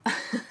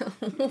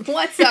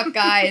What's up,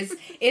 guys?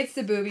 It's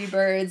the Booby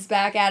Birds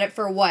back at it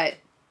for what?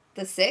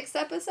 The 6th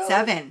episode?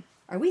 7.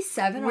 Are we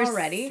 7 We're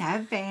already?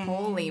 7.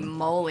 Holy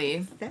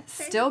moly.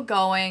 Still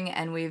going,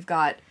 and we've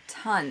got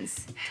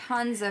tons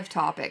of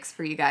topics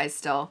for you guys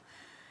still.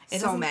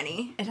 So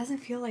many. It doesn't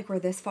feel like we're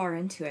this far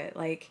into it.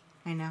 Like,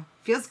 I know.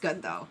 Feels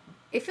good, though.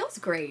 it feels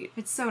great.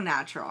 It's so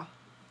natural.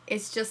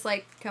 It's just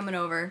like coming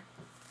over,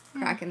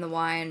 cracking the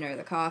wine or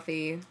the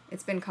coffee.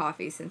 It's been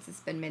coffee since it's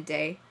been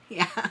midday.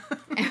 Yeah.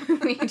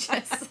 And we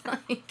just,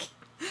 like...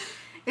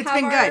 It's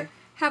been good.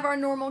 Have our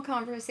normal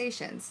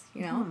conversations,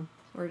 you know?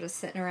 We're just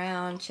sitting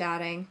around,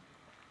 chatting,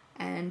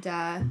 and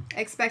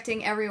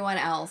expecting everyone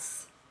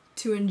else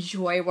to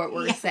enjoy what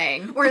we're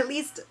saying. Or at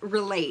least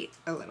relate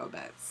a little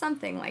bit.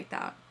 Something like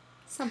that.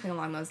 Something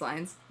along those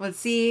lines. Let's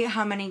see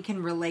how many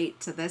can relate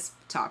to this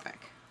topic.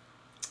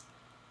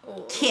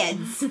 Oh.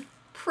 Kids.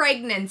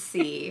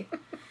 Pregnancy.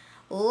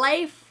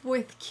 Life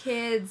with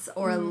kids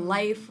or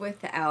life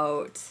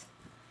without.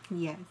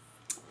 Yes.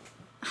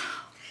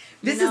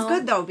 This is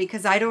good, though,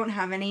 because I don't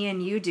have any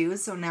and you do,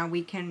 so now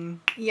we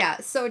can... Yeah,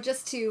 so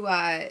just to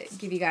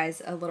give you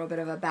guys a little bit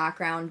of a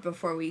background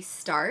before we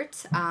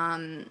start,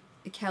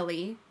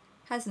 Kelly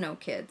has no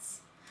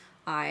kids.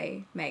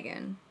 I,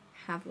 Megan,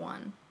 have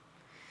one.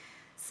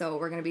 So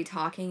we're going to be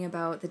talking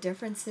about the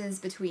differences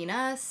between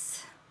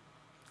us,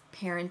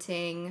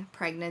 parenting,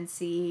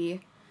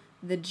 pregnancy,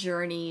 the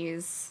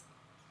journeys,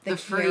 the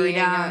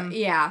freedom.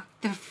 Yeah.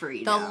 The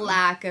freedom. The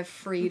lack of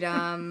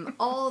freedom,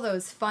 all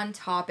those fun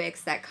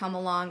topics that come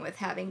along with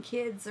having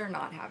kids or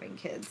not having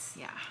kids.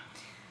 Yeah.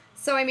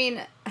 So, I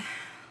mean,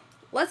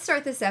 let's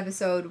start this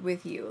episode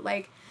with you.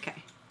 Like,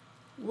 Okay.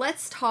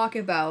 let's talk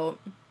about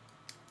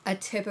a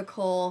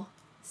typical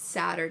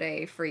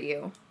Saturday for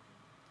you.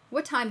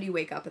 What time do you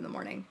wake up in the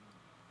morning?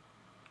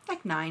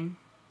 Like 9.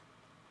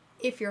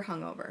 If you're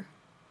hungover.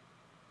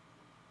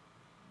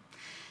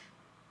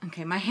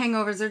 Okay, my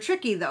hangovers are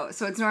tricky, though.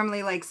 So it's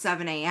normally like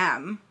 7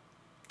 a.m.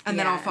 And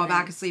then I'll fall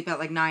back asleep at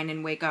like 9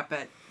 and wake up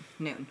at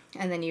noon.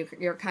 And then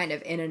you're kind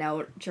of in and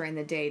out during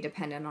the day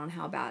depending on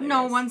how bad it is.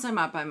 No, once I'm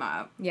up, I'm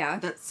up. Yeah?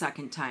 That's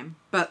second time.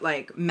 But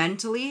like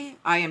mentally,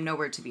 I am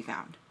nowhere to be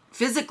found.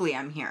 Physically,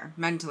 I'm here.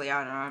 Mentally,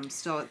 I don't know. I'm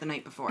still at the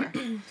night before.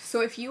 So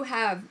if you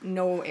have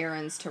no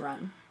errands to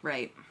run,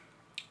 Right.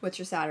 what's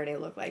your Saturday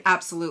look like?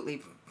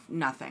 Absolutely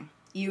nothing.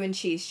 You and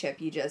Cheese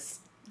Chip, you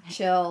just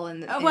chill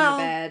in the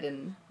bed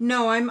and...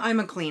 No, I'm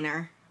a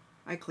cleaner.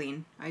 I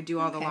clean. I do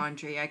all the Okay.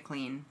 laundry. I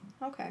clean.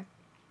 Okay.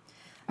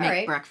 Make All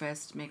right.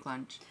 breakfast. Make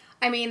lunch.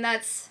 I mean,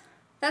 that's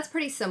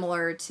pretty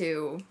similar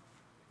to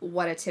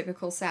what a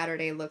typical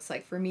Saturday looks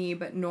like for me,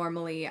 but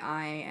normally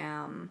I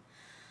am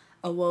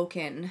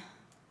awoken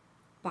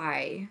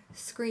by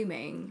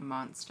screaming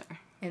Monster.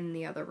 in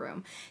the other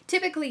room.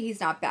 Typically,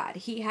 he's not bad.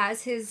 He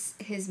has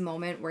his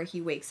moment where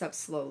he wakes up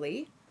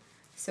slowly.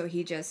 So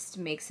he just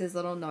makes his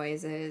little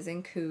noises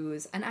and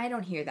coos. And I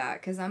don't hear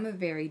that because I'm a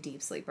very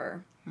deep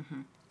sleeper.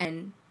 Mm-hmm.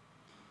 And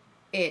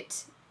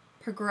it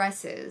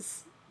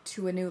progresses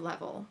to a new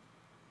level.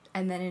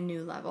 And then a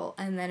new level.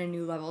 And then a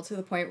new level to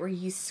the point where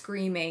he's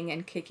screaming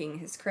and kicking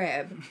his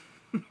crib.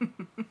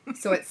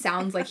 So it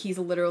sounds like he's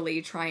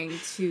literally trying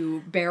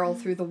to barrel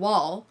through the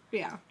wall.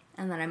 Yeah.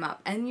 And then I'm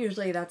up. And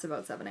usually that's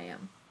about 7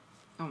 a.m.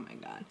 Oh my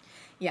god.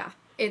 Yeah.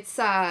 It's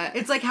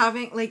like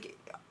having, like,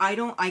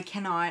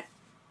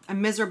 I'm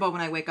miserable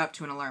when I wake up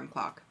to an alarm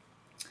clock.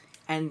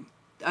 And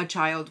a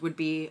child would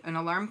be an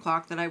alarm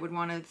clock that I would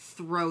want to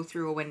throw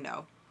through a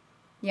window.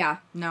 Yeah.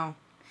 No.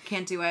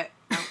 Can't do it.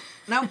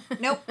 No.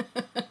 Nope.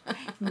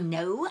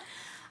 No.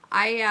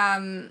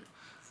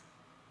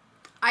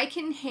 I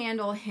can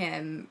handle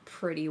him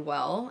pretty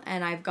well,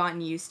 and I've gotten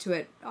used to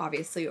it,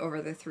 obviously,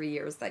 over the 3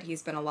 years that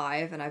he's been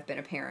alive and I've been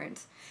a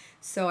parent.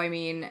 So, I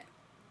mean,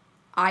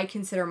 I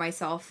consider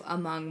myself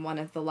among one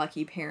of the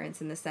lucky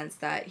parents in the sense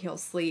that he'll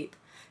sleep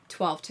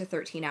 12 to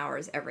 13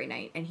 hours every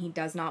night, and he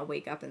does not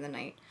wake up in the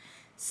night.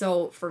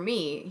 So, for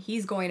me,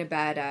 he's going to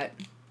bed at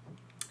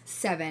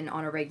 7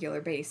 on a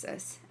regular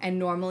basis, and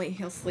normally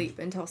he'll sleep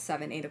until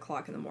 7, 8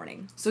 o'clock in the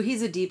morning. So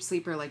he's a deep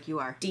sleeper like you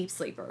are. Deep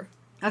sleeper.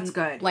 That's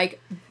good.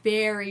 Like,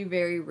 very,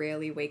 very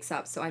rarely wakes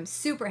up, so I'm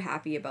super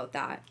happy about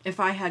that. If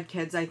I had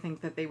kids, I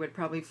think that they would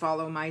probably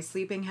follow my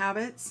sleeping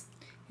habits.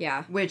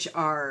 Yeah. Which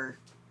are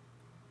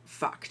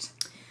fucked.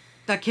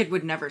 That kid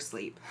would never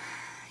sleep.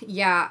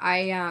 Yeah,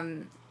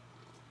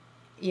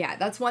 yeah,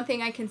 that's one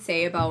thing I can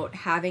say about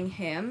having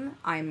him,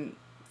 I'm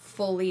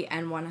fully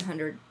and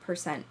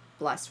 100%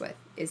 blessed with,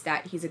 is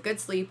that he's a good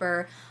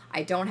sleeper.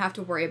 I don't have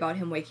to worry about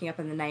him waking up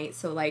in the night,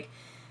 so, like,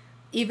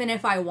 even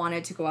if I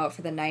wanted to go out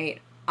for the night,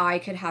 I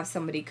could have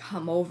somebody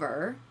come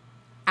over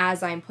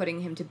as I'm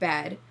putting him to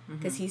bed,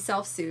 because he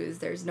self-soothes.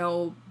 There's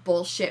no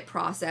bullshit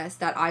process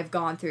that I've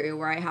gone through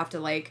where I have to,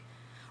 like,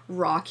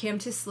 rock him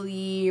to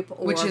sleep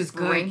or which is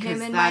bring good,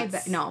 him in my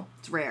bed. No.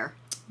 It's rare.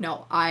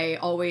 No, I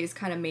always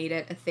kind of made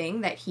it a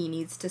thing that he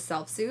needs to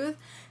self-soothe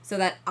so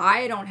that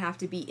I don't have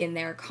to be in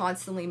there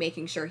constantly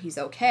making sure he's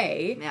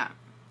okay. Yeah.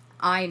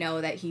 I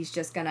know that he's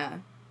just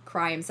gonna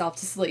cry himself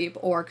to sleep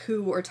or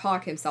coo or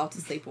talk himself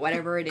to sleep,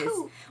 whatever it is.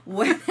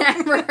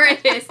 Whatever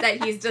it is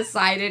that he's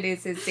decided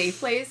is his safe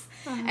place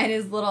and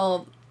his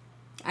little,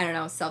 I don't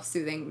know,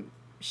 self-soothing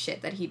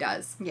shit that he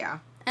does. Yeah.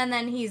 And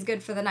then he's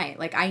good for the night.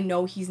 Like, I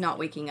know he's not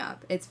waking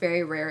up. It's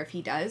very rare if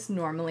he does.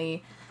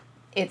 Normally,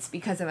 it's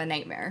because of a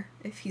nightmare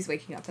if he's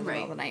waking up in the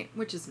middle of the night.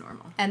 Which is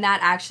normal. And that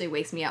actually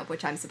wakes me up,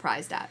 which I'm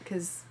surprised at,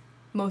 because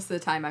most of the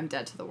time I'm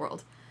dead to the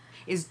world.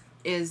 Is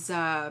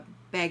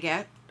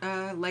Baguette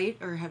light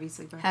or heavy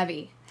sleeper?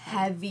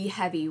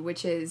 Heavy,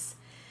 which is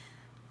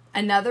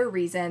another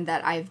reason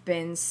that I've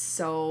been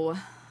so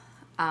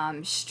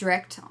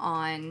strict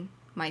on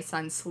my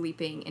son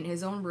sleeping in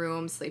his own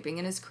room, sleeping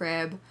in his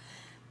crib,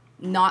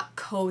 not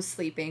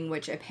co-sleeping,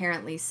 which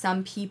apparently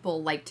some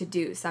people like to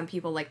do. Some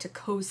people like to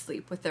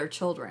co-sleep with their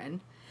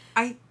children.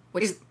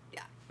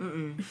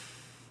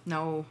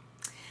 No.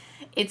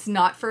 It's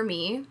not for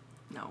me.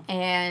 No.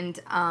 And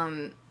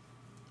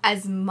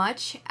as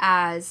much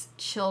as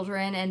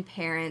children and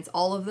parents,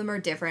 all of them are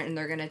different and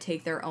they're going to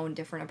take their own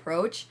different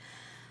approach,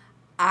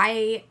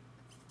 I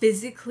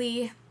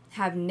physically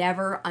have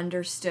never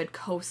understood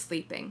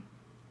co-sleeping.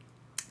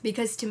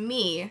 Because to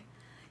me,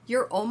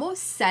 you're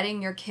almost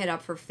setting your kid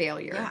up for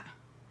failure. Yeah.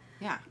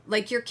 Yeah.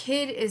 Like, your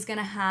kid is going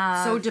to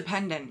have... So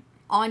dependent.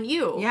 On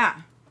you.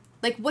 Yeah.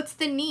 Like, what's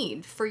the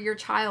need for your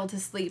child to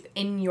sleep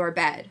in your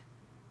bed?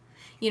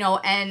 You know,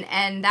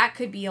 and that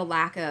could be a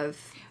lack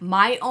of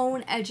my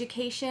own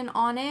education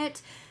on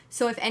it.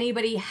 So if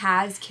anybody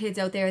has kids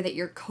out there that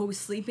you're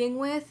co-sleeping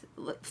with,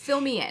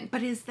 fill me in.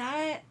 But is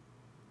that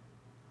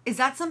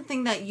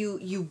something that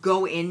you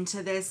go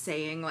into this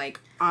saying, like,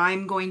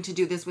 I'm going to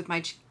do this with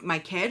my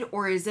kid?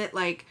 Or is it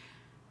like,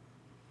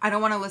 I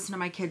don't want to listen to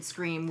my kid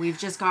scream. We've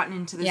just gotten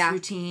into this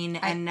routine.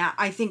 And now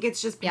I think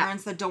it's just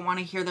parents that don't want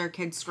to hear their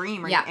kids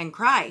scream and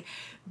cry.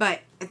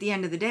 But at the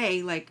end of the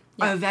day, like,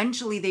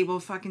 eventually they will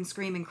fucking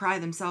scream and cry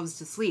themselves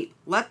to sleep.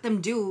 Let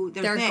them do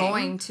their thing. They're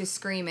going to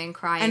scream and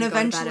cry and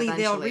eventually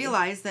they'll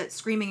realize that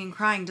screaming and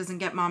crying doesn't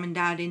get mom and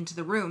dad into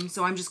the room,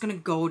 so I'm just going to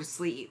go to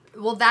sleep.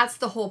 Well, that's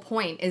the whole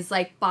point, is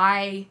like,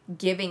 by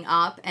giving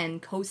up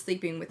and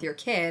co-sleeping with your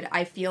kid,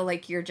 I feel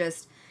like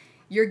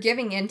you're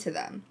giving in to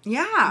them.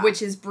 Yeah.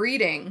 Which is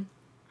breeding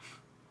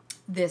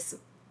this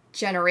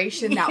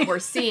generation that we're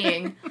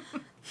seeing.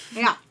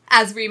 Yeah.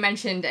 As we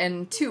mentioned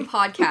in 2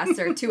 podcasts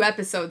or 2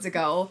 episodes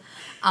ago,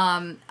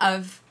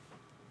 of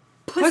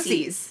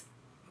pussies.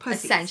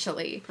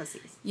 Essentially.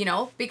 Pussies. You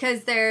know,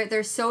 because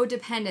they're so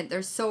dependent,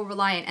 they're so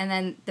reliant, and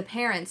then the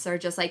parents are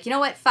just like, you know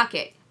what, fuck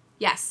it.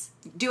 Yes.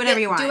 Do whatever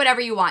you want. Do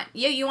whatever you want.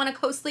 Yeah, you want to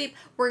co-sleep?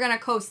 We're going to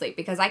co-sleep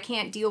because I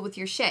can't deal with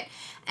your shit.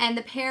 And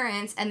the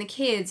parents and the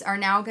kids are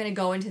now going to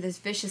go into this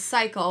vicious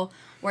cycle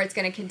where it's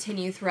going to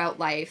continue throughout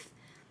life.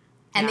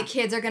 And the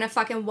kids are going to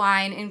fucking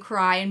whine and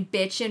cry and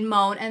bitch and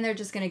moan, and they're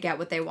just going to get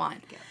what they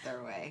want. Get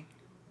their way.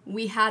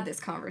 We had this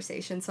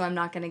conversation, so I'm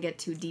not going to get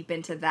too deep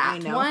into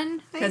that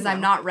one, because I'm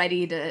I'm not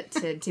ready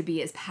to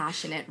be as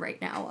passionate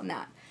right now on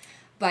that.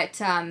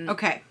 But,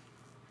 okay.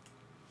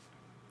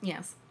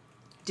 Yes.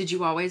 Did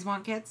you always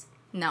want kids?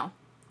 No.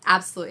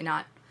 Absolutely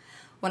not.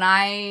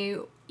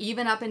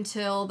 Even up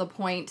until the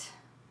point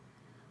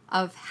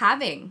of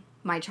having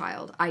my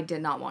child, I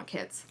did not want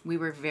kids. We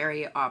were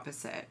very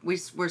opposite.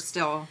 We're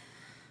still...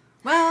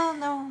 Well,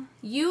 no.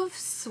 You've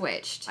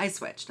switched. I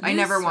switched. I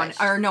never wanted...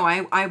 Or no,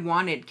 I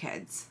wanted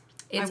kids.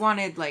 I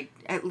wanted, like,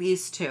 at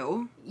least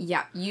 2.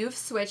 Yeah, you've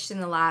switched in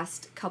the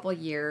last couple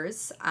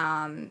years.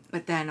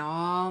 But then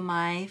all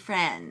my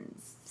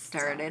friends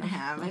started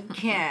having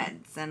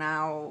kids. And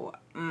now...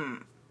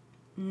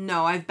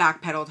 No, I've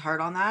backpedaled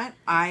hard on that.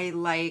 I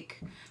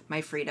like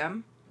my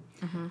freedom.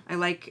 Mm-hmm. I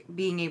like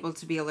being able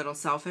to be a little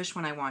selfish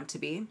when I want to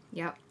be.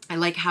 Yep. I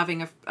like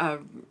having a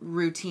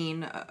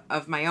routine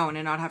of my own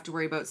and not have to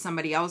worry about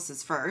somebody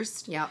else's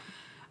first. Yep.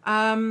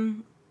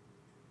 And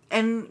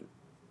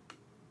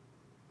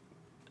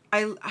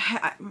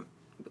I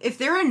if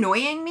they're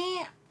annoying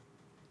me,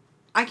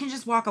 I can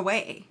just walk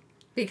away.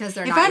 Because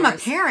they're not yours. If I'm a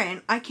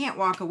parent, I can't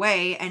walk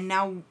away, and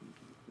now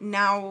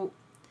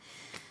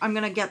I'm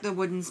going to get the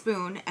wooden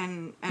spoon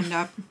and end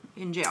up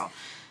in jail.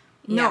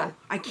 No,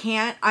 I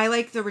can't. I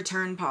like the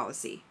return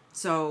policy.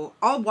 So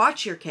I'll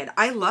watch your kid.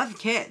 I love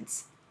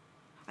kids.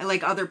 I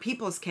like other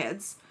people's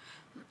kids.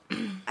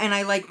 And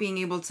I like being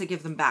able to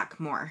give them back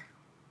more.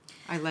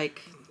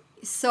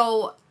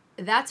 So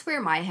that's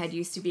where my head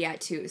used to be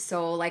at too.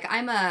 So like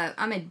I'm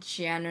a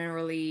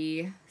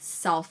generally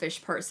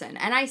selfish person,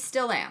 and I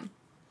still am.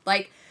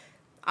 Like,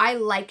 I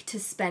like to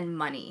spend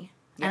money.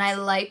 Yes. And I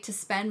like to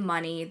spend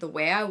money the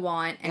way I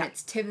want, and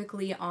it's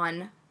typically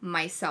on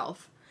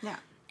myself. Yeah.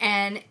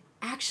 And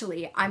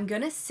actually, I'm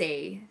going to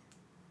say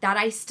that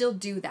I still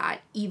do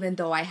that even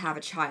though I have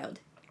a child.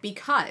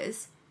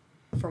 Because,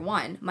 for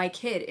one, my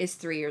kid is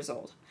 3 years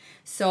old.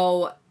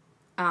 So,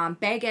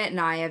 Baguette and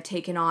I have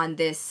taken on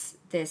this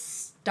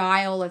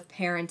style of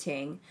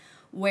parenting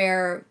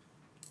where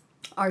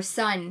our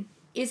son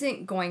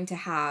isn't going to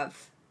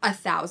have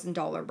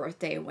 $1,000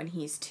 birthday when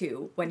he's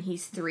 2, when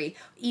he's 3,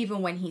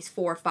 even when he's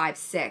 4, 5,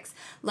 6.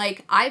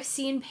 Like, I've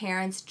seen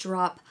parents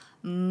drop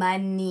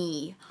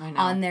money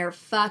on their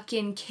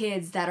fucking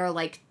kids that are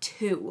like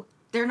 2.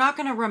 They're not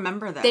going to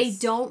remember this. They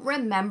don't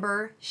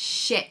remember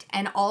shit.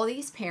 And all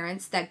these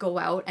parents that go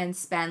out and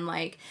spend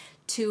like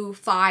 $200,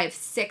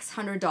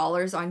 $500,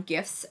 $600 on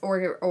gifts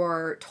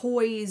or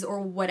toys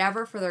or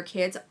whatever for their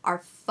kids are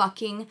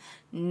fucking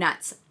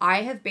nuts.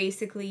 I have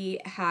basically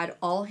had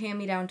all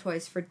hand-me-down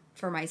toys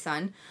for my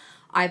son.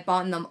 I've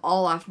bought them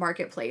all off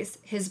Marketplace.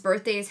 His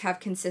birthdays have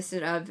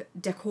consisted of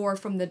decor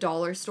from the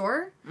dollar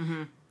store.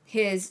 Mm-hmm.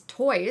 His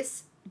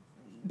toys,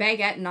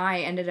 Baguette and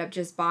I ended up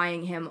just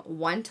buying him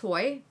one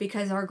toy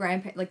because our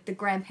the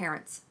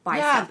grandparents buy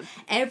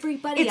stuff.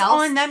 Everybody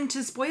else, it's on them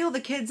to spoil the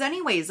kids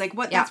anyways. Like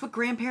that's what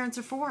grandparents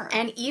are for.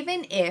 And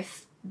even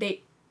if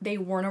they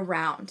weren't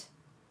around,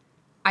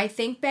 I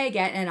think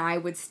Baguette and I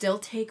would still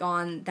take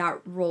on that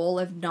role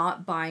of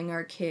not buying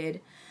our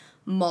kid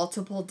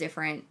multiple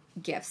different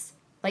gifts.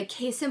 Like,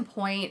 case in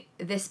point,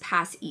 this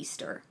past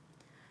Easter.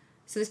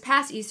 So this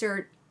past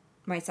Easter,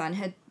 my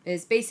son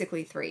is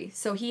basically 3,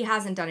 so he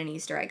hasn't done an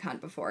Easter egg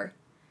hunt before.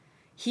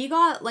 He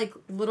got, like,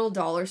 little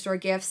dollar store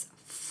gifts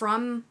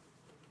from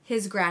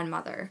his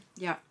grandmother.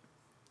 Yeah.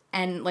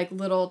 And, like,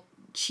 little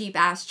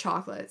cheap-ass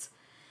chocolates.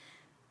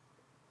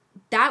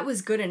 That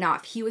was good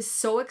enough. He was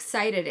so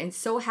excited and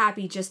so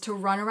happy just to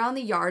run around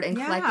the yard and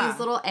collect these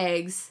little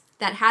eggs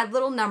that had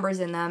little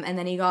numbers in them, and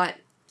then he got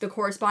the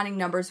corresponding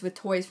numbers with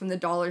toys from the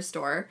dollar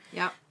store.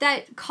 Yep.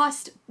 That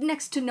cost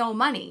next to no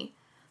money.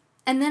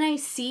 And then I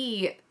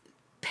see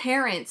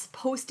parents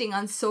posting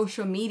on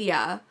social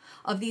media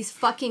of these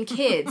fucking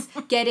kids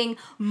getting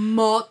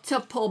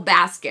multiple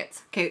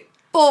baskets. Okay.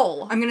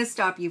 Full. I'm going to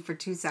stop you for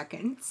 2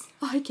 seconds.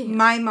 I can't.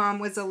 My mom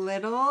was a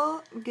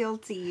little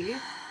guilty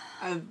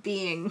of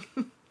being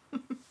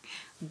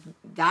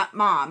that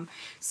mom.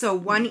 So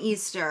one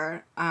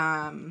Easter,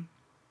 how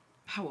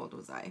old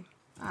was I?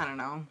 I don't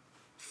know.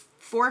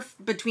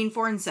 Between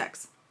 4 and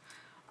 6.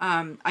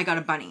 I got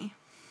a bunny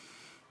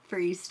for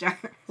Easter.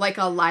 Like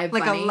a live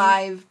bunny? Like a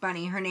live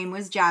bunny. Her name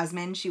was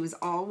Jasmine. She was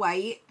all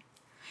white.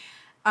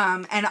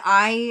 And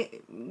I,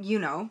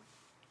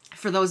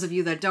 for those of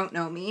you that don't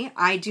know me,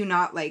 I do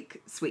not like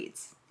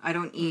sweets. I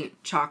don't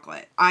eat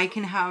chocolate. I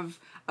can have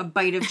a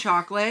bite of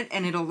chocolate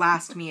and it'll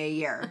last me a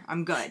year.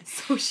 I'm good.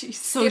 So she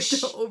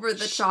skipped over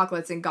the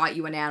chocolates and got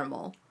you an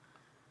animal.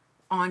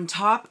 On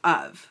top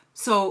of.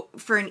 So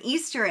for an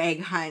Easter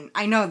egg hunt,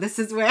 I know this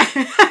is where,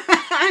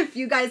 if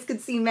you guys could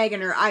see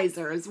Megan, her eyes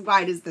are as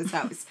wide as this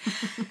house.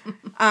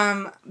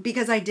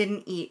 Because I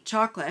didn't eat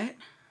chocolate.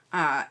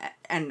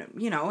 And,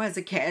 as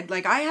a kid,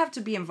 like, I have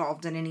to be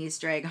involved in an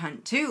Easter egg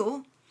hunt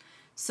too.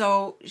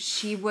 So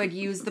she would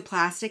use the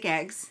plastic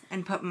eggs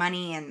and put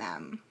money in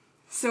them.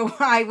 So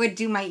I would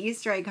do my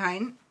Easter egg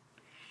hunt.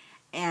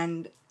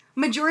 And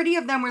majority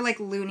of them were like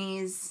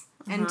loonies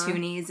and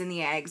toonies in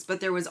the eggs,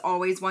 but there was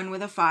always one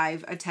with a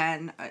 5, a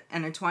 10,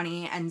 and a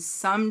 20, and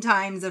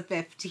sometimes a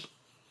 50.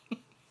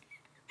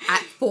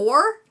 At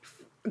 4?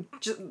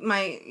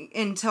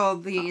 Until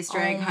the Easter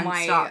egg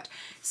hunt stopped.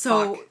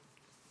 So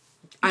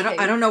fuck.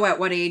 I don't know at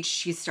what age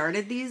she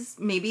started these,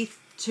 maybe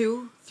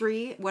 2,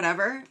 3,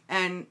 whatever.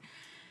 And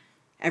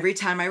every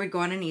time I would go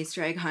on an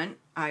Easter egg hunt,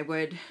 I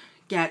would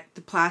get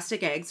the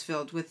plastic eggs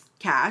filled with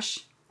cash.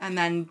 And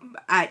then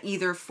at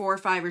either 4,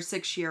 5, or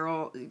 6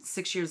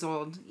 years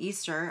old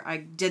Easter, I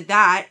did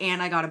that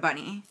and I got a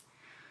bunny.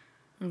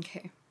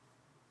 Okay.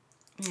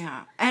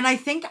 Yeah. And I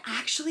think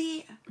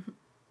actually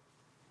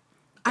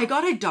I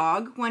got a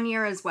dog one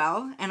year as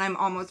well, and I'm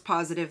almost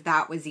positive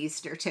that was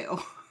Easter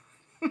too.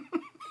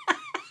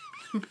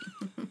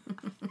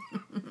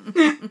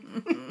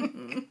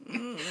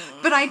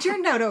 But I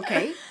turned out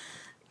okay.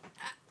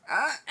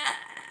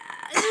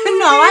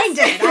 No, I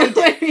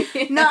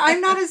did. No,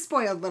 I'm not a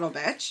spoiled little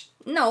bitch.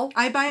 No.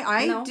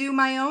 I do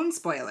my own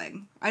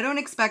spoiling. I don't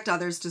expect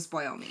others to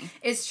spoil me.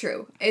 It's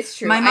true.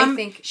 My mom,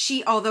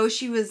 although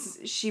she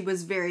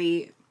was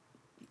very,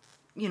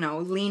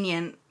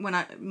 lenient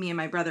when me and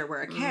my brother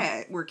were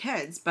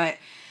kids, but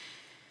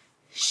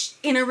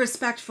in a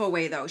respectful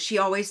way though. She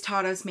always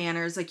taught us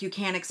manners. Like, you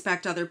can't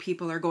expect other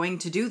people are going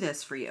to do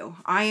this for you.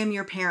 I am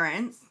your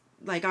parent.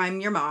 Like,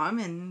 I'm your mom,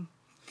 and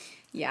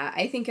yeah,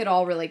 I think it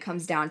all really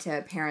comes down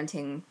to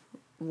parenting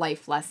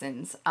life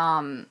lessons.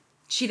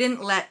 She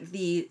didn't let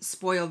the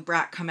spoiled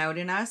brat come out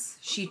in us.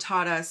 She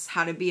taught us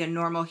how to be a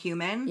normal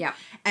human. Yeah.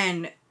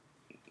 And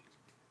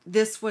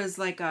this was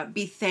like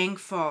be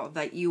thankful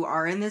that you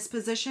are in this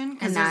position,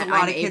 because there's a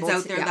lot of kids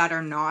out there that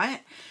are not.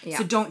 Yeah.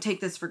 So don't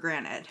take this for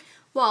granted.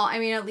 Well, I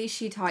mean, at least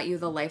she taught you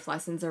the life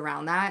lessons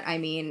around that. I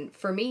mean,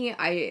 for me,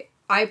 I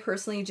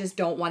personally just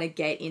don't want to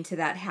get into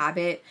that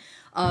habit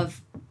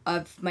of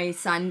my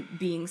son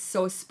being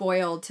so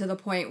spoiled to the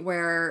point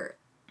where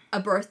a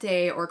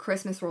birthday or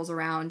Christmas rolls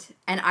around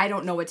and I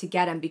don't know what to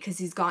get him, because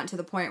he's gotten to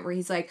the point where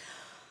he's like,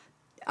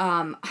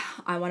 I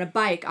want a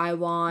bike, I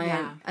want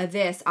a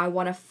this, I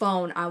want a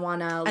phone, I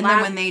want a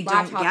then when they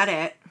don't get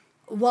it.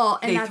 Well,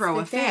 and they that's throw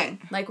the a thing.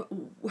 fit. Like,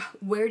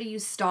 where do you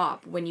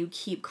stop when you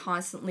keep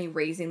constantly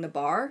raising the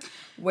bar?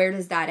 Where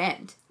does that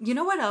end? You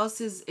know what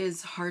else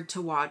is hard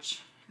to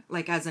watch?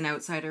 Like, as an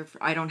outsider,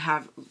 I don't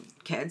have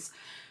kids.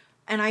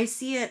 And I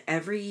see it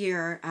every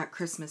year at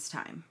Christmas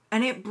time.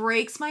 And it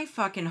breaks my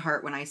fucking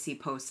heart when I see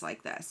posts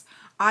like this.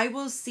 I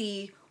will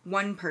see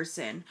one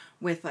person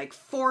with like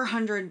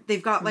 400,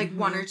 they've got like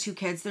one or two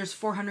kids. There's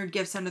 400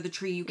 gifts under the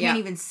tree. You can't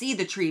even see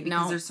the tree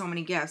because there's so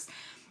many gifts.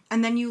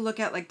 And then you look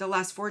at like the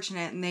less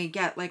fortunate and they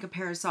get like a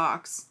pair of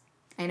socks.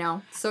 I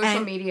know.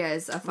 Social media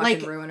is a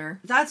fucking ruiner.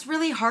 That's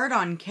really hard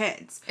on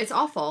kids. It's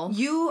awful.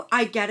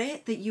 I get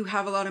it that you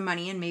have a lot of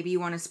money and maybe you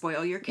want to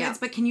spoil your kids,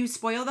 but can you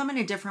spoil them in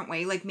a different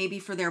way? Like maybe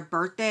for their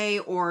birthday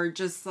or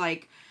just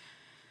like,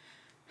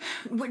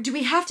 do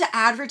we have to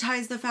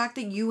advertise the fact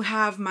that you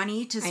have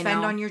money to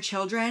spend on your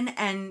children?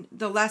 And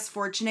the less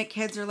fortunate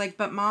kids are like,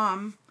 but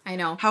mom, I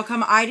know. How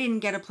come I didn't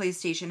get a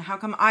PlayStation? How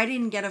come I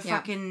didn't get a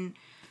fucking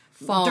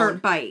phone,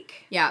 dirt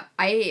bike? Yeah,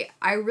 I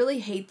really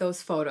hate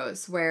those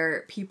photos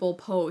where people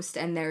post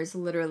and there's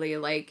literally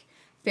like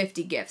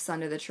 50 gifts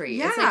under the tree.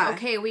 Yeah. It's like,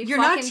 okay, you're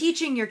not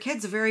teaching your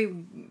kids a very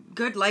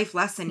good life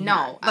lesson.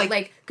 No,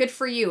 like good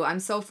for you. I'm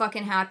so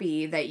fucking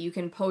happy that you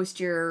can post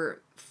your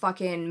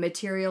fucking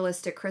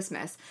materialistic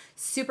Christmas.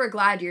 Super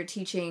glad you're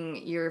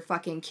teaching your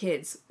fucking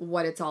kids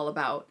what it's all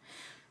about.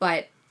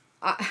 But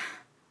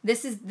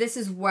this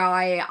is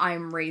why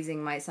I'm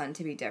raising my son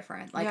to be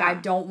different. Like I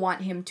don't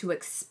want him to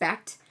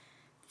expect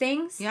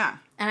things. Yeah.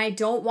 And I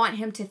don't want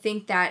him to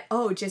think that,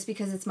 oh, just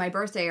because it's my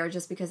birthday or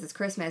just because it's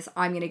Christmas,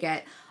 I'm going to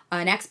get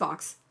an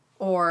Xbox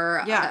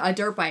or a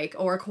dirt bike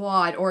or a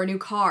quad or a new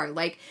car.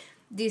 Like,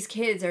 these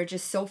kids are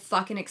just so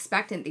fucking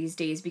expectant these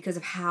days because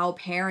of how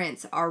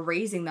parents are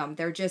raising them.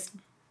 They're just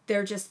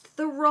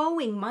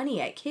throwing money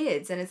at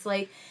kids. And it's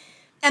like...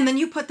 And then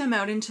you put them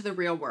out into the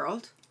real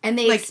world. And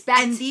they expect...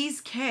 And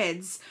these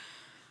kids,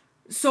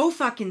 so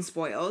fucking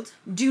spoiled,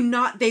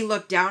 they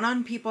look down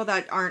on people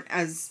that aren't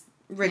as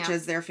rich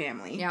as their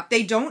family. Yeah.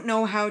 They don't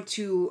know how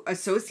to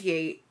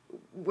associate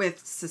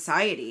with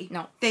society.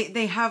 No.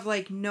 They have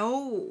like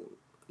no...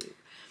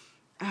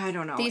 I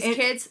don't know. These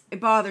kids... It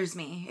bothers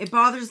me. It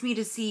bothers me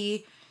to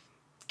see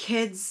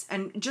kids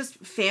and just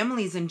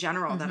families in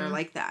general that are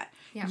like that.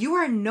 Yeah. You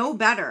are no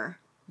better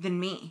than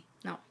me.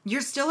 No.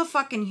 You're still a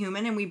fucking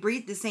human and we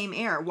breathe the same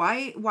air.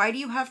 Why do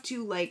you have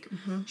to like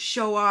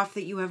show off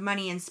that you have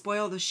money and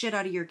spoil the shit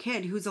out of your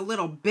kid who's a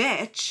little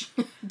bitch?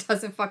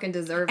 Doesn't fucking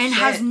deserve and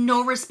shit. has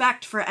no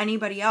respect for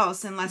anybody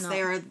else unless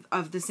they are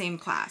of the same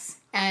class.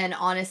 And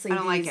honestly, I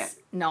don't like it.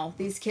 No,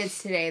 these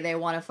kids today, they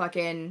want to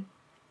fucking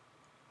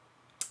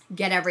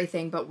get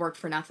everything but work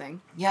for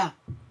nothing. Yeah.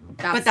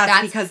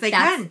 That's because they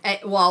can.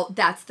 Well,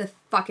 that's the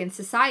fucking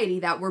society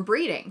that we're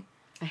breeding.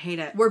 I hate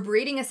it. We're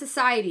breeding a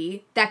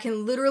society that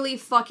can literally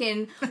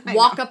fucking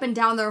walk up and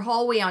down their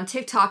hallway on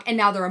TikTok and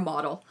now they're a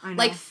model. I know.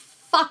 Like,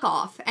 fuck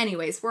off.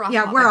 Anyways, we're off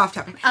topic. Yeah, we're off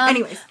topic.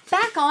 Anyways.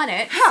 Back on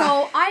it.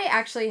 So, I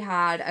actually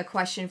had a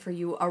question for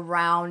you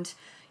around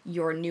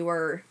your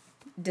newer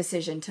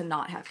decision to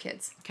not have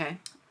kids. Okay.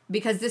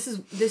 Because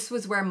this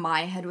was where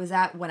my head was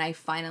at when I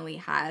finally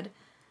had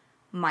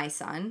my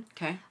son.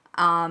 Okay.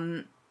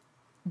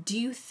 Do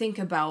you think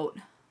about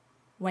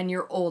when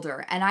you're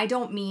older, and I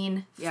don't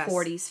mean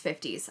 40s,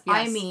 50s. Yes.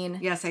 I mean...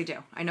 Yes, I do.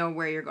 I know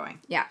where you're going.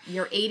 Yeah.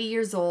 You're 80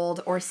 years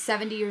old or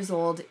 70 years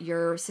old.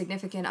 Your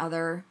significant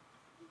other,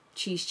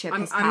 cheese chip,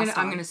 has passed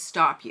on. I'm gonna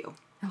stop you.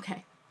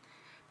 Okay.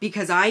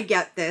 Because I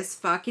get this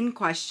fucking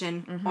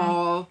question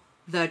all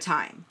the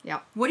time.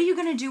 Yep. What are you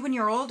gonna do when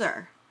you're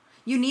older?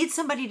 You need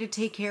somebody to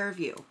take care of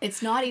you.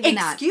 It's not even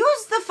that.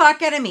 Excuse the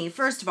fuck out of me.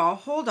 First of all,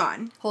 hold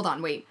on. Hold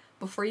on, wait.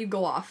 Before you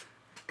go off,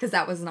 because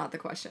that was not the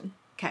question.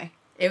 Okay.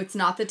 It's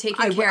not the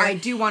taking care. I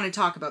do want to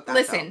talk about that.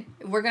 Listen,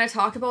 we're going to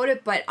talk about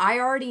it, but I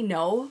already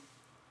know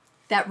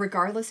that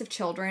regardless of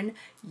children,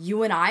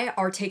 you and I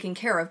are taken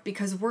care of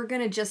because we're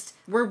going to just...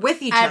 We're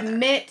with each other.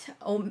 Admit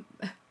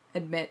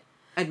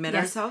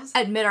ourselves?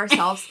 Admit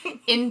ourselves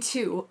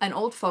into an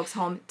old folks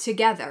home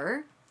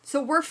together.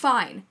 So we're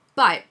fine.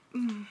 But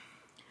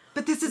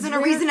this isn't a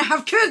reason to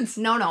have kids.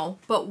 No.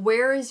 But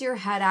where is your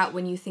head at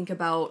when you think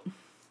about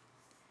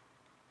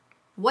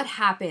what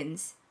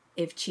happens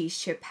if Cheese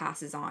Chip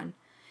passes on?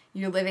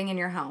 You're living in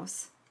your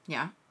house.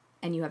 Yeah.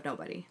 And you have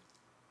nobody.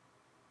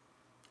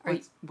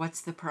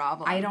 What's the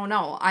problem? I don't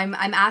know. I'm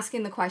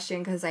asking the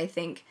question because I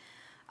think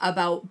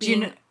about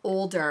being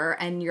older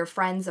and your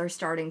friends are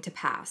starting to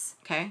pass.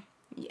 Okay.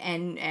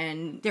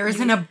 And there is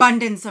an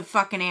abundance of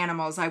fucking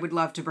animals I would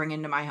love to bring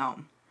into my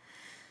home.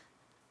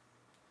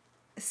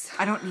 So,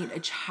 I don't need a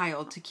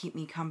child to keep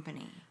me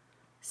company.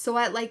 So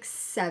at like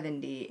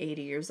 70,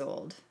 80 years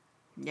old.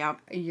 Yep.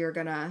 You're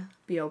gonna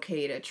be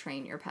okay to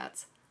train your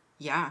pets.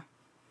 Yeah.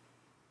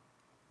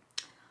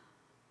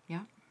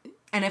 Yeah.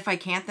 And if I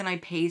can't, then I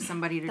pay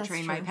somebody to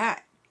train my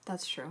pet.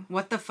 That's true.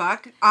 What the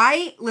fuck?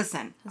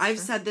 Listen, I've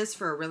said this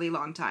for a really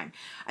long time.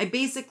 I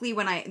basically,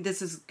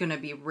 this is gonna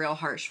be real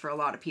harsh for a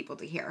lot of people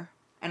to hear.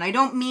 And I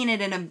don't mean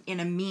it in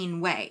a mean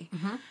way.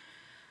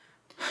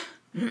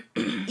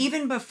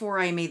 even before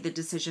I made the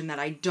decision that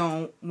I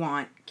don't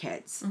want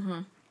kids,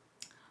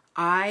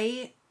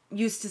 I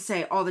used to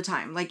say all the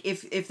time, like,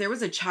 if there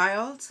was a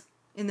child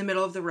in the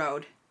middle of the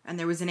road and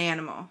there was an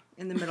animal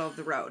in the middle of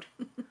the road,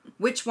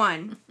 which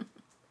one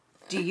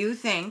do you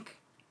think,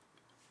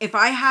 if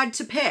I had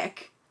to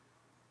pick,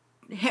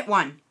 hit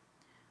one?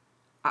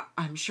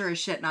 I'm sure as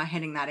shit not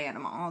hitting that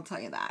animal, I'll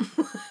tell you that.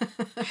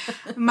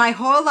 My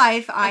whole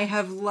life, I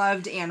have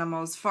loved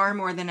animals far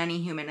more than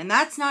any human. And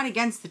that's not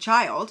against the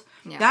child.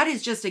 Yeah. That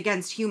is just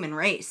against human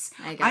race.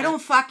 I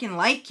don't fucking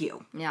like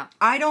you. Yeah.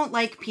 I don't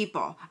like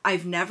people.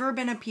 I've never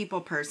been a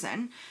people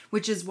person,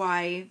 which is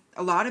why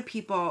a lot of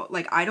people,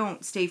 like, I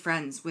don't stay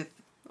friends with...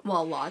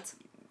 Well, lots.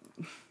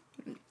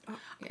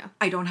 Yeah.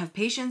 I don't have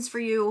patience for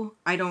you.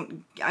 I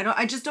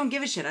just don't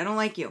give a shit. I don't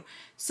like you.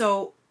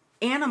 So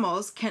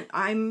animals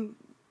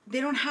they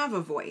don't have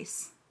a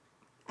voice.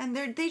 And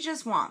they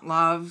just want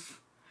love.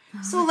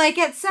 So, like,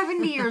 at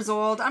 70 years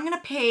old, I'm going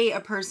to pay a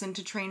person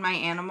to train my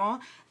animal.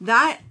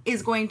 That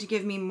is going to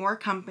give me more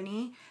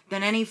company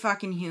than any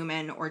fucking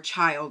human or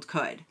child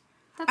could.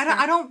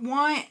 I don't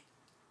want...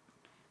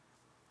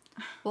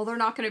 Well, they're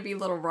not going to be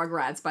little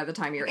rugrats by the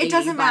time you're 80. It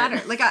doesn't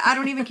matter. Like, I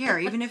don't even care.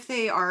 Even if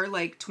they are,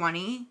 like,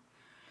 20,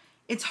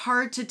 it's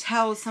hard to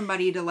tell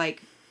somebody to,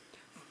 like...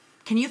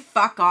 Can you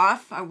fuck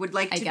off? I would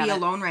like to be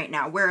alone right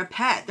now. We're a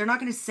pet. They're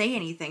not going to say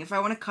anything. If I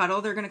want to cuddle,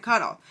 they're going to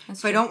cuddle.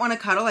 If I don't want to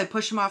cuddle, I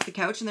push them off the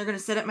couch and they're going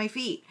to sit at my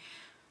feet.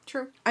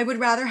 True. I would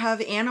rather have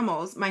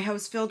animals, my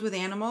house filled with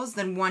animals,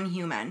 than one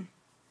human.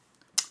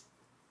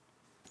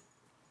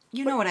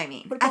 You know what I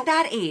mean. At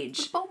that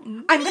age,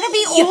 I'm going to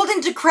be old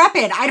and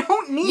decrepit. I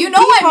don't need You know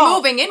people. I'm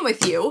moving in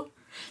with you.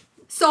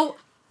 So,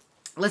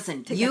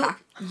 listen, you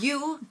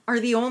are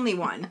the only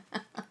one.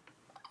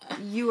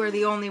 You are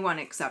the only one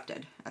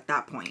accepted at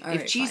that point.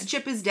 If Cheese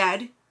Chip is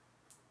dead.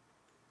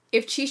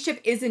 If Cheese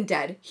Chip isn't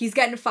dead, he's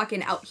getting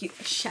fucking out. He's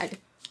shed.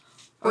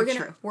 We're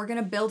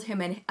gonna build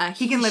him in a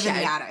he can live in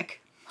the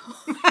attic.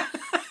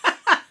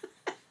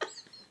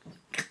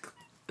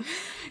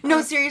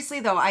 No, seriously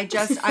though, I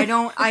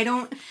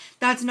don't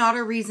that's not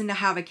a reason to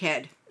have a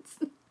kid.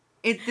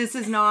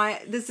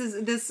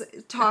 This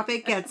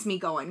topic gets me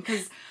going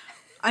because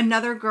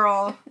another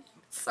girl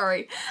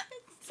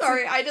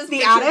Sorry, I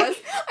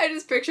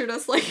just pictured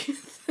us like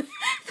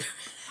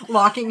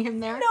locking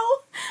him there. No,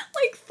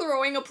 like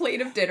throwing a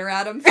plate of dinner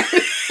at him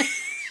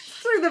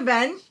through the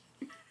vent.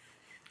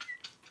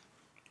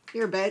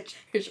 Here, bitch.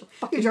 Here's your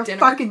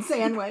fucking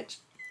sandwich.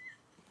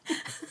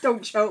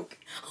 Don't choke.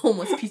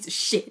 Homeless piece of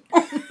shit.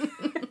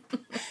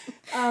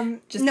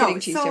 Just kidding,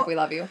 Cheese Chip. We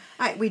love you.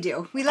 We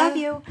do. We love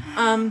you.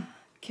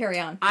 Carry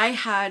on. I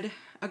had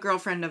a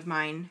girlfriend of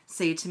mine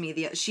say to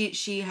me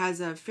she has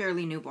a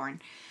fairly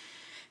newborn.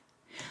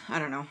 I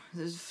don't know,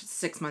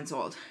 6 months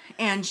old.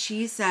 And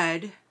she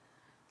said,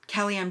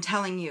 Kelly, I'm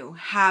telling you,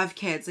 have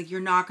kids. Like,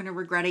 you're not going to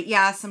regret it.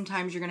 Yeah,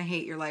 sometimes you're going to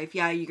hate your life.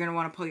 Yeah, you're going to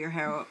want to pull your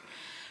hair out.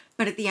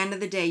 But at the end of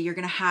the day, you're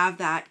going to have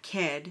that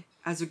kid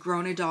as a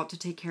grown adult to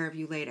take care of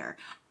you later.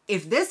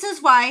 If this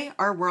is why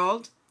our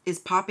world is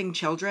popping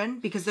children,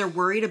 because they're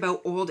worried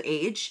about old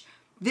age,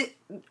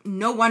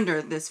 no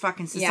wonder this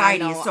fucking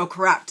society is so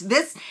corrupt.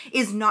 That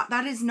is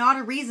not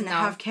a reason to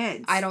have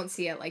kids. I don't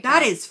see it like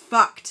that. That is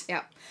fucked.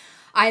 Yeah.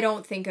 I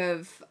don't think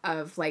of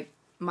like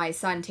my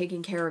son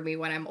taking care of me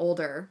when I'm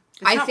older.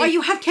 That's not why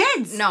you have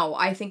kids. No,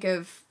 I think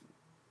of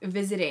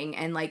visiting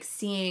and like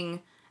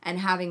seeing and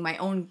having my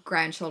own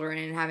grandchildren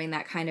and having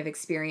that kind of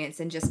experience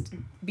and just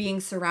being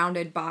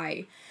surrounded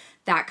by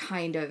that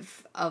kind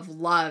of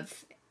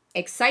love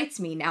excites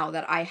me now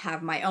that I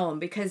have my own,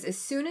 because as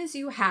soon as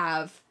you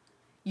have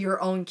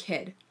your own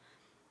kid,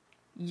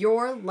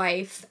 your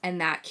life and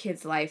that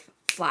kid's life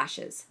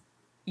flashes.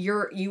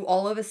 You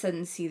all of a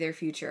sudden see their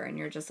future and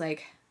you're just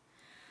like,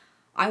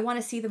 I want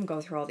to see them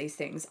go through all these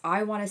things.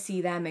 I want to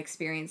see them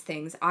experience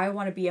things. I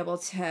want to be able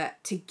to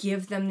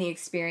give them the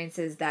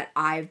experiences that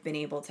I've been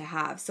able to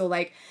have. So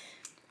like,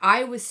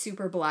 I was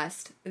super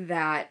blessed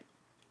that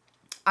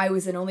I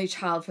was an only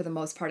child for the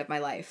most part of my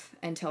life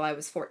until I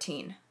was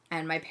 14.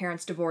 And my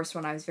parents divorced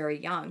when I was very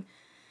young.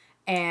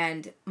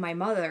 And my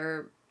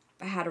mother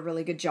had a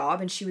really good job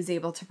and she was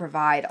able to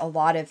provide a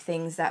lot of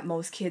things that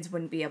most kids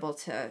wouldn't be able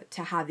to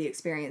have the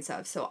experience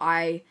of. So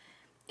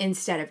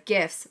instead of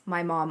gifts,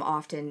 my mom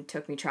often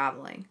took me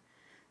traveling.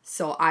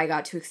 So I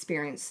got to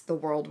experience the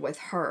world with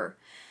her.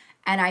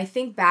 And I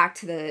think back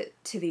to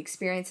the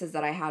experiences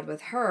that I had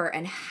with her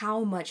and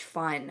how much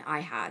fun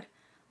I had.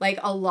 Like,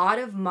 a lot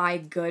of my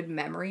good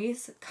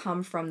memories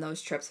come from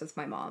those trips with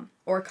my mom,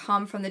 or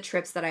come from the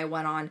trips that I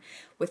went on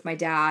with my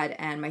dad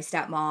and my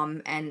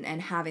stepmom and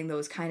having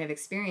those kind of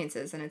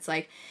experiences. And it's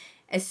like,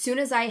 as soon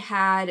as I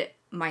had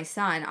my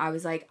son, I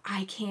was like,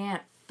 I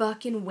can't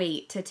fucking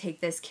wait to take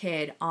this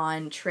kid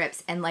on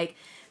trips. And like,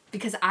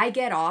 because I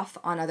get off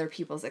on other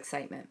people's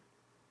excitement.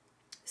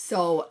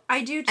 So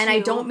I do too. And I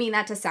don't mean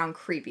that to sound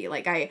creepy.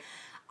 Like,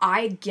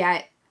 I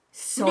get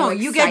so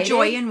you get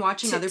joy in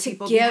watching other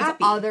people be happy. To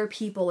give other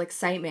people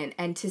excitement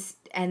and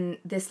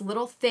this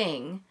little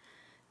thing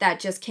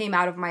that just came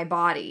out of my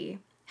body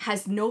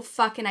has no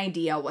fucking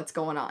idea what's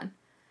going on.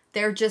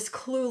 They're just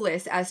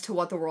clueless as to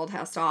what the world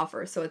has to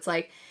offer. So it's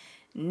like,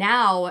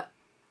 now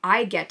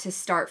I get to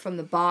start from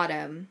the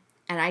bottom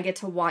and I get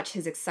to watch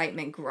his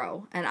excitement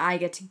grow and I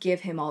get to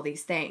give him all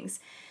these things.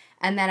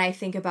 And then I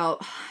think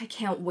about, I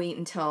can't wait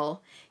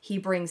until he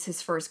brings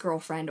his first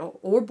girlfriend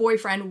or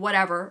boyfriend,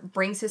 whatever,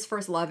 brings his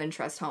first love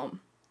interest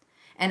home.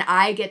 And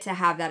I get to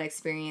have that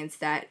experience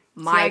that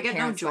my See, I get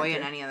no joy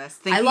in any of this.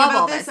 Thinking I love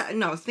about all this. this.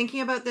 No,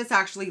 thinking about this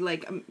actually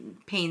like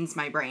pains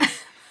my brain.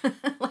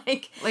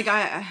 like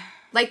I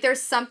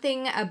there's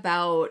something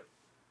about,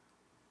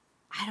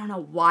 I don't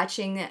know,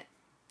 watching,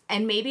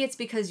 and maybe it's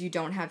because you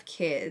don't have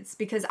kids,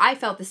 because I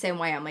felt the same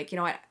way. I'm like, you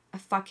know what,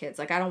 fuck kids.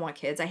 Like, I don't want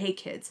kids. I hate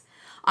kids.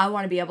 I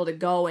want to be able to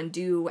go and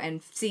do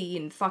and see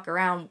and fuck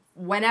around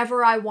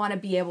whenever I want to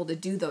be able to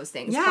do those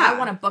things. Yeah. If I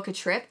want to book a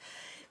trip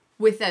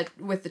with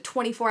the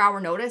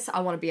 24-hour notice, I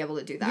want to be able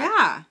to do that.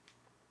 yeah.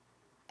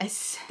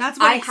 That's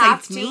what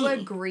excites I me. have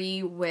to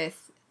agree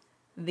with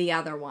the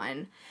other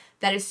one,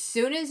 that as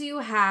soon as you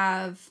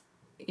have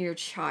your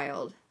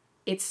child,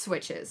 it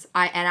switches.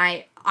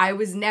 I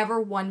was never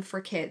one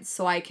for kids,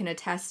 so I can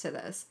attest to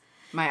this.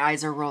 My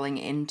eyes are rolling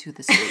into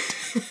the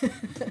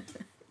street.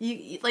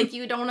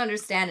 You don't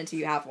understand until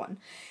you have one.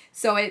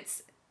 So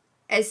it's,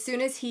 as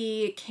soon as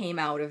he came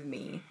out of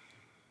me,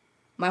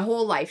 my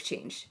whole life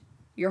changed.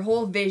 Your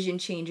whole vision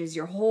changes,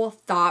 your whole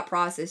thought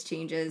process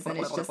changes, and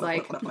it's just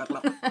like...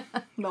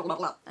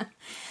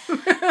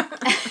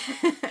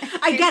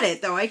 I get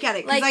it, though. I get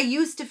it. Because Like- I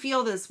used to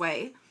feel this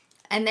way.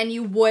 And then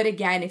you would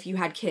again if you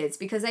had kids,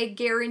 because I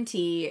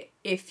guarantee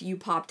if you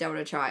popped out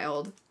a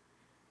child,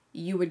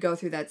 you would go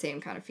through that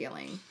same kind of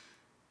feeling.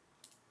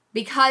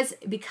 Because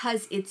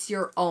it's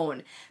your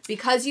own.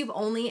 Because you've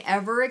only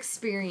ever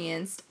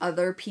experienced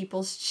other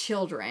people's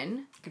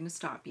children. I'm going to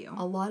stop you.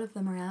 A lot of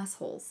them are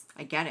assholes.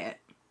 I get it.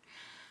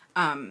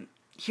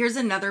 Here's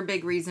another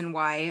big reason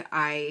why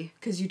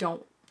Because you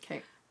don't...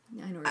 Okay,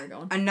 I know where you're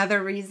going.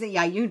 Another reason...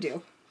 Yeah, you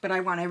do. But I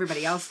want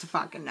everybody else to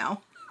fucking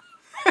know.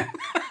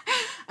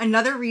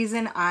 Another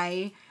reason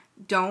I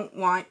don't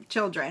want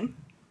children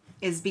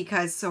is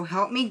because, so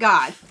help me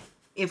God,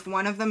 if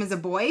one of them is a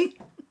boy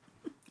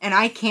and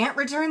I can't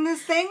return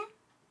this thing,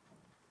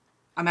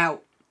 I'm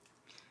out.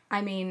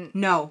 I mean...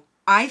 No.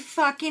 I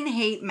fucking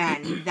hate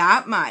men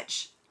that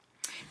much.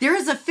 There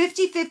is a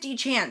 50-50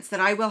 chance that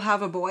I will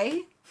have a boy,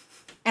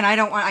 and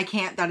I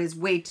can't. That is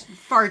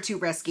far too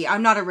risky.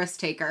 I'm not a risk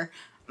taker.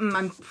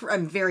 I'm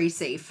very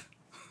safe.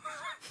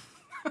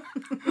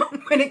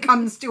 When it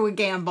comes to a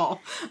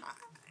gamble.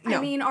 No.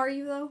 I mean, are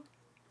you though?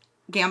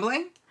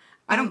 Gambling?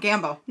 I don't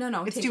gamble.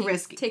 No. It's too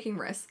risky. Taking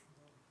risks.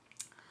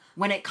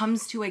 When it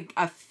comes to a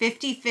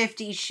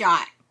 50-50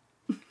 shot,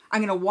 I'm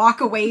going to walk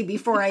away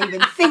before I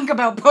even think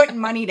about putting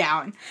money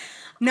down.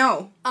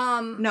 No.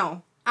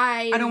 No.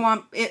 I don't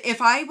want... If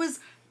I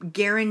was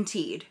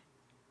guaranteed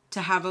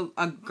to have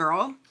a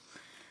girl,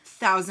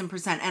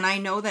 1,000%, and I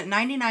know that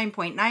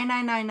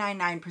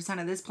 99.99999%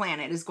 of this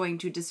planet is going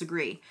to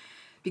disagree,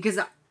 because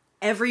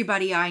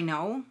everybody I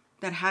know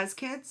that has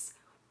kids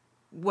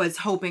was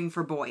hoping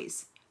for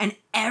boys. And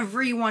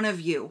every one of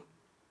you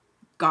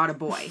got a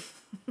boy.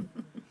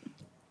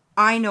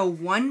 I know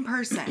one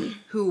person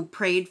who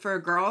prayed for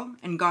a girl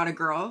and got a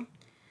girl,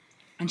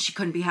 and she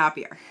couldn't be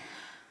happier.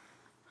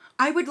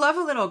 I would love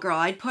a little girl.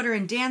 I'd put her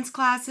in dance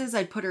classes.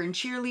 I'd put her in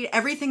cheerleading.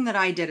 Everything that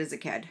I did as a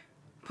kid.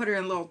 Put her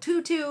in little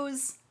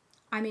tutus.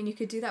 I mean, you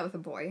could do that with a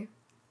boy.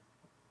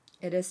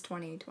 It is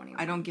 2021.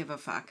 I don't give a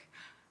fuck.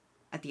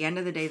 At the end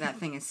of the day, that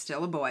thing is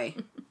still a boy.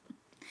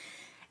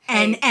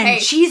 Hey,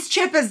 and Cheese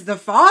Chip is the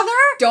father?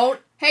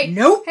 Nope.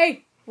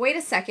 Hey, wait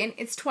a second.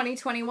 It's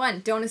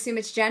 2021. Don't assume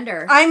it's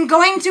gender. I'm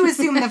going to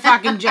assume the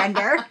fucking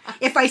gender.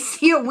 If I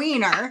see a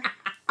wiener,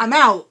 I'm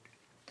out.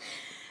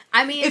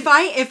 I mean... If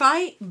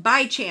I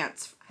by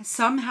chance,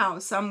 somehow,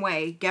 some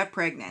way, get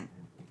pregnant,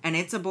 and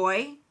it's a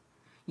boy,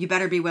 you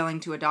better be willing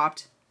to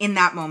adopt in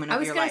that moment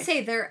of your life. I was going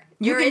to say, there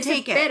can is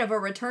take a it. bit of a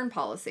return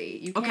policy.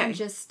 You can't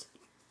just...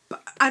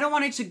 But I don't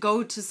want it to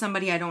go to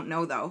somebody I don't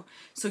know, though.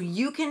 So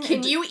you can...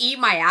 Can you eat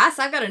my ass?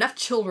 I've got enough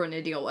children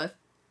to deal with.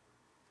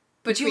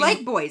 But you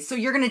like boys, so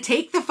you're going to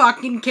take the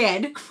fucking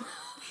kid.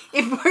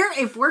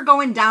 If we're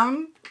going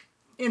down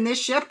in this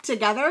ship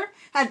together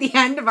at the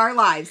end of our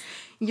lives,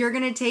 you're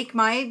going to take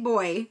my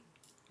boy,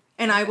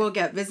 and I will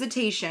get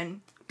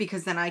visitation,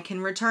 because then I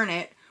can return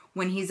it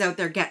when he's out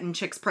there getting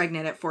chicks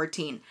pregnant at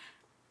 14.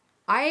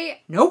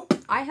 Nope.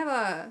 I have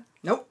a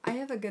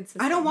good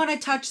system. I don't want to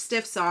touch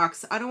stiff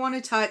socks. I don't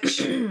want to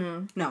touch...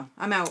 No,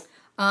 I'm out.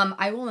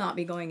 I will not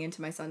be going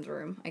into my son's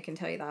room. I can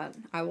tell you that.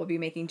 I will be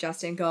making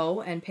Justin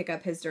go and pick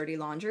up his dirty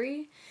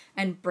laundry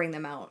and bring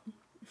them out.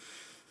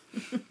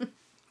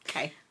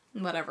 Okay.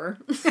 Whatever.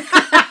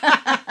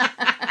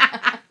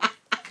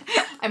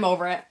 I'm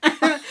over it.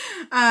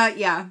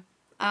 Yeah.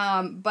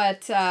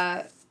 But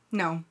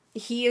No.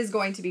 he is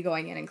going to be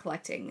going in and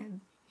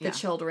collecting the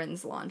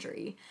children's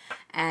laundry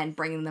and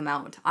bringing them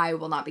out. I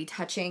will not be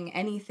touching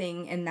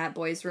anything in that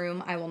boy's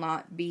room. I will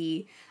not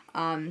be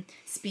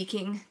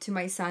speaking to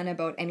my son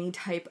about any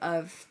type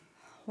of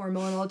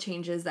hormonal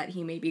changes that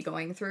he may be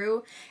going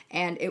through,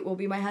 and it will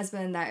be my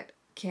husband that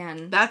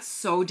can That's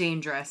so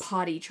dangerous.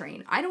 potty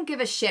train. I don't give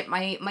a shit.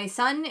 My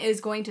son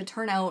is going to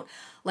turn out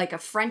like a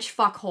French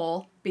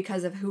fuckhole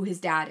because of who his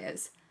dad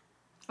is.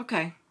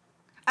 Okay.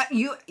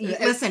 You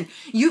listen,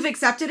 you've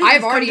accepted it. I've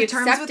You've come already to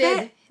terms with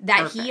accepted it?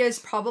 that Perfect. he is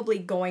probably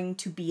going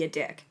to be a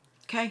dick.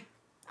 Okay.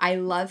 I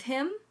love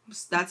him,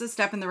 That's a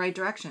step in the right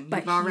direction.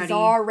 but You've already... he's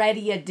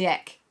already a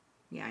dick.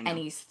 Yeah, I know. And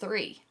he's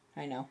 3.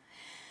 I know.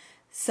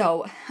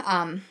 So,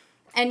 and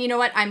you know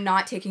what? I'm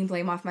not taking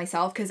blame off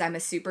myself because I'm a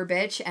super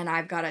bitch and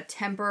I've got a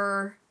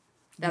temper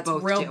that's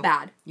both real do.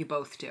 bad. You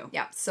both do.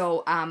 Yeah.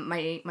 So,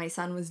 my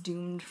son was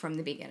doomed from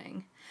the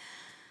beginning.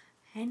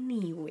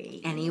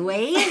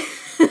 Anyway,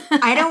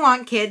 I don't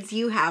want kids.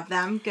 You have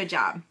them. Good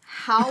job.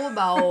 how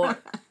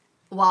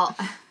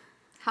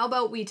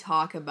about we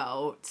talk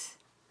about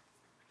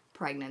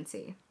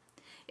pregnancy?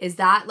 Is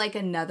that like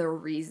another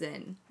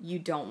reason you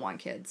don't want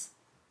kids?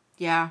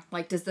 Yeah.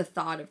 Like, does the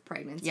thought of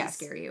pregnancy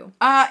scare you?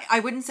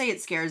 I wouldn't say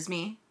it scares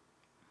me.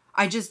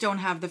 I just don't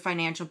have the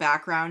financial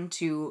background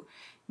to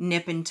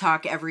nip and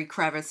tuck every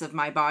crevice of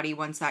my body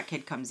once that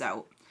kid comes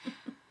out.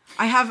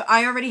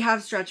 I already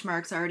have stretch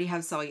marks. I already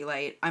have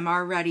cellulite. I'm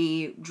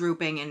already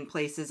drooping in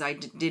places I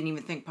didn't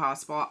even think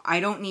possible. I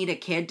don't need a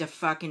kid to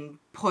fucking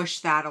push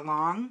that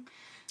along.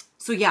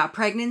 So yeah,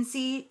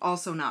 pregnancy,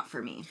 also not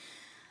for me.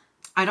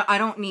 I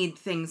don't need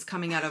things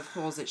coming out of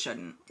holes it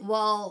shouldn't.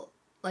 Well,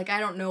 like,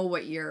 I don't know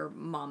what your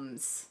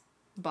mom's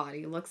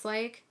body looks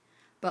like,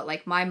 but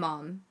like my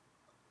mom,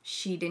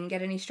 she didn't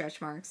get any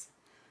stretch marks.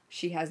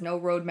 She has no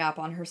roadmap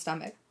on her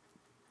stomach.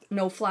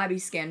 No flabby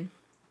skin.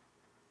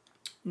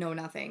 No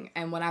nothing.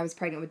 And when I was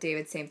pregnant with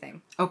David, same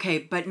thing. Okay,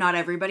 but not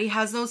everybody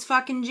has those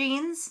fucking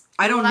genes.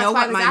 I don't that's know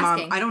why I what was my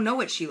asking. mom... I don't know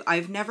what she...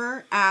 I've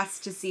never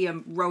asked to see a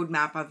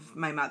roadmap of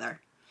my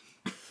mother.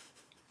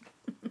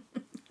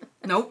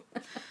 Nope.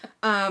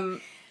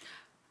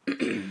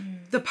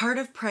 The part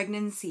of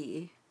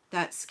pregnancy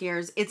that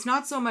scares... It's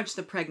not so much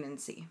the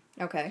pregnancy.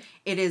 Okay.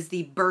 It is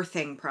the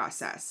birthing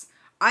process.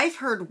 I've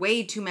heard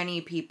way too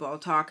many people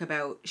talk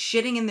about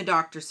shitting in the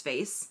doctor's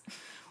face,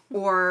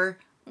 or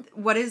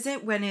what is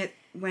it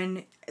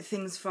when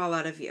things fall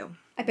out of you?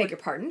 I beg your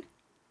pardon?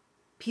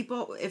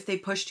 People, if they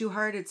push too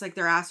hard, it's like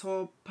their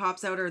asshole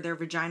pops out or their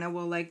vagina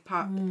will like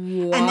pop. What?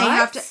 And they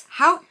have to...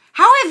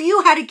 How have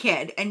you had a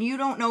kid and you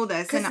don't know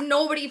this? Because And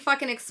nobody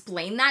fucking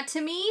explained that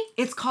to me.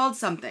 it's called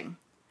something.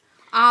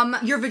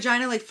 Your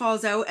vagina like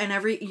falls out and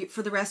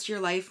for the rest of your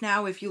life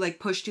now, if you like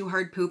push too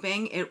hard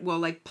pooping, it will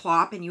like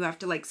plop and you have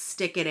to like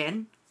stick it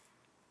in.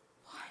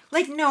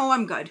 Like, no,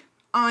 I'm good.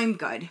 I'm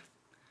good.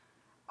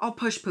 I'll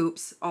push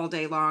poops all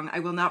day long. I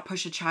will not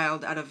push a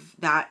child out of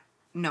that.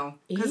 No.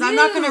 Because I'm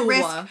not going to Ew.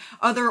 risk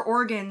other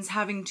organs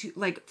having to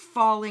like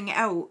falling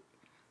out.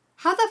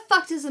 How the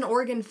fuck does an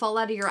organ fall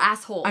out of your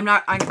asshole?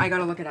 I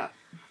gotta look it up.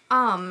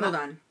 Hold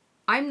on.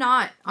 I'm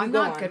not go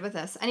not on. good with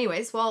this.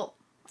 Anyways, well,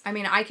 I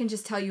mean, I can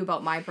just tell you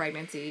about my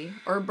pregnancy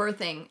or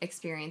birthing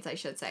experience, I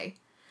should say.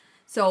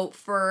 So,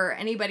 for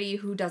anybody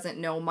who doesn't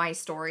know my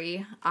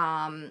story,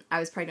 I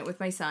was pregnant with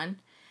my son,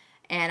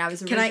 and I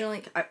was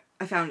originally...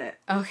 I found it.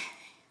 Okay.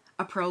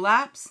 A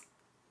prolapse?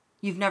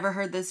 You've never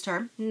heard this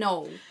term?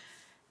 No.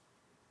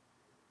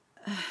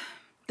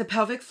 The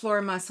pelvic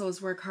floor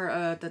muscles work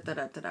hard.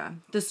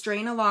 The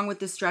strain along with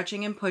the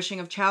stretching and pushing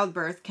of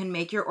childbirth can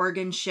make your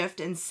organs shift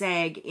and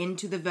sag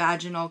into the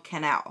vaginal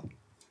canal,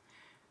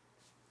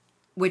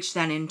 which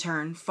then in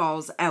turn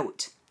falls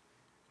out.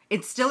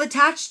 It's still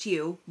attached to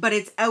you, but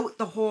it's out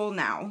the hole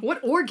now.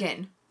 What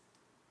organ?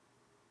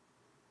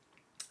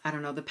 I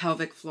don't know. The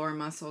pelvic floor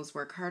muscles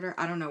work harder.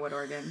 I don't know what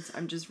organs.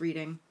 I'm just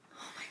reading.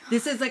 Oh my God.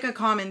 This is like a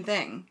common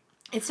thing.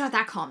 It's not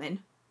that common.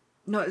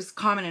 No, it's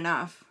common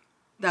enough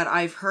that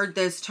I've heard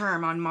this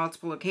term on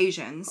multiple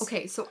occasions.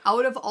 Okay, so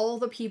out of all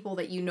the people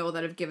that you know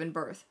that have given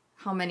birth,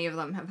 how many of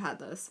them have had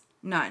this?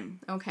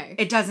 None. Okay.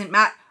 It doesn't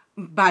matter.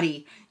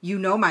 Buddy, you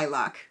know my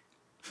luck.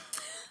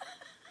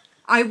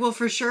 I will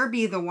for sure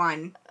be the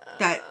one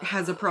that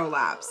has a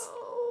prolapse.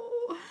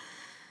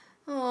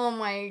 Oh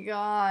my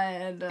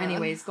God.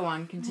 Anyways, go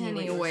on. Continue.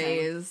 what you were saying.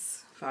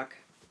 Anyways. Fuck.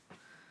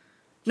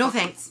 No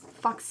thanks.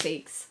 Fuck's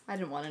sakes. I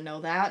didn't want to know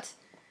that.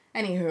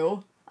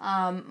 Anywho,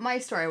 my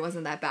story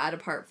wasn't that bad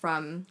apart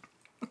from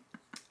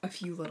a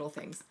few little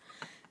things.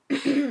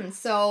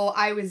 So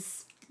I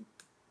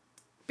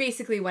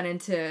basically went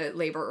into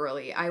labor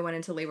early. I went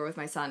into labor with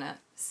my son at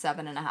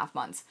 7.5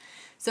 months.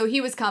 So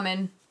he was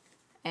coming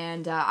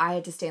and I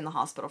had to stay in the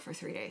hospital for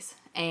 3 days.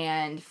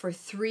 And for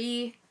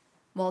 2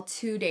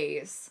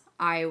 days,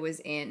 I was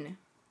in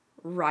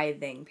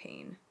writhing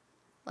pain.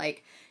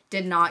 Like,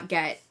 did not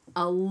get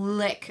a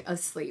lick of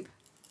sleep.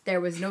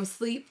 There was no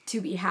sleep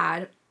to be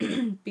had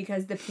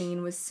because the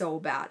pain was so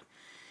bad.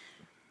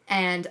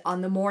 And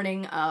on the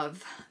morning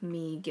of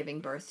me giving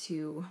birth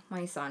to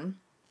my son,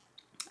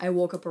 I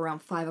woke up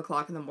around 5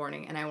 o'clock in the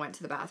morning and I went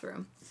to the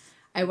bathroom.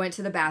 I went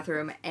to the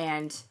bathroom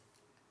and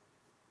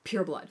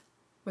pure blood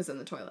was in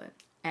the toilet.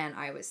 And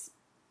I was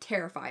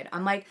terrified.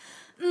 I'm like,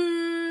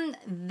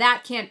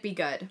 that can't be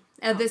good.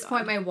 At this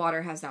point, God. my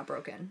water has not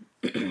broken.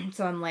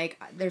 So I'm like,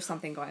 there's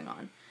something going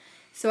on.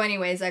 So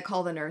anyways, I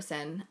call the nurse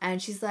in,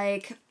 and she's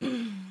like,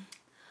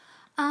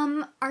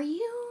 are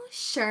you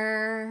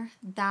sure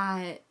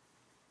that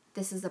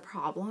this is a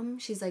problem?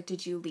 She's like,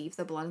 did you leave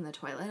the blood in the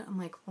toilet? I'm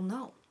like, well,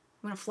 no.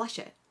 I'm gonna flush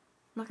it.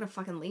 I'm not gonna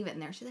fucking leave it in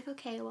there. She's like,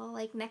 okay, well,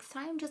 like, next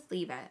time, just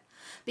leave it.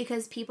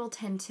 Because people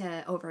tend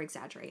to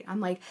over-exaggerate.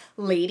 I'm like,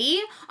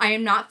 lady, I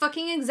am not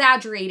fucking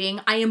exaggerating.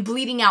 I am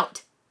bleeding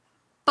out.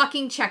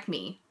 Fucking check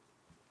me.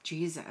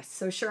 Jesus.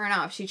 So sure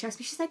enough, she checks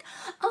me. She's like,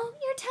 oh,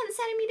 you're 10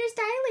 centimeters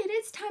dilated.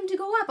 It's time to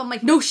go up. I'm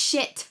like, no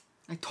shit.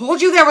 I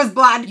told you there was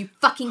blood. You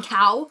fucking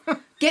cow.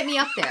 Get me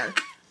up there.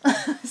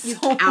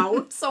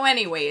 So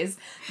anyways,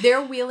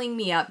 they're wheeling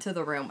me up to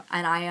the room,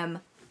 and I am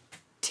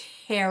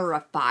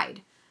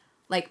terrified.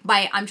 Like,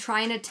 I'm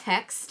trying to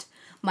text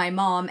my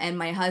mom and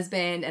my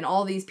husband and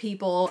all these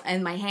people,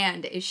 and my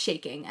hand is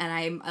shaking,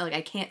 and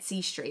I can't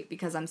see straight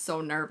because I'm so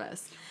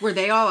nervous. Were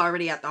they all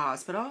already at the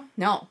hospital?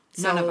 No.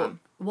 None of them?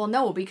 Well,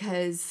 no,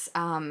 because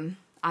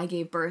I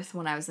gave birth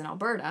when I was in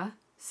Alberta,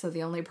 so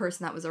the only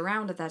person that was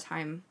around at that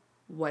time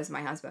was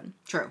my husband.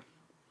 True.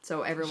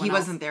 So everyone He else...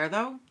 wasn't there,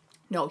 though?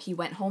 No, he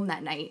went home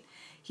that night.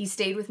 He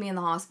stayed with me in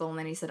the hospital, and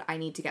then he said, I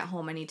need to get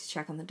home. I need to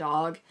check on the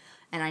dog,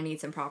 and I need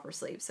some proper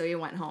sleep. So he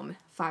went home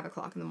 5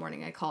 o'clock in the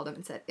morning. I called him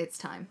and said, it's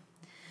time.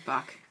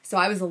 Fuck. So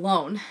I was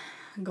alone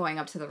going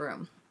up to the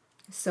room.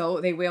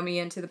 So they wheel me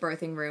into the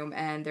birthing room,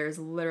 and there's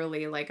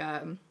literally like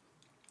a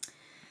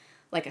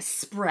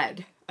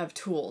spread of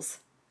tools.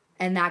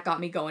 And that got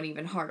me going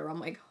even harder. I'm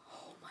like,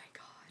 oh my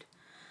God.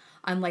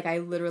 I'm like, I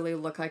literally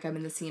look like I'm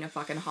in the scene of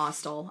fucking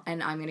Hostel,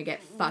 and I'm gonna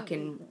get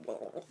fucking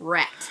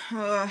wrecked.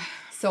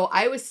 So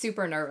I was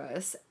super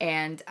nervous,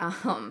 and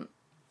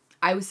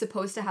I was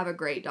supposed to have a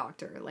great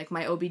doctor. Like,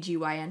 my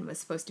OBGYN was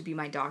supposed to be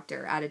my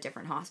doctor at a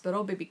different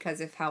hospital, but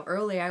because of how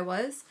early I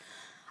was,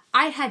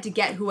 I had to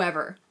get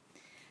whoever.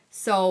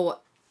 So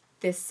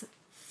this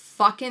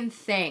fucking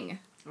thing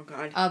Oh,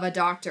 God. of a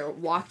doctor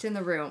walked in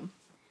the room.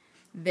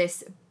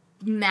 This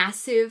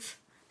massive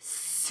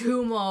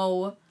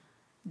sumo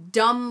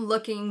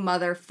dumb-looking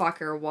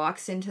motherfucker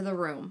walks into the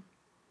room.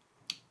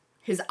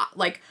 His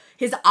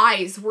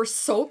eyes were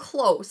so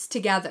close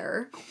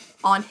together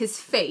on his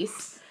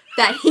face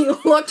that he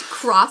looked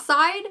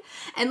cross-eyed,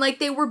 and like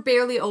they were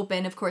barely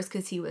open, of course,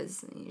 because he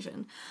was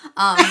Asian.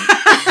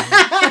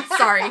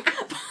 Sorry,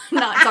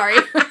 not sorry.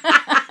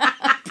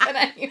 But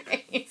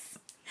anyways,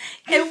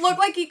 it looked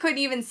like he couldn't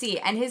even see,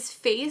 and his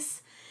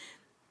face.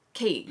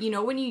 Kate, you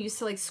know when you used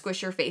to like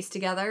squish your face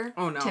together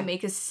to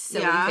make a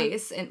silly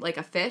face and like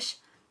a fish?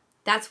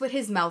 That's what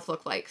his mouth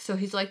looked like. So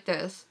he's like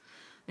this,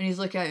 and he's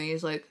looking at me.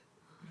 He's like,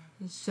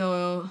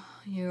 "So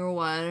your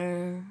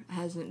water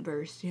hasn't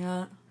burst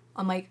yet?"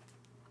 I'm like,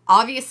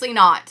 "Obviously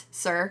not,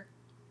 sir."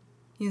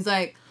 He's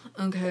like,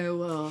 "Okay,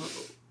 well,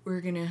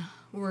 we're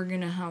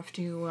gonna have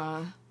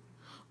to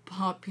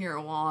pop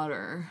your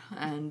water,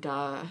 and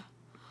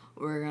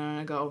we're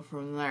gonna go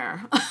from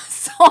there."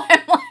 So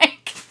I'm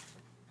like,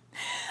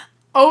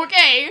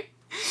 okay,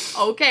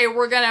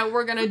 we're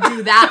gonna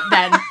do that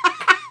then.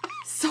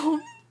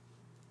 So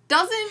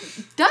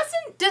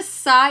doesn't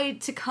decide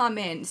to come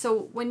in.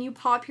 So when you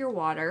pop your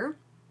water,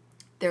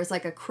 there's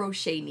like a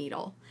crochet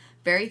needle,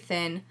 very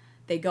thin.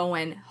 They go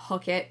in,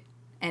 hook it,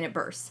 and it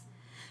bursts.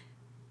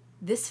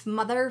 This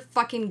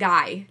motherfucking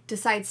guy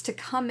decides to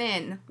come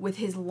in with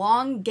his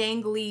long,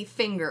 gangly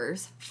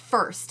fingers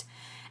first.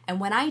 And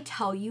when I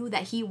tell you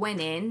that he went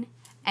in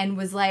and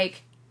was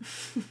like,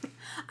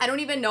 I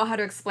don't even know how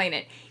to explain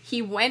it.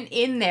 He went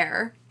in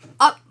there,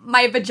 up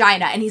my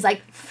vagina, and he's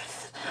like,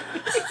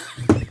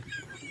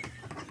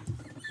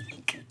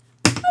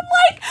 I'm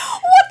like,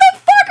 what the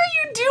fuck are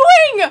you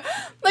doing?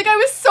 Like, I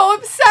was so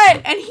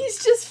upset, and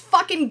he's just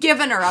fucking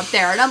giving her up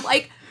there, and I'm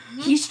like,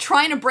 he's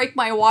trying to break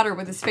my water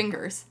with his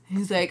fingers.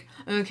 He's like,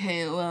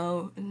 okay,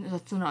 well,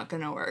 that's not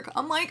gonna work.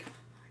 I'm like,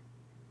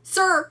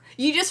 sir,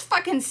 you just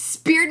fucking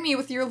speared me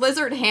with your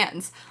lizard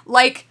hands.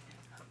 Like,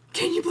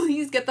 can you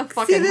please get the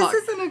fucking hook?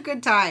 This isn't a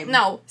good time.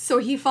 No. So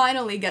he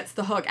finally gets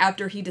the hook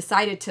after he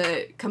decided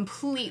to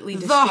completely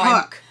destroy the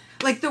hook.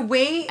 Like, the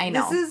way I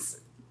know.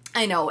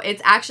 I know.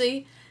 It's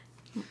actually,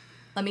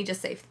 let me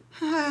just say,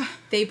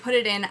 they put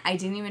it in, I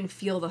didn't even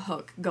feel the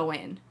hook go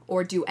in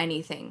or do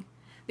anything.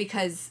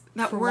 Because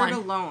that word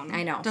alone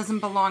I know. Doesn't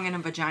belong in a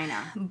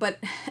vagina. But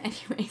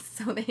anyway,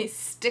 so they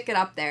stick it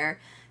up there,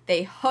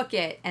 they hook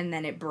it, and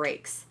then it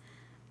breaks.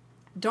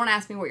 Don't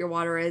ask me what your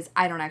water is.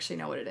 I don't actually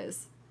know what it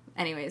is.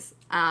 Anyways,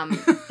 I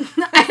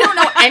don't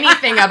know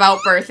anything about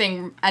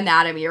birthing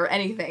anatomy or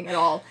anything at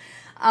all.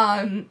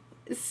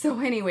 So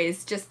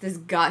anyways, just this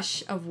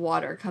gush of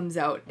water comes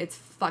out. It's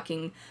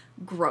fucking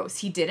gross.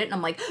 He did it, and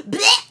I'm like,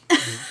 bleh!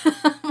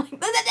 I'm like, bleh, bleh,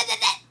 bleh,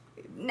 bleh.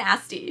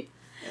 Nasty.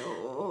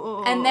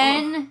 Oh. And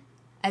then,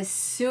 as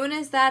soon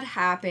as that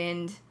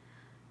happened,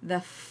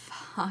 the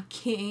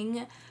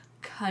fucking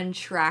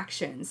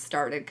contractions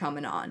started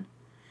coming on.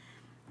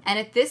 And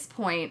at this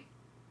point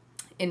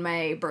in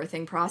my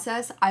birthing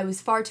process, I was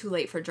far too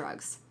late for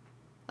drugs.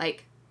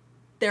 Like,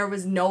 there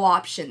was no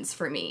options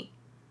for me.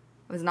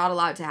 I was not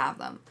allowed to have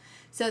them.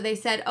 So they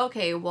said,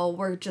 okay, well,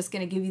 we're just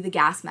going to give you the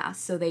gas mask.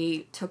 So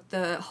they took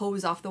the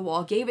hose off the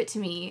wall, gave it to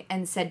me,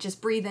 and said,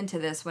 just breathe into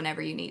this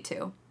whenever you need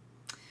to.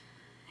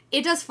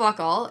 It does fuck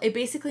all. It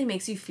basically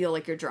makes you feel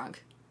like you're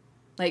drunk.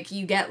 Like,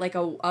 you get like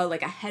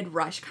a head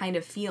rush kind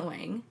of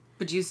feeling.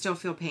 But do you still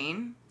feel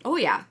pain? Oh,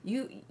 yeah.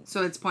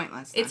 So it's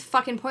pointless then. It's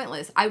fucking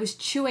pointless. I was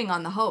chewing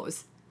on the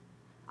hose.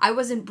 I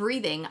wasn't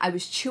breathing. I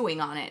was chewing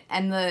on it.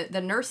 And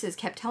the nurses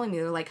kept telling me,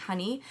 they're like,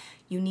 honey,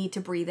 you need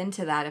to breathe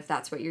into that if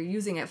that's what you're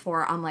using it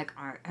for. I'm like,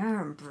 I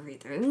am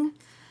breathing.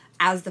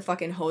 As the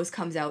fucking hose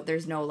comes out,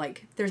 there's no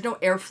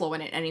airflow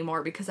in it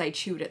anymore because I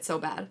chewed it so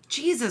bad.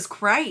 Jesus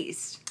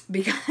Christ.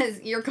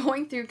 Because you're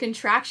going through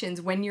contractions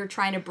when you're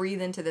trying to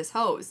breathe into this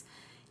hose.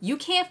 You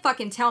can't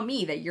fucking tell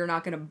me that you're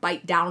not going to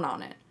bite down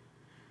on it.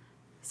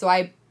 So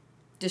I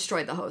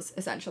destroyed the hose,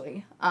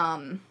 essentially.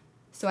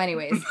 So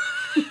anyways.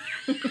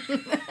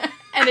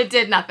 And it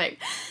did nothing.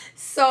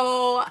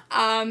 So,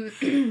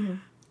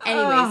 anyways,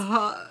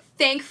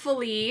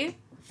 thankfully,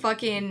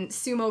 fucking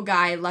sumo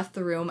guy left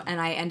the room and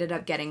I ended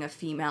up getting a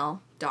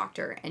female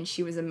doctor and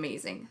she was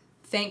amazing.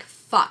 Thank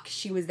fuck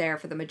she was there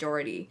for the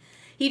majority.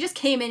 He just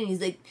came in and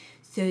he's like,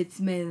 so it's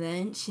my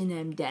lunch and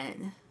I'm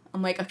done.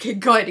 I'm like, okay,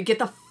 good. Get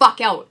the fuck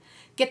out.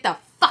 Get the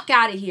fuck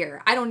out of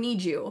here. I don't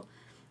need you.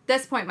 At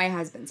this point, my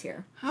husband's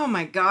here. Oh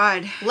my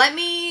God. Let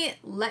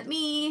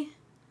me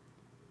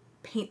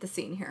paint the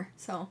scene here.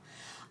 So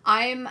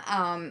I'm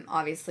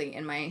obviously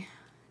in my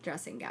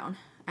dressing gown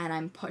and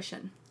I'm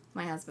pushing.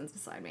 My husband's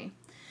beside me.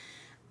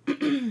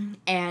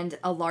 And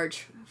a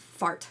large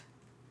fart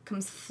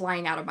comes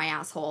flying out of my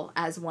asshole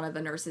as one of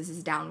the nurses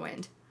is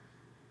downwind.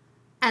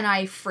 And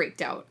I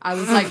freaked out. I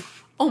was like,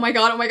 oh my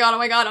God, oh my God, oh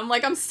my God. I'm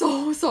like, I'm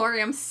so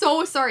sorry. I'm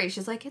so sorry.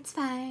 She's like, it's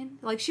fine.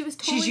 Like, she was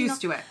totally... She's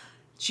used to it.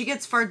 She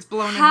gets farts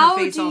blown in her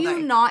face all day. How do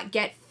you not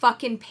get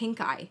fucking pink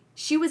eye?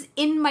 She was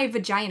in my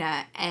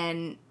vagina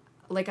and...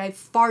 like, I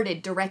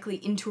farted directly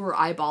into her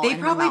eyeball. They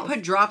probably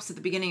put drops at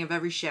the beginning of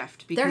every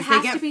shift because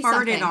they get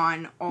farted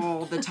on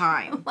all the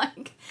time.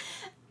 Like,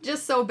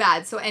 just so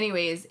bad. So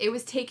anyways, it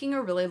was taking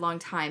a really long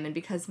time. And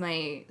because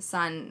my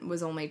son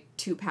was only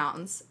 2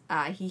 pounds,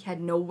 he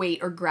had no weight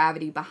or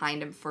gravity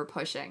behind him for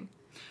pushing.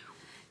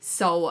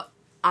 So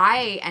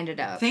I ended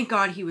up... Thank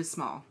God he was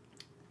small.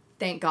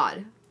 Thank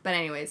God. But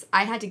anyways,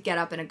 I had to get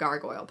up in a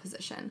gargoyle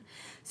position.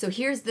 So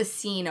here's the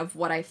scene of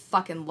what I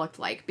fucking looked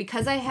like.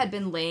 Because I had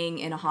been laying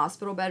in a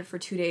hospital bed for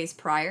 2 days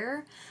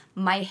prior,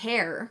 my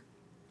hair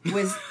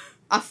was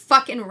a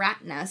fucking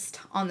rat nest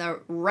on the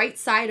right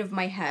side of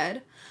my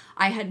head.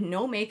 I had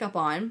no makeup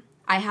on.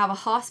 I have a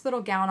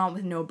hospital gown on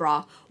with no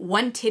bra.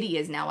 One titty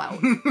is now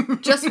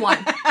out. Just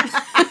one.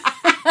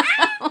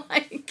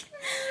 Like,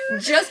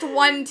 just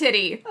one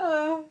titty.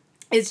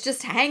 It's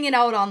just hanging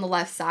out on the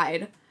left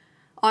side.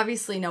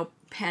 Obviously no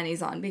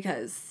panties on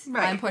because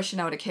I'm pushing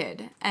out a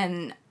kid.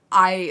 And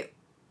I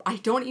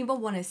don't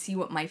even want to see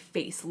what my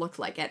face looked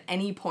like at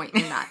any point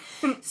in that.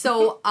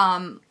 So,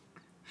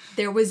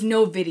 there was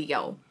no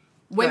video.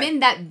 Women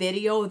that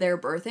video their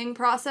birthing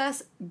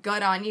process,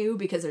 good on you,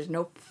 because there's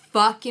no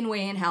fucking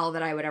way in hell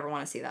that I would ever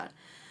want to see that.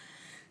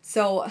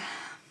 So,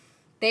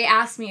 they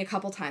asked me a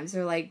couple times,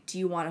 they're like, do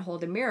you want to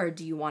hold a mirror?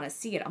 Do you want to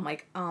see it? I'm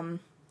like,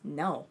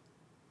 no.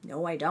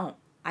 No, I don't.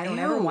 I don't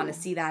ever want to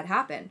see that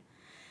happen.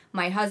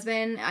 My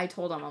husband, I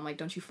told him, I'm like,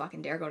 don't you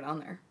fucking dare go down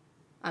there.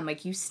 I'm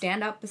like, you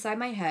stand up beside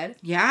my head.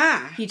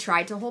 Yeah. He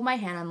tried to hold my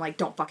hand. I'm like,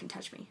 don't fucking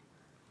touch me.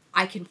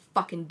 I can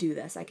fucking do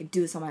this. I can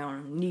do this on my own. I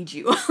don't need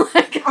you.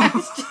 Like, I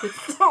was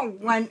just...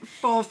 Went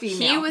full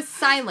female. He was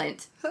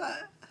silent.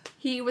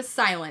 He was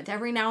silent.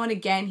 Every now and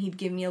again, he'd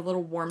give me a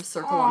little warm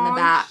circle on the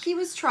back. He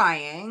was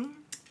trying.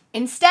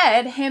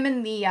 Instead, him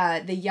and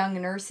the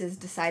young nurses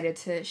decided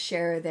to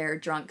share their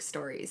drunk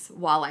stories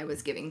while I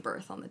was giving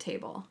birth on the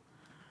table.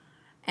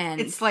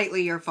 And it's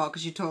slightly your fault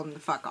because you told him to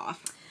fuck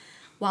off.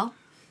 Well,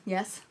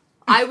 yes.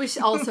 I was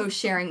also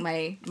sharing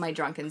my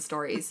drunken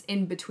stories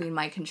in between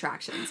my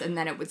contractions, and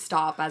then it would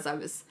stop as I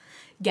was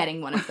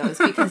getting one of those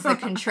because the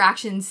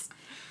contractions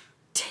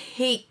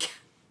take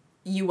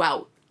you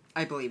out.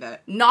 I believe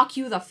it. Knock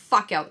you the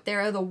fuck out.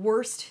 They're the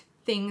worst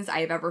things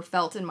I've ever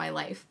felt in my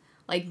life.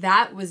 Like,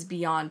 that was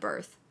beyond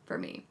birth for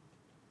me.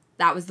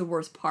 That was the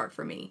worst part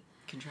for me.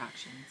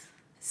 Contractions.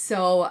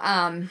 So,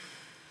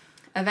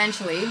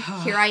 eventually,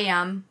 here I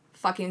am,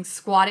 fucking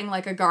squatting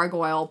like a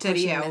gargoyle,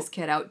 pushing this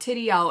kid out.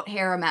 Titty out,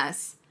 hair a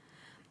mess.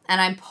 And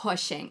I'm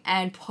pushing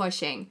and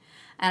pushing.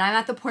 And I'm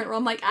at the point where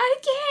I'm like, I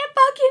can't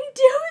fucking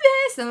do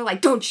this. And they're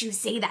like, don't you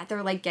say that.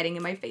 They're like getting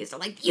in my face. They're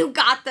like, you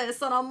got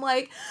this. And I'm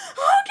like,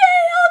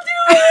 okay, I'll do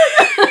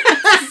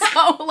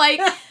it. So,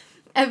 like,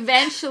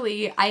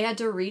 eventually I had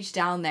to reach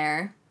down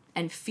there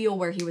and feel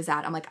where he was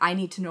at. I'm like, I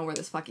need to know where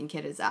this fucking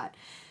kid is at.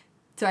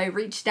 So I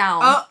reached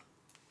down.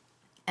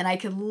 And I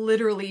could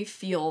literally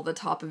feel the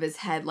top of his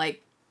head,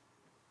 like,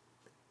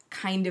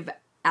 kind of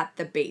at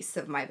the base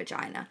of my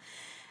vagina.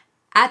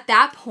 At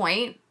that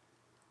point,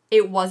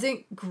 it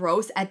wasn't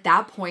gross. At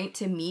that point,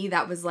 to me,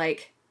 that was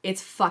like,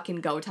 it's fucking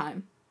go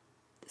time.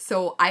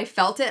 So I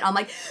felt it. I'm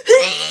like,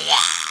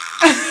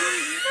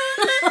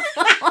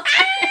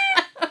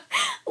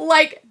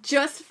 like,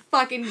 just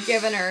fucking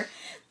giving her.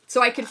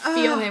 So I could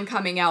feel him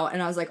coming out,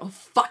 and I was like, oh,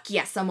 fuck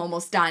yes, I'm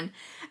almost done.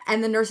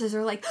 And the nurses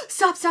are like,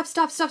 stop,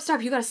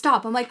 you gotta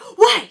stop. I'm like,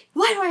 why?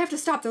 Why do I have to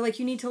stop? They're like,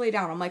 you need to lay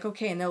down. I'm like,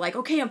 okay. And they're like,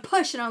 okay, I'm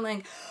pushing. I'm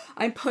like,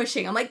 I'm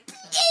pushing. I'm like,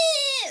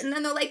 yeah! And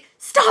then they're like,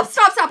 stop.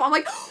 I'm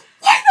like,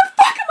 why the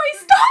fuck am I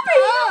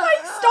stopping?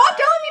 Like, stop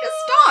telling me to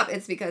stop.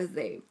 It's because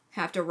they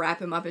have to wrap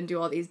him up and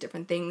do all these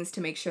different things to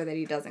make sure that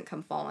he doesn't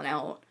come falling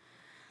out.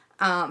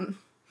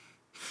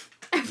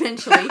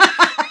 Eventually,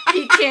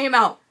 he came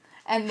out.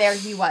 And there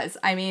he was.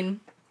 I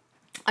mean,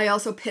 I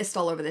also pissed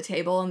all over the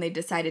table, and they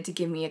decided to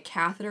give me a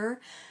catheter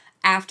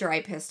after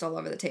I pissed all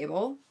over the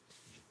table.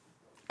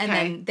 And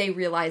then they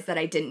realized that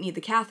I didn't need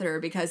the catheter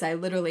because I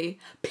literally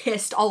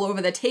pissed all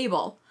over the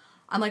table.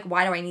 I'm like,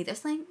 why do I need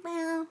this? Like,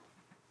 well,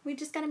 we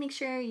just gotta make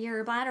sure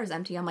your bladder's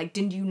empty. I'm like,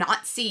 did you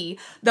not see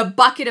the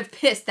bucket of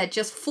piss that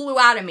just flew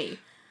out of me?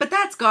 But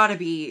that's gotta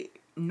be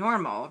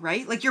normal,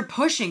 right? Like, you're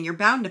pushing, you're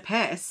bound to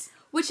piss.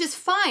 Which is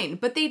fine,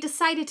 but they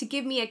decided to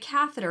give me a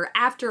catheter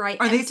after I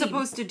Are they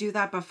supposed to do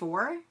that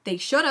before? They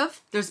should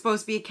have. There's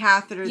supposed to be a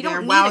catheter You there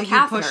don't need while a you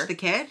catheter. push the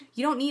kid?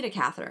 You don't need a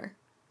catheter.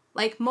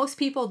 Like, most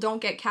people don't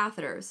get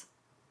catheters.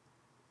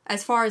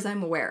 As far as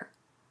I'm aware.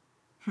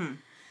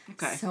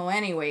 Okay. So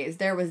anyways,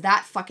 there was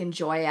that fucking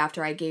joy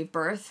after I gave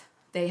birth.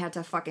 They had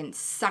to fucking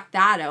suck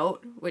that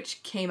out,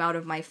 which came out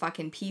of my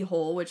fucking pee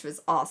hole, which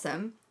was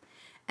awesome.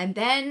 And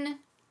then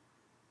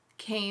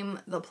came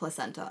the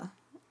placenta.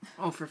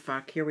 Oh, for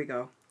fuck. Here we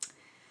go.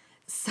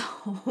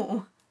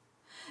 So,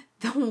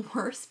 the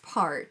worst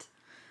part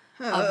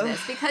of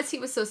this, because he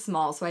was so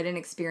small, so I didn't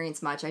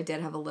experience much. I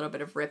did have a little bit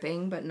of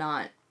ripping, but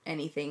not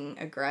anything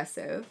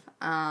aggressive.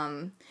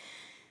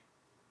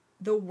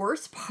 The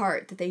worst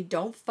part that they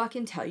don't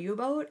fucking tell you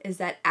about is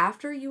that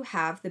after you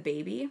have the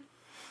baby,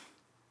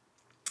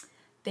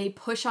 they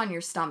push on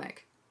your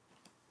stomach.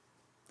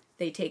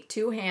 They take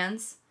 2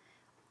 hands,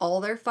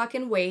 all their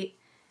fucking weight,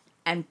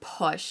 and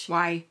push.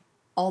 Why?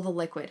 All the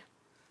liquid.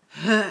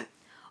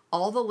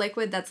 All the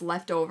liquid that's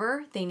left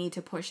over, they need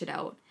to push it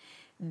out.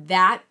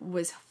 That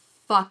was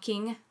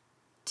fucking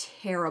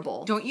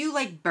terrible. Don't you,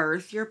 like,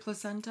 birth your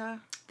placenta?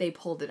 They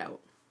pulled it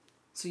out.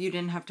 So you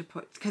didn't have to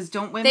put... Because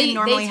don't women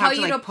normally have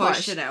to, like,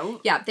 push it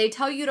out? Yeah, they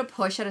tell you to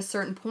push at a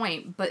certain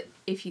point, but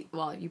if you...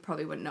 Well, you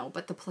probably wouldn't know,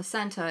 but the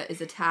placenta is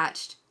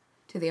attached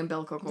to the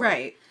umbilical cord.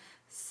 Right.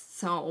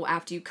 So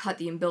after you cut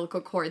the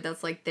umbilical cord,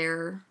 that's, like,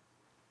 their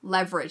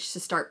leverage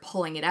to start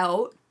pulling it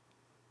out.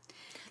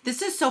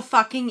 This is so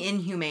fucking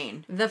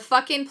inhumane. The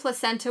fucking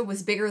placenta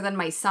was bigger than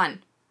my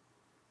son.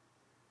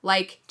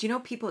 Like... Do you know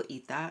people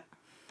eat that?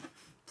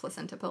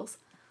 Placenta pills.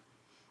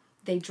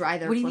 They dry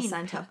their What do you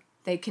placenta. mean?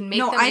 They can make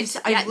No, them...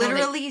 I've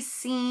literally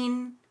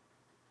seen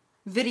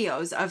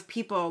videos of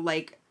people,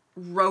 like,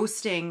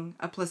 roasting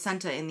a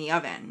placenta in the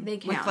oven. They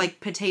can. With, like,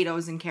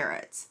 potatoes and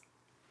carrots.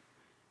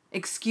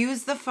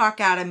 Excuse the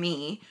fuck out of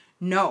me.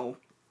 No.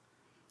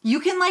 You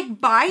can, like,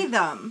 buy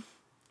them.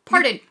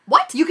 Pardon,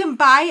 what? You can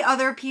buy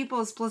other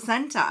people's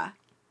placenta.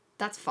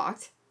 That's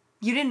fucked.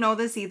 You didn't know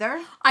this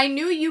either? I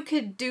knew you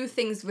could do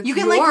things with You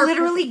can, like,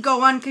 literally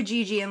go on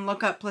Kijiji and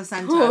look up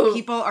placenta.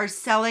 People are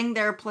selling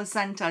their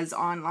placentas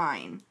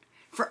online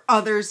for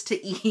others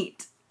to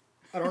eat.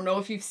 I don't know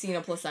if you've seen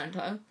a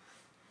placenta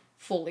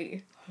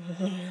fully.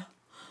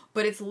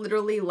 But it's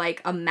literally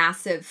like a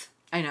massive...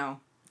 I know.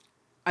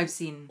 I've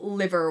seen...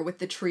 liver with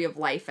the tree of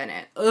life in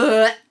it.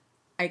 Ugh.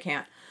 I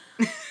can't.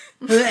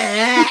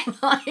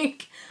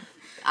 Like,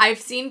 I've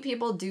seen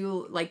people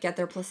do, like, get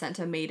their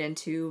placenta made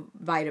into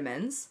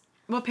vitamins.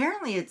 Well,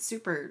 apparently it's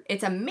super...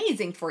 It's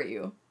amazing for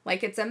you.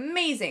 Like, it's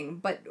amazing,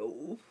 but...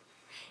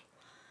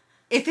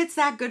 If it's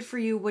that good for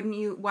you, wouldn't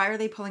you... Why are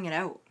they pulling it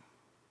out?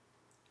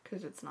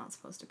 Because it's not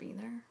supposed to be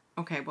there.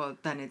 Okay, well,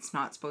 then it's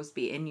not supposed to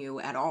be in you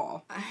at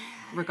all.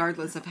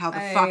 Regardless of how the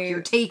fuck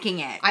you're taking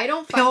it. I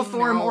don't Pill fucking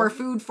form know. or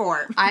food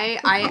form.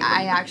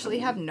 I actually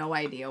have no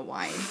idea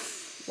why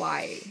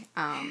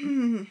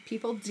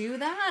people do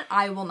that.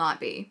 I will not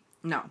be.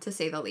 No. To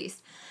say the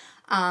least.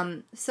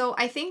 So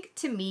I think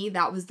to me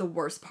that was the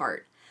worst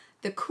part.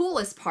 The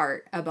coolest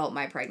part about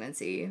my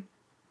pregnancy,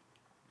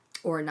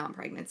 or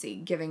non-pregnancy,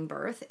 giving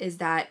birth, is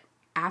that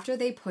after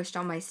they pushed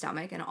on my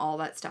stomach and all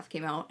that stuff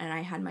came out and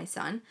I had my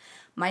son,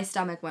 my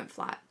stomach went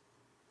flat.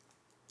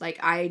 Like,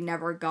 I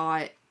never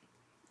got...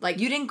 Like,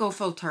 you didn't go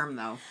full term,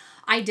 though.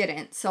 I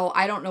didn't, so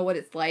I don't know what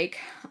it's like.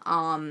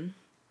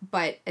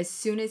 But as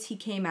soon as he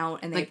came out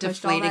and they like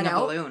pushed all deflating that a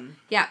out, balloon.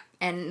 Yeah,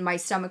 and my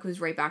stomach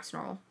was right back to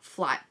normal,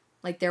 flat.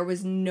 Like, there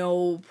was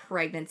no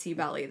pregnancy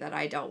belly that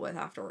I dealt with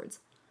afterwards,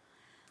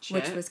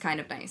 which was kind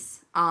of nice.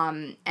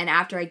 And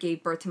after I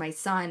gave birth to my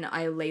son,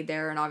 I laid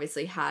there and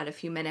obviously had a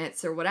few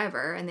minutes or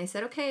whatever, and they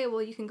said, okay,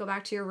 well, you can go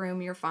back to your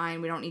room, you're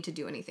fine, we don't need to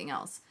do anything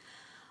else.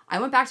 I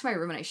went back to my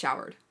room and I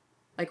showered,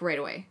 like, right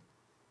away.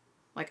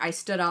 Like, I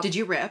stood up. Did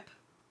you rip?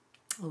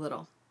 A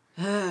little.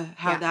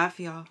 How'd that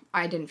feel?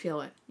 I didn't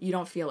feel it. You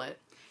don't feel it.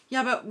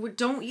 Yeah, but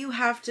don't you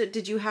have to...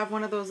 Did you have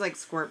one of those, like,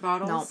 squirt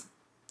bottles? No.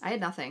 I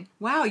had nothing.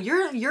 Wow,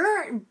 your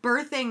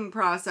birthing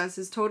process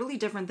is totally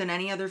different than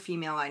any other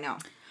female I know.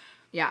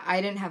 Yeah,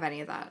 I didn't have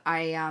any of that.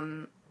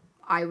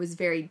 I was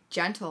very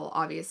gentle,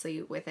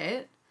 obviously, with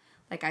it.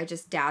 Like, I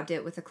just dabbed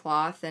it with a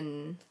cloth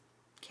and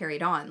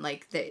carried on.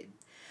 Like,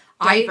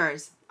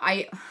 Diapers.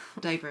 I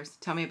Diapers.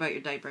 Tell me about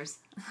your diapers.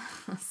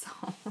 so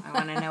I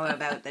want to know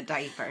about the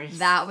diapers.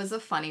 that was a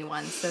funny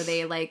one. So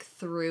they, like,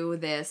 threw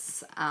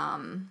this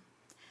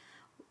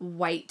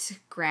white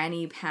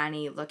granny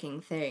panty looking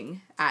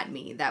thing at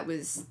me that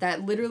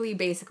literally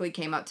basically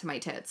came up to my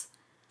tits.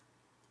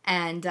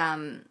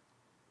 And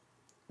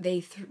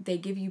they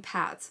give you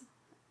pads.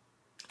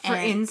 For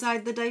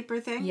inside the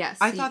diaper thing? Yes.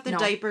 I thought the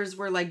diapers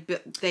were like,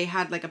 they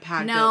had like a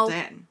pad built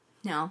in.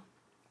 No.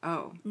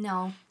 Oh.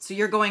 No. So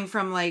you're going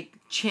from like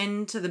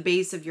chin to the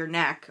base of your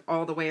neck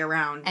all the way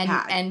around.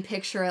 And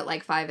picture it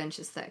like 5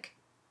 inches thick.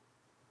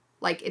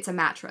 Like it's a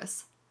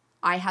mattress.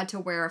 I had to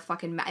wear a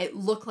fucking it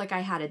looked like I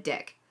had a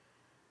dick.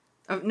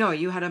 Oh, no,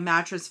 you had a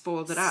mattress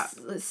folded up.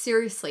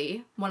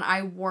 Seriously, when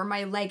I wore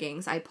my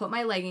leggings, I put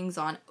my leggings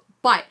on,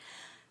 but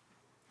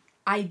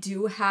I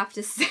do have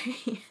to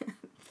say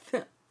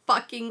the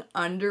fucking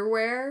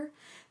underwear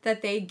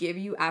that they give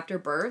you after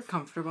birth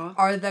Comfortable.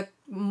 are the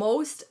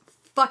most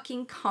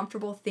fucking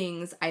comfortable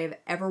things I have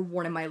ever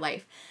worn in my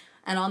life.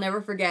 And I'll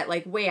never forget,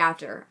 like, way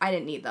after, I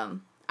didn't need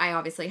them. I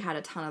obviously had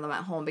a ton of them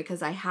at home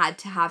because I had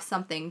to have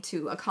something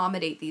to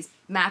accommodate these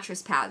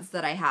mattress pads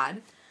that I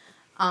had.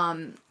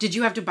 Did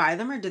you have to buy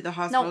them or did the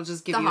hospital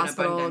just give you an abundance?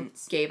 The hospital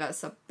gave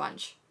us a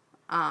bunch.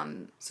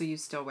 So you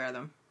still wear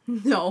them?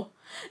 No,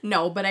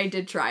 but I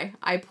did try.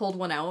 I pulled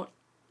one out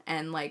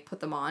and, like, put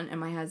them on, and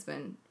my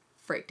husband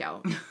freaked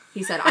out.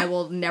 He said, I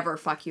will never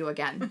fuck you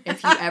again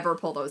if you ever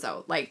pull those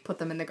out. Like, put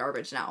them in the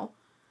garbage now.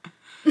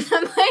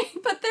 I'm like,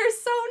 but they're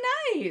so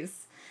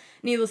nice.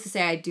 Needless to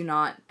say, I do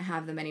not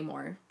have them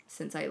anymore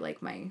since I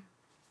like my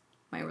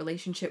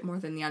relationship more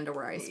than the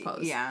underwear, I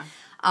suppose. Yeah.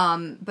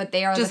 But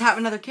they are just have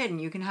another kid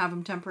and you can have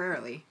them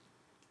temporarily.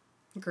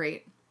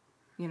 Great.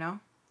 You know?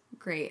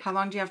 Great. How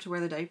long do you have to wear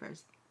the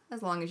diapers?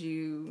 As long as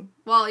you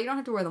don't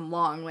have to wear them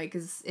long, like,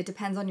 'cause it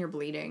depends on your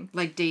bleeding.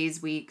 Like days,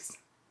 weeks?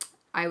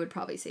 I would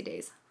probably say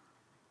days.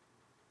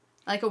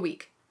 Like a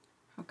week.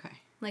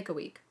 Okay. Like a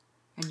week.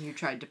 And you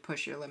tried to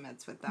push your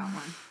limits with that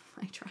one.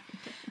 I tried.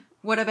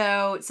 What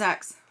about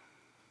sex?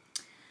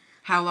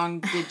 How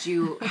long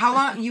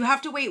you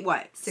have to wait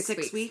what?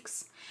 6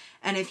 weeks?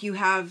 And if you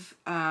have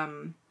a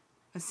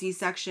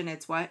C-section,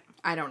 it's what?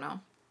 I don't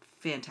know.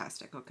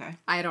 Fantastic, okay.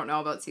 I don't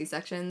know about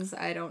C-sections.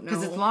 I don't know.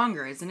 Because it's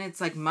longer, isn't it?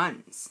 It's like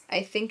months.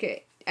 I think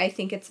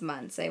it's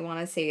months. I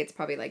want to say it's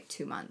probably like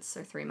 2 months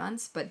or 3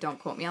 months, but don't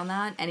quote me on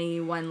that.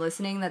 Anyone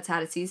listening that's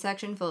had a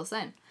C-section, fill us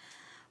in.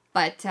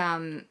 But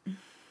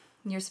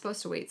you're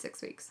supposed to wait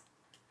 6 weeks.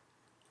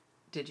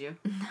 Did you?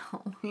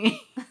 No.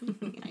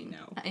 I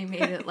know. I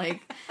made it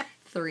like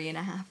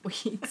 3.5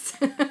 weeks.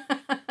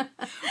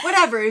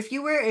 Whatever. If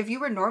you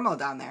were normal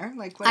down there,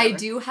 like whatever. I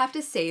do have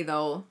to say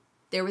though,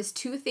 there was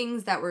 2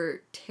 things that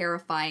were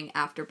terrifying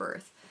after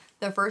birth.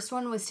 The first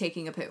one was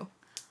taking a poo.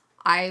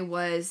 I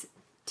was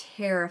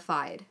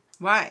terrified.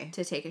 Why?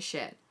 To take a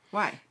shit.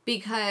 Why?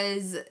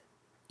 Because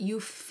you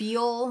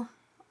feel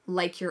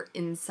like your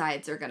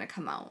insides are going to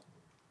come out.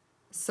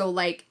 So,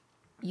 like,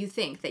 you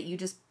think that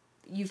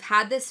you've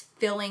had this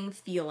filling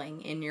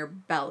feeling in your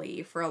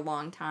belly for a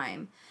long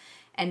time,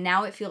 and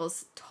now it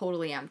feels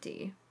totally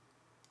empty.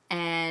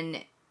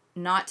 And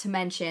not to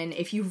mention,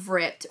 if you've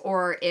ripped,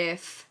 or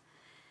if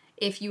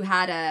you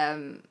had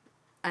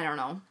I don't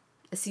know,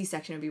 a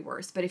C-section would be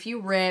worse, but if you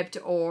ripped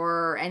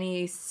or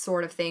any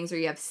sort of things, or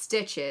you have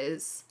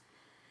stitches,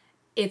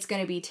 it's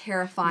going to be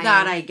terrifying.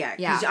 That I get.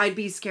 Because yeah. I'd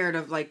be scared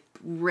of, like,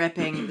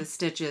 ripping the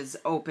stitches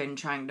open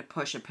trying to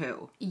push a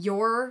poo.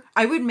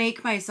 I would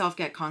make myself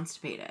get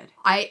constipated.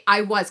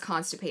 I was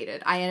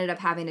constipated. I ended up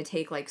having to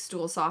take, like,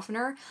 stool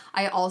softener.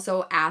 I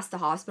also asked the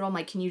hospital, I'm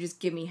like, can you just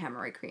give me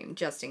hemorrhoid cream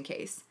just in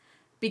case?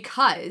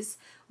 Because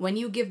when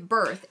you give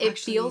birth, it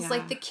feels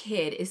like the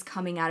kid is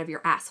coming out of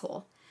your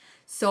asshole.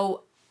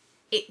 So,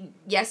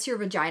 yes, your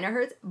vagina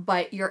hurts,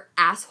 but your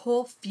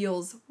asshole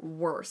feels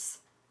worse.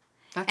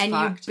 That's and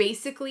fucked. You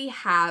basically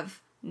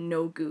have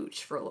no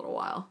gooch for a little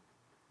while.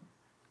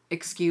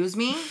 Excuse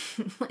me?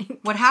 Like,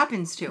 what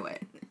happens to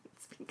it?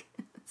 It's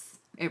because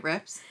it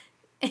rips?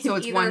 So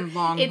it's one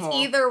long hole. It's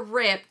either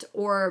ripped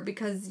or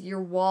because your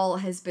wall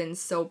has been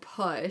so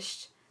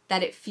pushed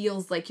that it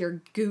feels like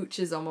your gooch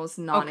is almost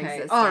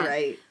non-existent. Okay, all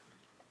right.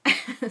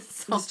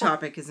 So, this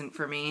topic isn't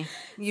for me.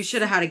 You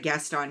should have had a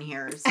guest on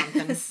here or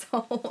something.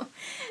 So,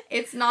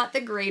 it's not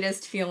the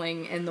greatest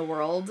feeling in the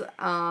world.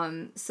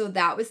 So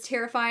that was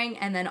terrifying.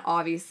 And then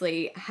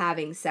obviously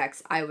having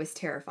sex, I was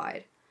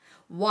terrified.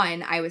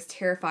 One, I was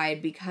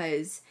terrified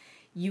because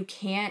you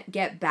can't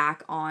get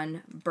back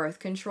on birth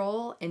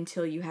control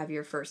until you have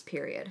your first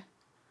period.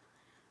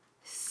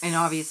 And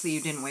obviously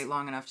you didn't wait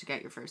long enough to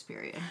get your first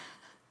period.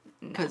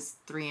 Because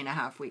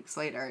 3.5 weeks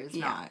later is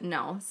not.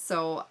 No.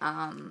 So,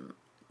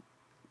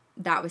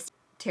 that was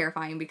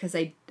terrifying because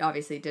I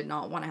obviously did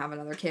not want to have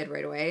another kid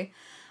right away.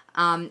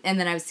 And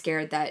then I was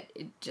scared that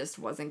it just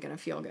wasn't going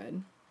to feel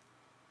good.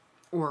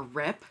 Or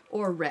rip.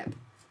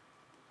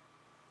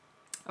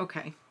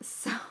 Okay.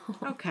 So,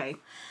 Okay.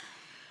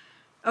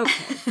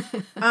 Okay.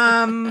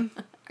 are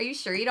you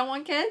sure you don't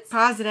want kids?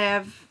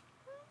 Positive.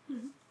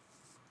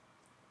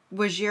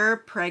 Was your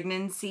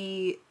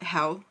pregnancy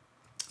hell?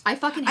 I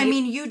fucking hate. I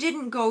mean, you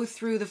didn't go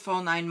through the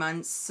full 9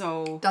 months,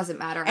 so... doesn't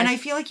matter. And I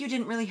feel like you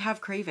didn't really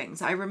have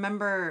cravings. I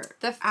remember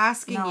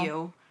asking no.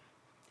 you,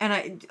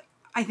 and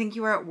I think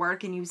you were at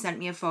work and you sent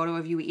me a photo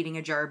of you eating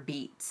a jar of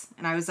beets.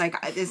 And I was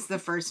like, this is the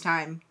first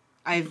time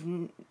I've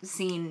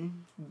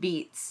seen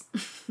beets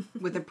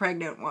with a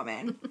pregnant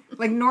woman.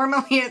 Like,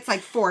 normally it's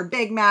like 4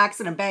 Big Macs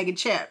and a bag of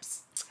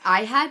chips.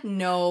 I had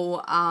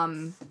no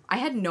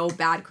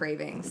bad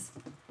cravings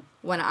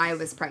when I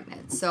was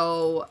pregnant.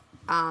 So,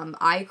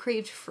 I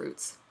craved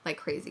fruits like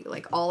crazy.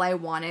 Like, all I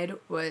wanted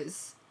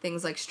was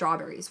things like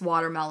strawberries,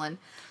 watermelon.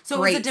 So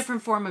grapes. it was a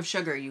different form of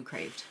sugar you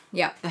craved.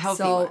 Yeah. The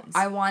healthy so ones.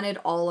 I wanted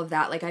all of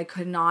that. Like, I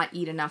could not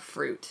eat enough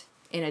fruit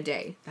in a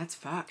day. That's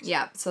fucked.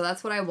 Yeah. So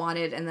that's what I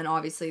wanted. And then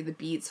obviously the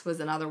beets was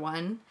another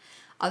one.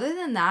 Other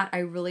than that, I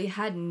really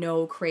had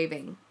no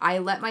craving. I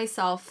let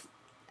myself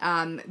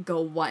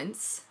go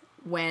once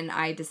when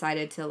I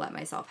decided to let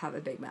myself have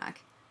a Big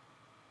Mac.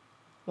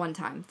 One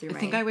time through I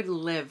think I would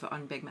live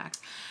on Big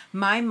Macs.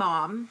 My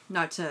mom,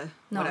 not to...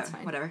 No, it's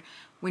fine. Whatever.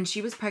 When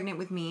she was pregnant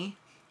with me,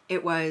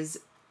 it was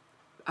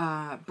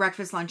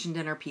breakfast, lunch, and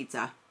dinner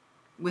pizza.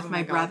 With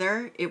my God.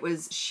 brother, it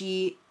was...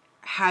 She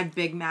had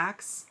Big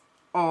Macs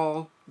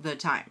all the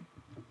time.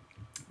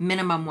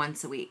 Minimum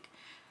once a week.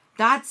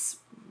 That's...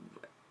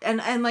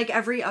 And like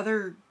every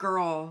other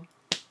girl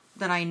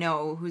that I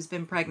know who's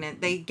been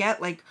pregnant, they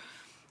get like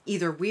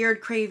either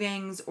weird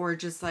cravings or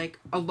just like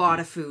a lot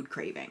of food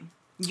craving.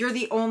 You're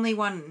the only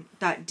one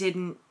that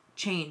didn't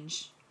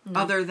change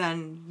other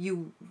than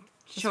you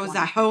chose one.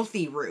 a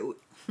healthy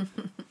route.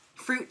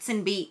 Fruits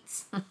and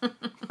beets.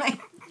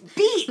 Like,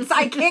 beets!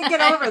 I can't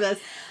get over this.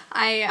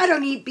 I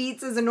don't eat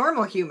beets as a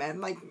normal human.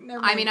 Like,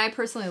 never mind. I mean, I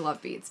personally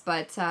love beets,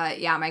 but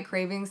yeah, my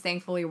cravings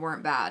thankfully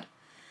weren't bad.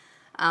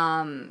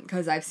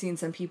 Because I've seen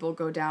some people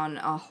go down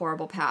a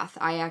horrible path.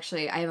 I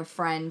have a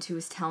friend who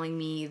was telling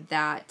me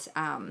that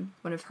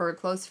one of her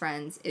close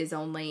friends is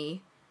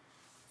only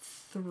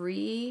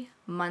 3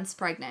 months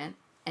pregnant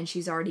and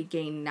she's already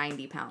gained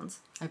 90 pounds.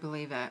 I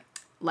believe it.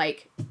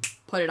 Like,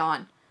 put it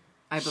on.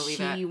 I believe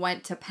it. She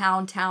went to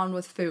Pound Town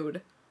with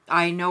food.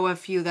 I know a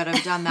few that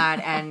have done that,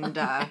 and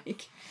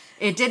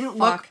it didn't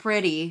look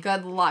pretty.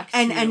 Good luck.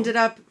 And ended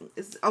up,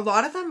 a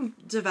lot of them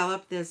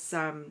developed this,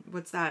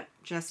 what's that,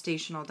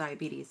 gestational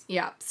diabetes.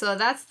 Yeah, so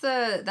that's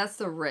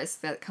the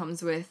risk that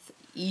comes with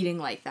eating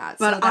like that.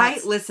 But so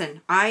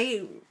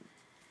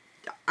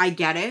I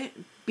get it,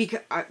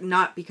 because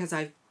not because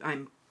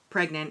I'm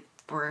pregnant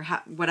or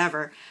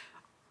whatever.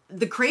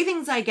 The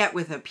cravings I get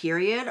with a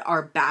period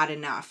are bad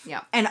enough.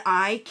 Yeah. And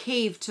I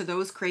cave to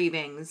those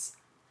cravings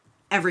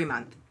every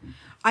month.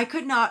 I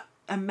could not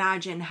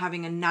imagine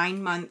having a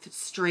 9-month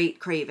straight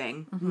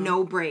craving,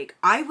 no break.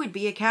 I would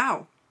be a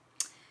cow.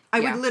 I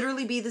would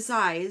literally be the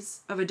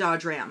size of a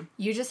Dodge Ram.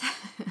 You just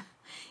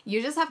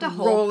have to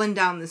hope rolling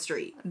down the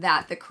street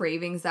that the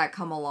cravings that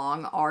come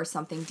along are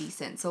something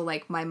decent. So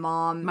like my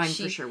mom, Mine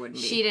for sure wouldn't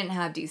be. She didn't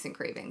have decent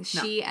cravings.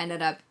 No. She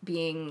ended up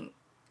being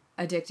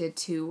addicted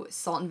to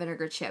salt and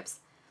vinegar chips.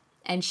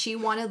 And she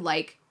wanted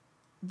like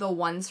the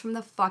ones from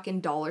the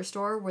fucking dollar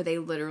store where they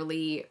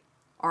literally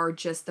are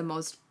just the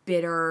most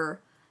bitter,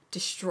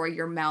 destroy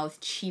your mouth,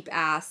 cheap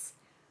ass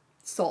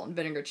salt and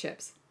vinegar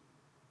chips.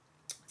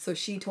 So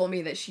she told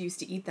me that she used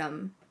to eat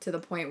them to the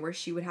point where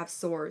she would have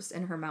sores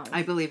in her mouth.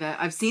 I believe it.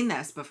 I've seen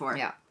this before.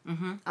 Yeah.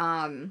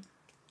 Mm-hmm.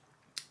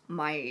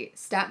 My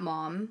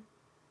stepmom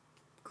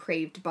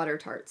craved butter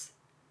tarts.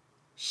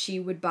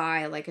 She would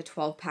buy like a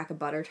 12-pack of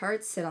butter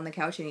tarts, sit on the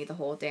couch and eat the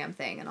whole damn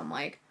thing. And I'm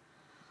like,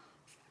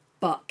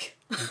 fuck.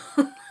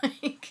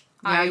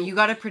 Yeah, you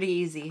got it pretty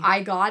easy.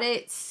 I got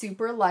it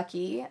super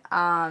lucky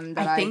that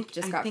I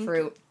just got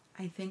fruit.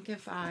 I think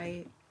if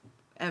I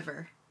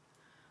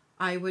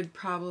would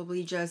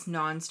probably just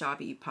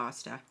nonstop eat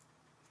pasta.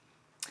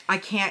 I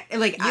can't,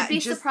 like, You'd be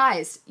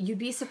surprised. You'd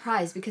be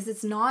surprised because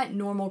it's not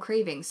normal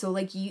craving. So,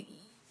 like, you...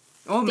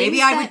 Oh,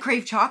 maybe I would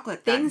crave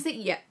chocolate then.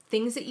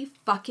 Things that you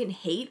fucking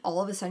hate,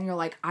 all of a sudden you're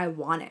like, I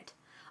want it.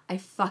 I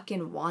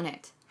fucking want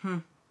it.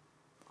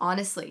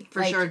 Honestly.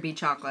 For sure it'd be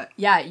chocolate.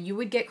 Yeah, you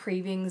would get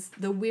cravings,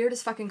 the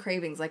weirdest fucking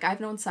cravings. Like, I've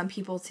known some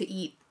people to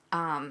eat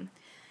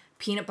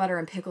peanut butter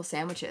and pickle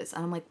sandwiches.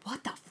 And I'm like,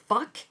 what the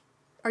fuck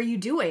are you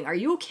doing? Are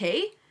you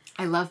okay?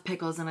 I love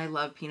pickles and I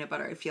love peanut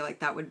butter. I feel like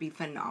that would be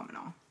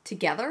phenomenal.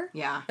 Together?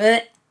 Yeah.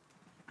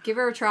 Give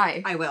her a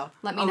try. I will.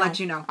 I'll let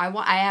you know. I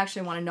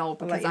actually want to know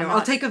because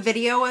I'll take a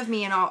video of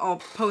me and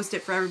I'll post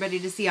it for everybody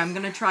to see. I'm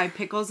going to try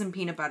pickles and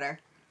peanut butter.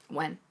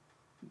 When?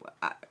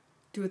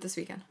 Do it this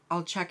weekend.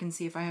 I'll check and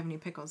see if I have any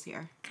pickles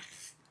here.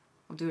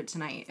 I'll do it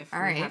tonight if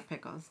we have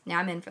pickles. Yeah,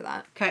 I'm in for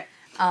that. Okay.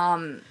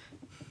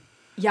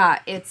 Yeah,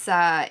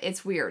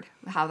 it's weird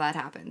how that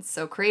happens.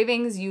 So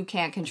cravings you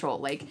can't control.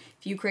 Like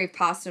if you crave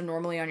pasta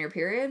normally on your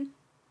period,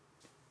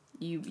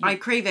 I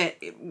crave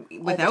it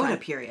without a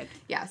period.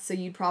 Yeah, so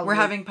you'd probably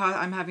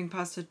I'm having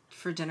pasta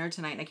for dinner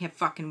tonight and I can't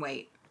fucking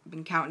wait.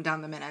 been counting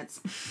down the minutes.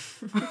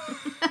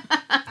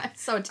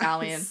 So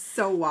Italian.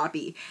 So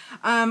whoppy.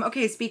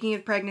 Okay, speaking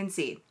of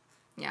pregnancy.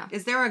 Yeah.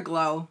 Is there a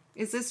glow?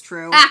 Is this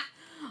true? Ah!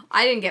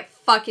 I didn't get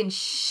fucking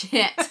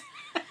shit.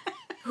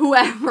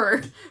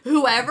 Whoever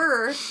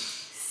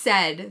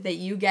said that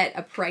you get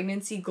a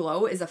pregnancy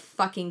glow is a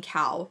fucking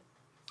cow.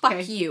 Fuck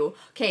Okay. you.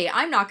 Okay,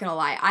 I'm not gonna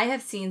lie. I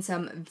have seen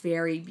some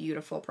very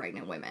beautiful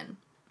pregnant women.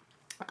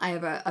 I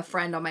have a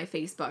friend on my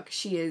Facebook.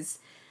 She is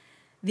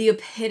the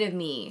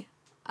epitome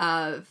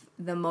of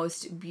the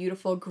most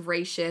beautiful,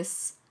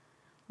 gracious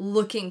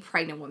looking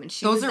pregnant woman.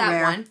 She Those was are that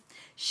rare. one.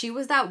 She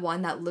was that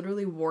one that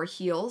literally wore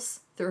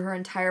heels through her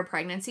entire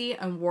pregnancy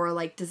and wore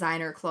like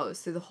designer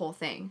clothes through the whole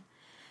thing.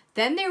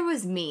 Then there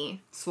was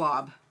me.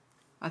 Slob.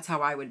 That's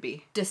how I would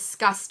be.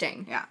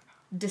 Disgusting. Yeah.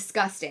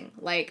 Disgusting.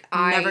 Like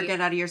Never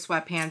get out of your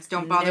sweatpants.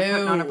 Don't bother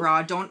putting on a No.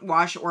 bra. Don't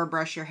wash or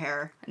brush your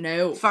hair.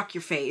 No. Fuck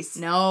your face.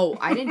 No,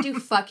 I didn't do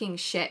fucking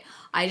shit.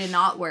 I did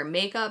not wear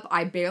makeup.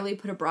 I barely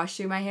put a brush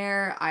through my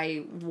hair.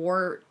 I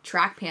wore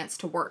track pants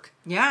to work.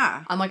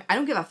 Yeah. I'm like, I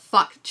don't give a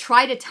fuck.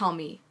 Try to tell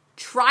me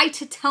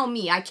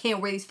I can't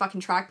wear these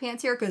fucking track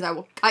pants here because I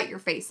will cut your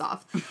face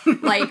off.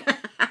 Like,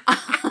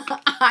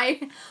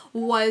 I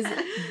was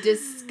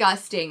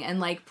disgusting. And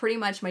like, pretty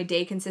much my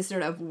day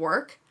consisted of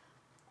work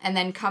and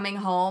then coming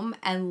home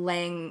and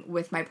laying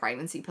with my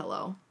pregnancy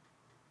pillow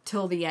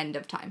till the end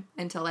of time,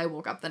 until I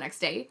woke up the next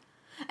day,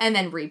 and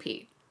then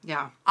repeat.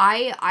 Yeah.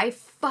 I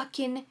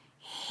fucking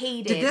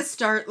hated. Did this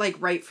start like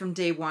right from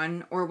day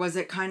one, or was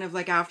it kind of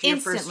like after your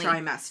first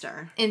Instantly.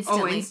 trimester?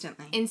 Instantly. Oh,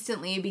 instantly.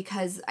 Instantly,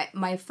 because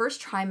my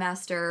first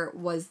trimester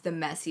was the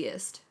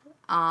messiest.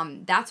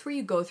 That's where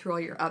you go through all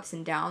your ups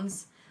and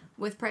downs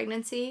with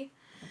pregnancy.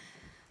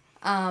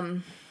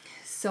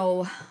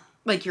 So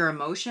Like your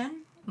emotion?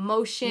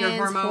 motions, Your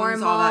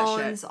hormones,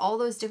 hormones, all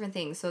that shit. those different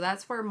things. So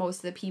that's where most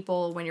of the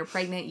people, when you're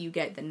pregnant, you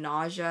get the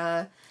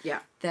nausea, Yeah.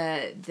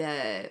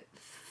 the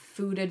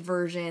food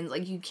aversion.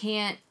 Like you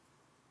can't.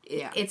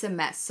 Yeah. It's a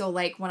mess. So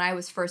like when I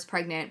was first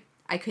pregnant,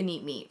 I couldn't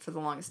eat meat for the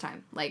longest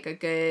time. Like a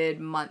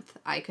good month,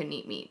 I couldn't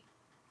eat meat.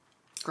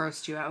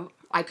 Grossed you out?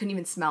 I couldn't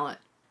even smell it.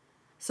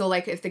 So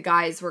like if the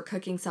guys were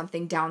cooking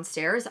something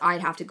downstairs,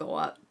 I'd have to go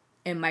up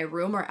in my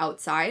room or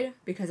outside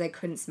because I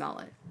couldn't smell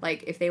it.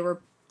 Like if they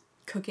were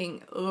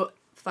cooking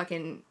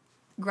fucking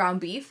ground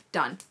beef,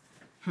 done.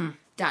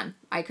 Done.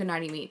 I could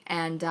not eat meat.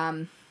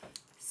 And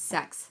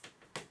sex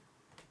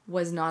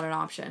was not an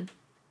option.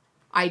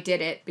 I did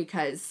it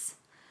because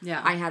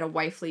Yeah. I had a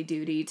wifely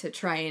duty to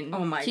try and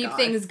Oh my keep God.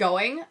 things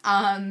going.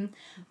 But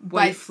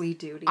Wifely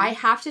duty. I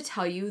have to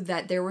tell you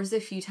that there was a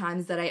few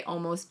times that I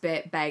almost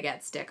bit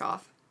Baguette's dick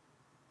off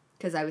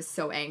because I was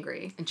so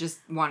angry. I just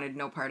wanted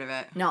no part of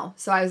it. No.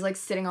 So I was like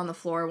sitting on the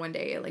floor one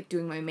day, like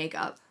doing my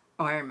makeup.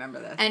 Oh, I remember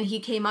this. And he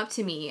came up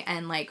to me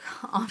and like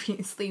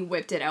obviously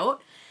whipped it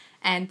out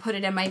and put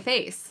it in my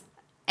face.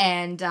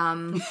 And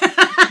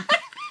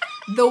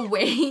the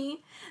way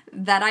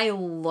that I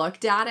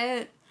looked at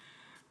it,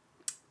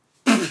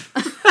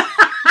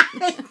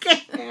 I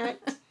can't.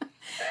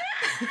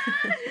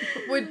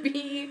 would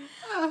be,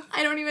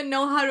 I don't even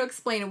know how to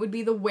explain it, would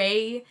be the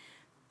way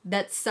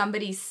that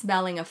somebody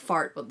smelling a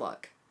fart would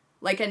look.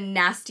 Like a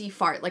nasty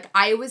fart. Like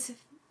I was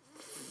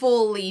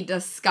fully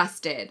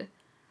disgusted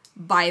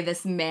by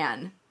this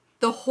man.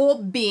 The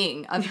whole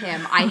being of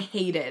him I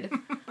hated.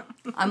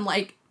 I'm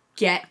like,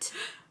 get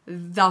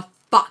the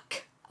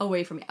fuck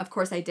away from me. Of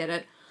course I did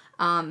it.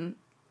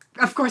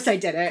 Of course I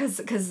did it.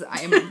 Because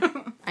I'm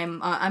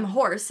a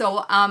whore.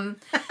 So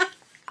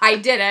I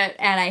did it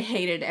and I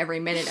hated every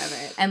minute of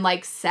it. And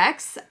like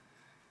sex,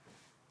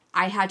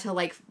 I had to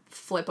like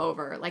flip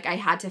over. Like I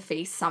had to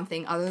face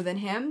something other than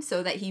him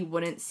so that he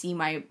wouldn't see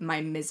my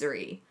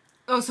misery.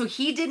 Oh, so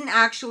he didn't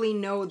actually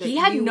know that He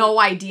had no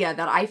idea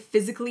that I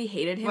physically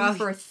hated him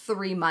for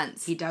 3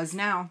 months. He does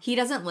now. He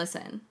doesn't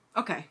listen,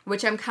 Okay.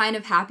 which I'm kind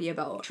of happy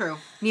about. True.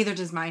 Neither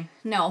does mine.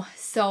 No.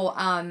 So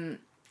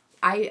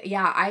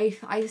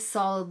I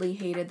solidly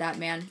hated that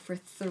man for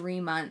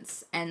 3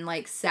 months, and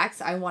like sex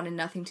I wanted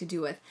nothing to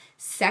do with.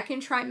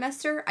 Second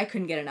trimester, I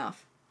couldn't get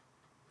enough.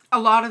 A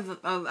lot of,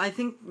 I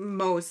think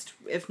most,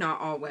 if not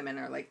all women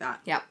are like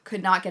that. Yeah,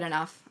 could not get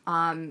enough.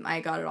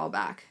 I got it all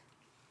back.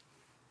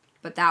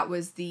 But that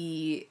was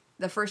the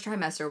first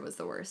trimester was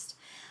the worst.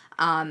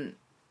 And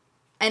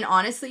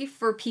honestly,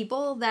 for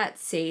people that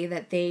say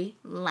that they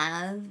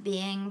love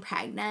being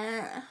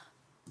pregnant,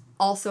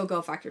 also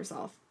go fuck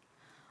yourself.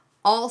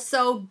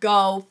 Also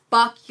go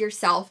fuck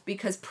yourself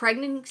because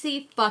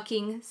pregnancy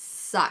fucking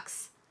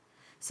sucks.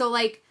 So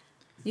like,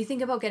 you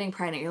think about getting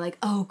pregnant, you're like,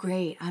 oh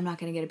great, I'm not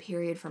gonna get a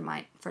period for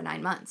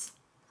 9 months.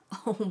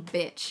 Oh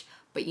bitch.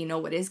 But you know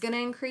what is gonna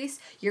increase?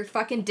 Your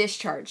fucking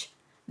discharge.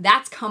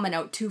 That's coming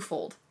out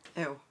twofold.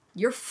 Ew.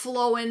 You're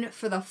flowing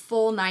for the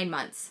full 9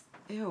 months.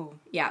 Ew.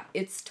 Yeah,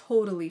 it's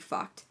totally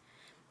fucked.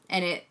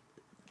 And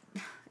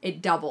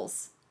it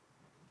doubles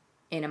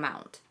in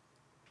amount.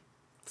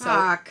 So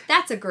Fuck.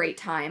 that's a great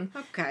time.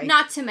 Okay.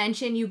 Not to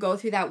mention you go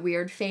through that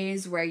weird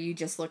phase where you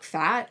just look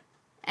fat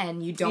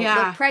and you don't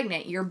look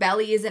pregnant. Your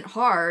belly isn't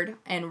hard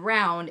and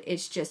round,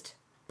 it's just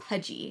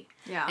pudgy.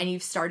 Yeah. And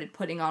you've started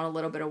putting on a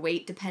little bit of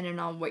weight depending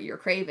on what you're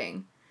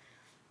craving.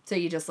 So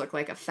you just look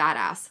like a fat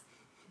ass.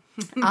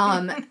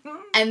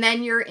 And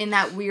then you're in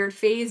that weird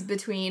phase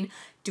between,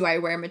 do I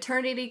wear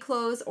maternity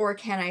clothes or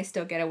can I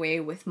still get away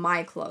with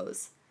my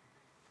clothes?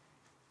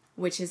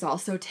 Which is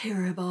also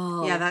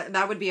terrible. Yeah,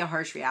 that would be a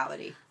harsh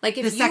reality. Like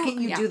if the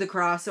second you do the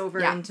crossover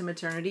Yeah. into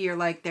maternity, you're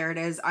like, there it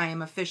is. I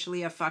am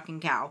officially a fucking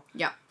cow.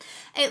 Yeah.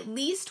 At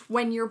least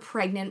when you're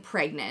pregnant,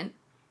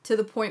 to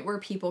the point where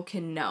people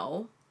can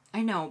know,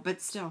 I know,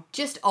 but still.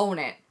 just own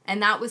it.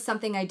 And that was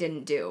something I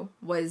didn't do,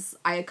 was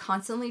I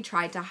constantly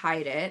tried to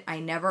hide it. I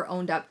never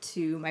owned up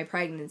to my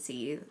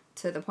pregnancy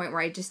to the point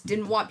where I just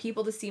didn't want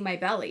people to see my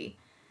belly.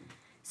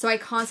 So I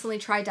constantly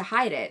tried to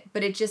hide it,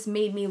 but it just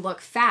made me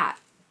look fatter.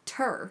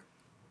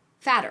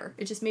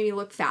 It just made me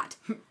look fat.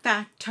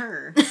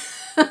 Fatter.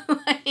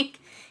 Like,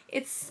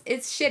 it's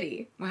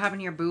shitty. What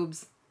happened to your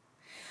boobs?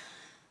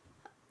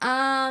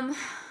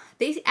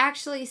 They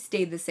actually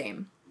stayed the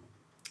same.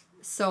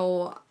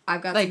 So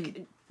I've got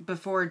Like,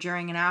 before,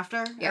 during, and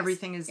after? Yes.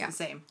 Everything is Yeah. the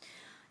same.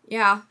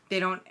 yeah, They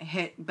don't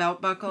hit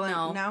belt buckle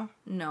No. now?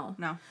 no.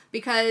 No.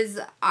 Because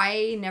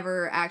I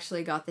never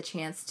actually got the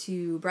chance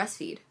to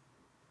breastfeed.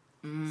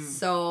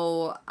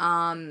 So,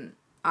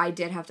 I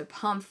did have to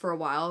pump for a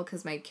while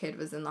because my kid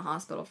was in the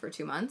hospital for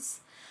 2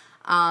 months.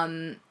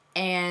 And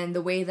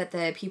the way that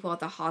the people at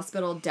the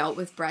hospital dealt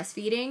with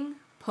breastfeeding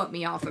put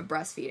me off of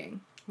breastfeeding.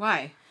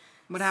 Why?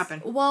 What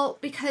happened? Well,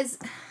 because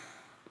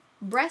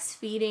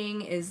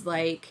breastfeeding is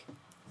like,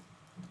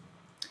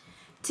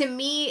 to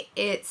me,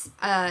 it's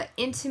a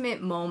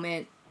intimate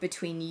moment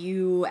between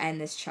you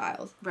and this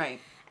child. Right.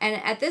 And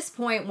at this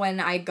point, when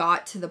I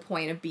got to the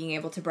point of being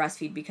able to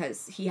breastfeed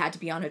because he had to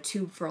be on a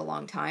tube for a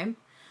long time,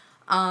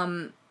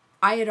 I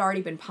had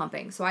already been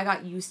pumping, so I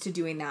got used to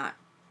doing that.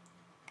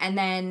 And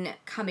then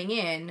coming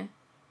in,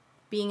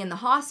 being in the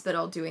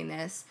hospital doing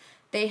this,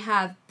 they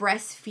have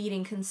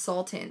breastfeeding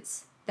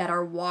consultants that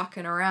are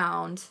walking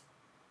around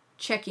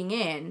checking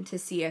in to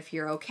see if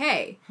you're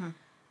okay.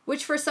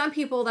 Which for some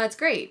people, that's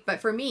great. But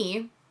for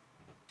me,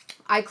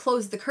 I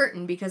closed the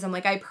curtain because I'm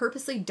like, I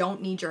purposely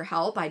don't need your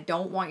help. I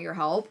don't want your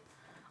help.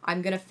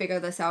 I'm going to figure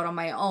this out on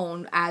my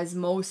own, as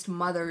most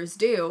mothers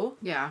do.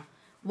 Yeah.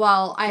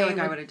 Well, I feel like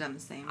I would have done the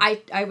same.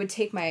 I would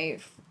take my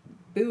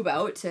boob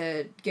out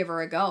to give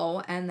her a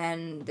go, and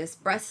then this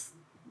breast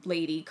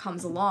lady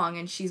comes along,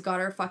 and she's got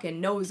her fucking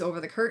nose over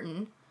the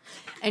curtain,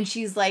 and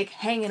she's like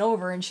hanging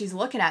over, and she's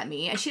looking at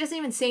me, and she doesn't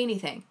even say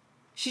anything.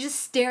 She's just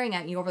staring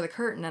at me over the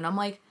curtain, and I'm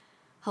like,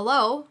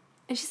 hello?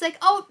 And she's like,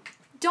 oh,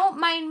 don't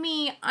mind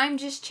me. I'm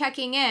just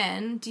checking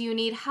in. Do you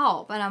need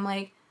help? And I'm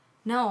like,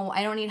 no,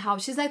 I don't need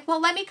help. She's like, well,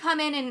 let me come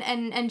in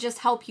and just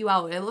help you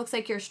out. It looks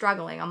like you're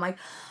struggling. I'm like,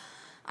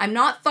 I'm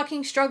not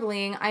fucking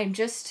struggling. I'm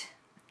just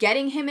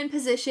getting him in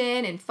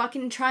position and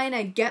fucking trying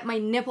to get my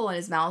nipple in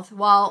his mouth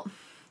while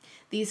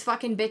these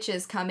fucking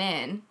bitches come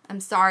in. I'm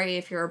sorry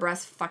if you're a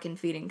breast fucking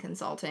feeding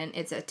consultant.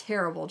 It's a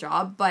terrible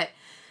job. But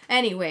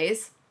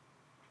anyways,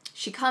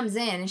 she comes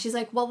in and she's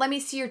like, well, let me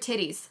see your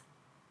titties.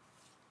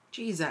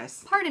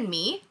 Jesus. Pardon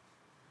me?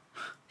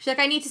 She's like,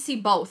 I need to see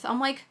both. I'm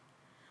like,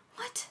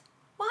 what?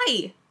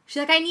 Why? She's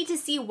like, I need to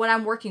see what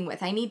I'm working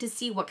with. I need to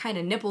see what kind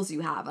of nipples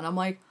you have. And I'm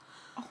like,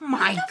 Oh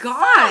my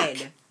God.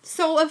 fuck?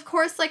 So, of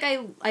course, like,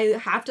 I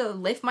have to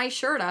lift my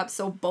shirt up,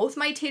 so both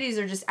my titties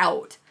are just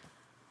out.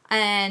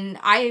 And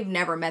I've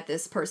never met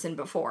this person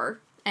before.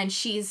 And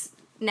she's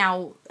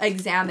now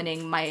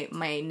examining my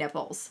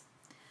nipples.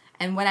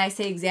 And when I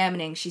say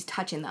examining, she's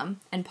touching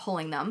them and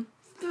pulling them.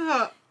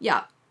 Ugh.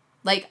 Yeah.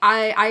 Like,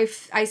 I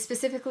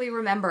specifically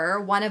remember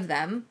one of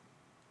them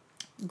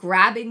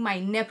grabbing my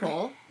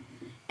nipple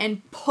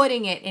and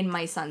putting it in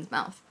my son's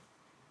mouth.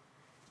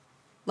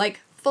 Like,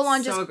 full on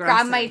So just aggressive.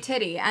 grab my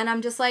titty. And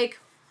I'm just like,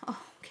 oh,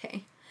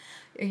 okay.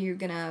 Are you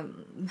gonna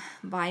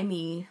buy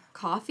me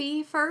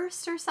coffee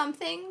first or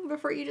something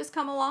before you just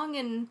come along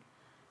and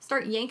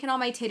start yanking on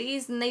my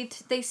titties? And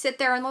they sit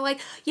there and they're like,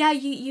 yeah,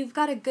 you've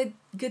got a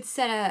good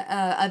set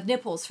of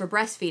nipples for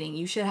breastfeeding.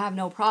 You should have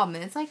no problem.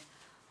 And it's like,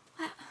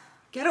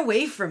 Get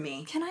away from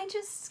me. can I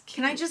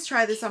just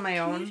try this on my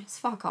Can you own? just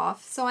fuck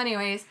off? So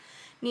anyways,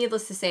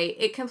 needless to say,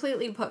 it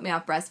completely put me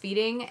off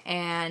breastfeeding,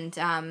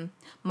 and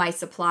my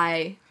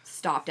supply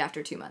stopped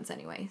after 2 months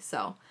anyway.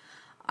 So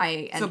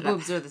I So ended up...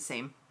 boobs are the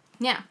same.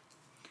 Yeah.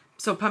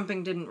 So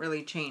pumping didn't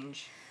really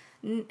change.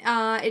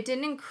 It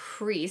didn't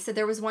increase.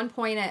 There was one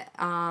point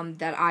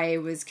that I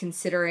was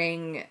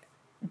considering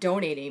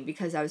donating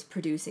because I was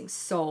producing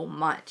so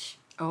much.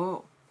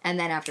 Oh. And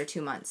then after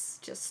 2 months,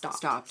 just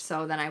stopped.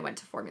 So then I went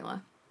to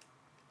formula.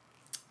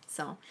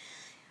 So,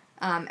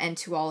 and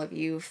to all of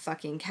you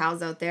fucking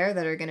cows out there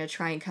that are going to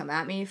try and come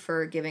at me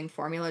for giving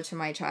formula to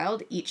my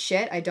child, eat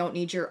shit. I don't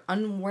need your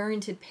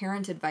unwarranted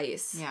parent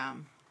advice. Yeah.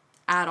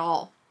 At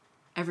all.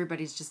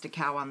 Everybody's just a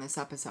cow on this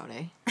episode,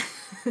 eh?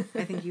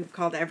 I think you've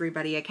called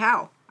everybody a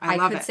cow. I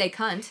love could it. say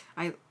cunt.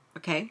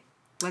 Okay.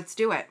 Let's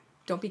do it.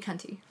 Don't be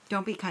cunty.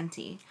 Don't be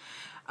cunty.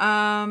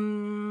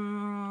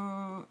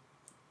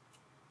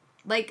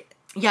 Like,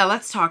 Yeah,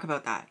 let's talk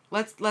about that.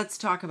 Let's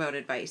talk about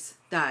advice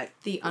that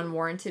The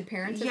unwarranted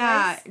parent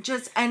yeah,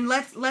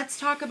 advice. let's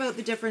talk about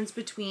the difference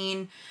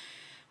between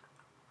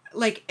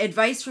like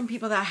advice from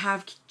people that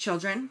have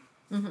children,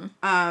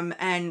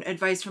 and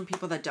advice from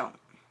people that don't.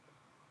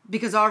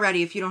 Because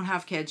already, if you don't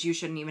have kids, you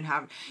shouldn't even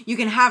have. You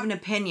can have an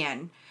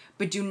opinion,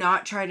 but do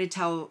not try to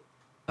tell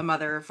a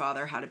mother or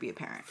father how to be a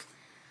parent.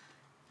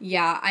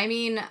 Yeah, I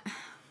mean,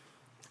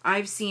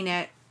 I've seen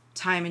it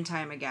time and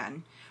time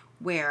again,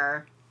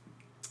 where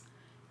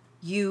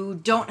you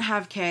don't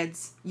have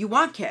kids, you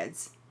want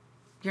kids,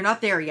 you're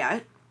not there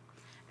yet,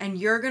 and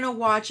you're gonna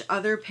watch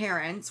other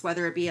parents,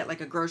 whether it be at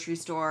like a grocery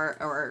store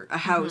or a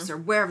house or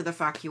wherever the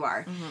fuck you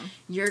are,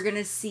 you're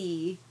gonna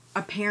see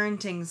a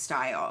parenting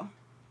style.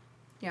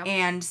 Yep.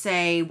 And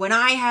say, when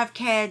I have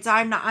kids,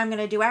 I'm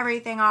gonna do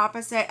everything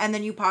opposite, and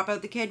then you pop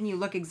out the kid and you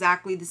look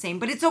exactly the same.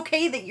 But it's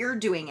okay that you're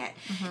doing it,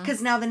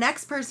 because now the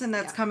next person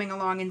that's coming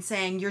along and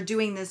saying you're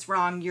doing this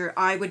wrong,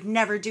 I would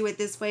never do it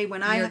this way.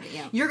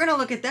 You're gonna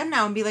look at them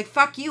now and be like,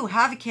 fuck you,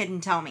 have a kid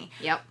and tell me.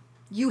 Yep.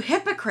 You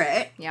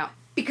hypocrite. Yep.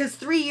 Because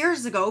 3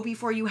 years ago,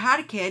 before you had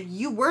a kid,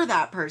 you were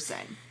that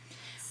person.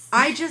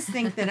 I just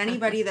think that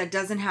anybody that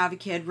doesn't have a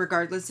kid,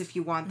 regardless if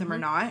you want them or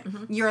not,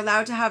 you're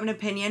allowed to have an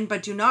opinion,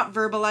 but do not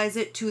verbalize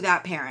it to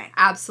that parent.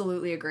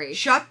 Absolutely agree.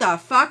 Shut the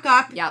fuck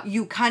up, Yep.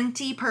 you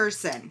cunty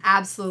person.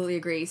 Absolutely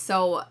agree.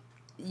 So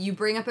you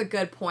bring up a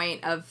good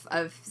point of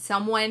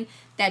someone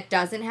that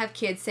doesn't have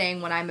kids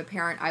saying, when I'm a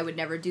parent, I would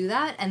never do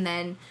that, and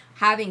then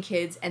having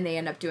kids and they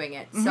end up doing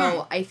it.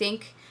 So I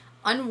think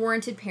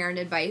unwarranted parent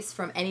advice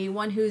from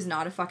anyone who's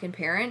not a fucking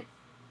parent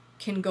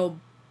can go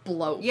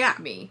blow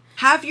me.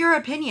 Have your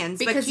opinions,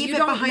 because but keep you it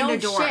don't behind know a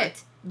door.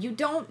 Shit. You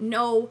don't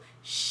know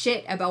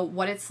shit about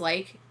what it's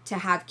like to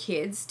have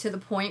kids, to the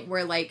point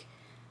where, like,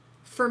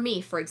 for me,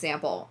 for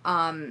example,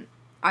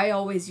 I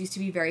always used to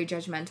be very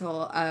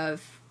judgmental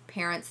of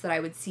parents that I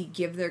would see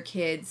give their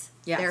kids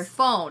their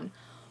phone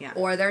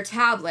or their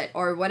tablet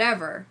or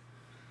whatever.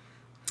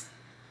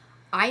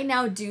 I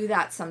now do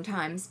that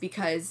sometimes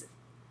because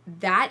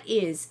that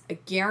is a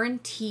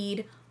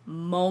guaranteed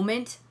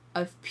moment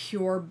of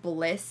pure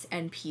bliss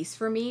and peace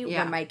for me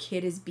when my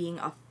kid is being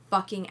a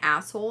fucking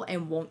asshole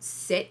and won't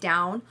sit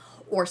down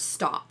or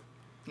stop.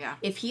 Yeah.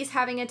 If he's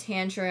having a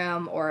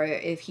tantrum or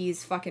if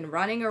he's fucking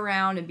running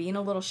around and being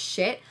a little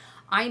shit,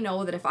 I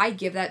know that if I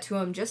give that to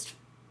him just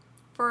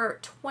for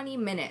 20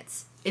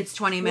 minutes, it's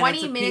 20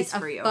 minutes of peace of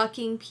for you.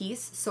 Fucking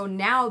peace. So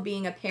now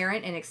being a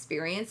parent and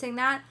experiencing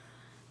that,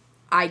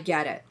 I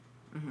get it.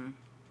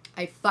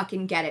 I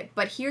fucking get it.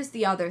 But here's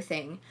the other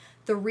thing.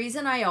 The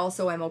reason I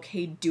also am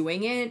okay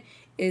doing it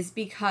is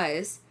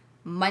because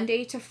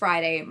Monday to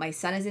Friday, my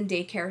son is in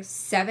daycare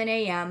 7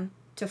 a.m.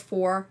 to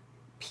 4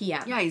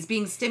 p.m. Yeah, he's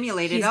being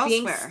stimulated elsewhere.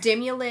 He's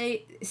being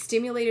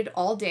stimulated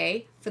all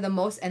day for the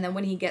most, and then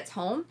when he gets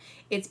home,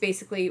 it's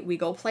basically we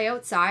go play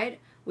outside,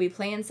 we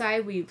play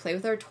inside, we play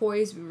with our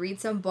toys, we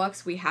read some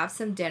books, we have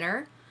some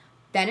dinner,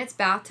 then it's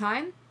bath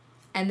time.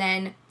 And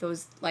then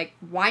those, like,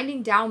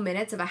 winding down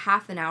minutes of a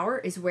half an hour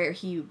is where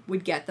he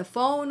would get the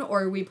phone,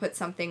 or we put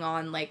something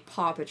on, like,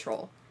 Paw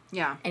Patrol.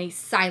 Yeah. And he's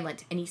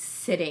silent, and he's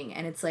sitting,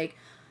 and it's like,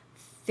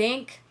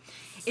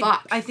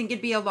 fuck. I think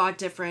it'd be a lot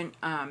different,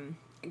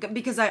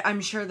 because I'm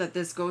sure that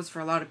this goes for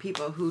a lot of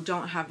people who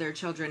don't have their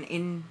children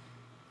in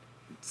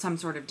some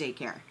sort of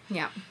daycare.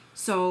 Yeah.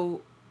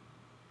 So,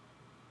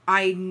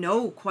 I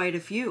know quite a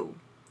few.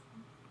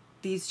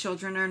 These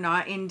children are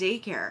not in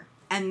daycare.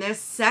 And this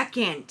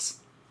second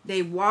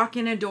they walk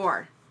in a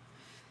door,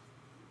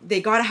 they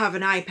gotta have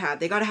an iPad,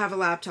 they gotta have a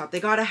laptop, they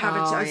gotta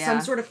have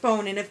some sort of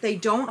phone, and if they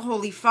don't,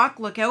 holy fuck,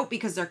 look out,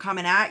 because they're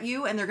coming at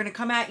you, and they're gonna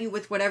come at you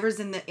with whatever's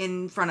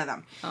in front of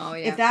them. Oh,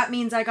 yeah. If that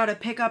means I gotta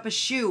pick up a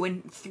shoe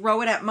and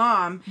throw it at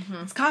mom,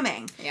 it's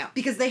coming. Yeah.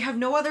 Because they have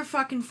no other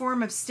fucking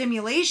form of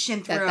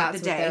stimulation throughout the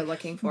day. That's what they're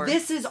looking for.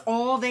 This is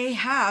all they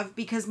have,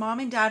 because mom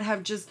and dad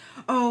have just,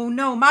 oh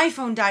no, my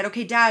phone died.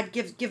 Okay, dad,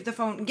 give the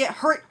phone,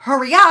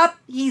 hurry up,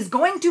 he's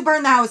going to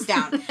burn the house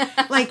down.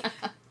 Like,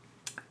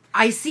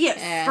 I see it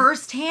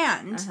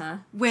firsthand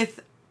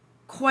with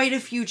quite a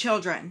few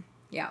children.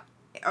 Yeah.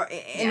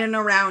 In and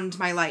around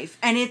my life.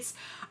 And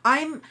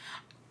I'm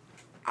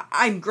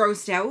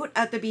grossed out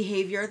at the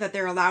behavior that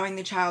they're allowing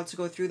the child to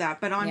go through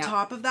that. But on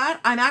top of that,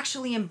 I'm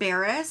actually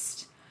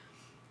embarrassed.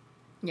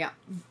 Yeah.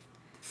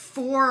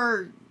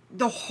 For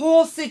the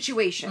whole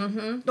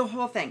situation. The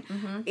whole thing.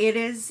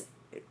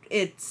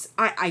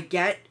 I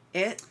get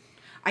it.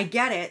 I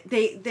get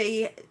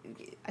it.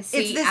 It's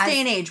this day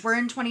and age. We're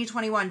in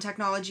 2021.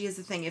 Technology is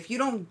the thing. If you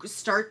don't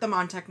start them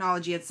on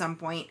technology at some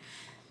point,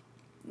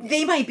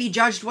 they might be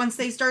judged once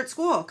they start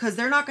school, because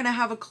they're not going to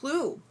have a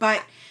clue.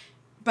 But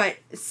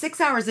 6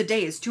 hours a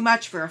day is too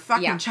much for a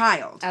fucking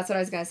child. That's what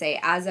I was going to say.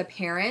 As a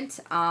parent,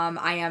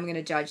 I am going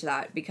to judge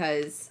that,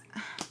 because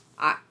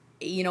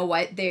you know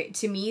what?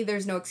 To me,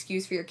 there's no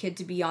excuse for your kid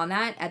to be on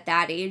that at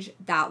that age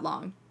that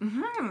long.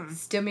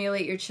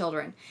 Stimulate your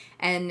children.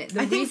 And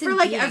I think for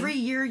like every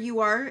year you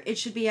are, it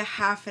should be a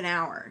half an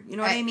hour. You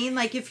know what I mean?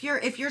 Like if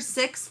you're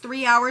 6,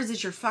 3 hours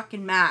is your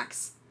fucking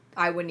max.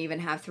 I wouldn't even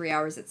have 3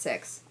 hours at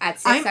 6. At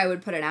 6, I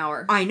would put an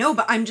hour. I know,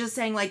 but I'm just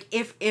saying, like,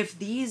 if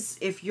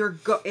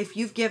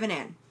you've given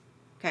in,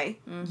 okay,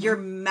 your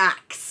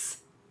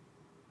max,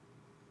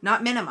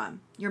 not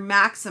minimum, your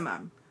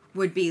maximum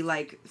would be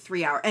like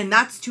 3 hours, and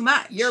that's too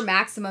much. Your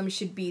maximum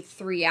should be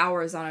 3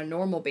 hours on a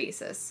normal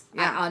basis,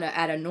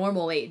 at a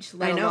normal age,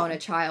 let alone a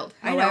child.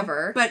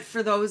 However, but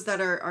for those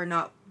that are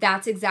not,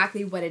 that's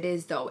exactly what it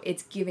is, though.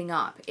 It's giving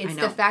up. It's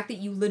the fact that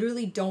you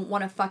literally don't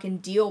want to fucking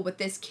deal with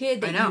this kid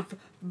that you've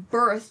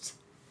birthed.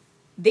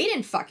 They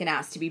didn't fucking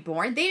ask to be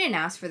born. They didn't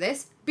ask for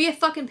this. Be a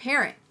fucking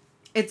parent.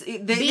 They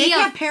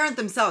can't parent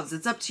themselves.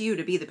 It's up to you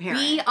to be the parent.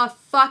 Be a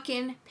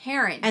fucking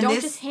parent. And don't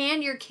just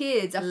hand your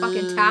kids a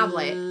fucking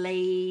tablet.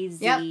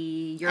 Lazy. Yep.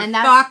 You're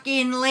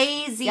fucking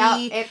lazy. Yeah,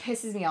 it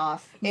pisses me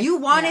off. You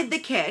wanted the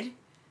kid.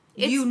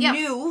 You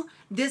knew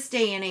this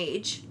day and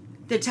age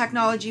the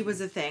technology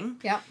was a thing.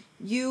 Yep.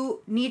 You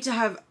need to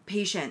have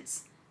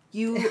patience.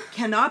 You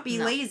cannot be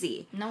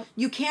lazy. No.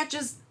 You can't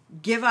just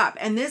give up.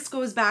 And this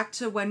goes back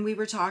to when we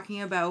were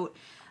talking about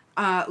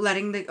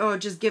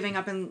just giving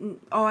up and,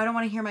 I don't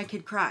want to hear my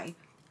kid cry.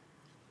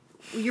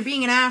 You're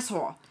being an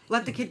asshole.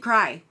 Let the kid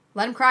cry.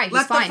 Let him cry.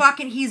 He's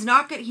fine. He's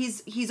not good.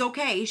 He's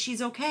okay.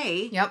 She's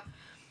okay. Yep.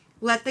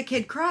 Let the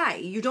kid cry.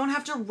 You don't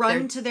have to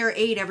run to their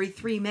aid every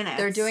 3 minutes.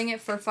 They're doing it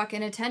for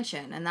fucking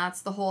attention, and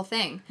that's the whole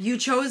thing. You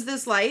chose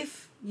this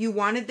life. You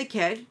wanted the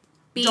kid.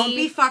 Don't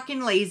be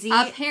fucking lazy.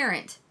 A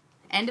parent.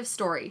 End of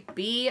story.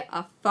 Be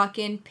a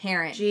fucking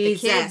parent.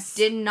 Jesus. The kids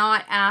did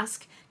not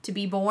ask to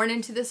be born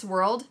into this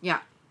world. Yeah.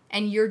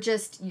 And you're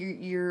just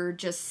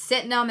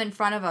sitting them in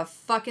front of a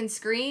fucking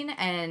screen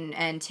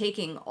and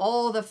taking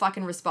all the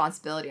fucking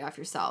responsibility off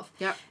yourself.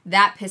 Yep.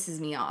 That pisses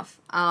me off.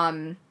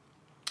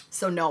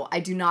 So no, I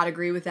do not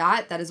agree with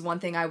that. That is one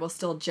thing I will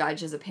still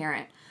judge as a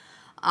parent.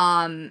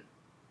 And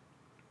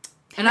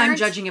I'm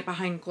judging it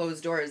behind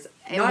closed doors,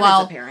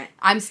 not as a parent.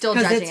 I'm still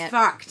judging it. Because it's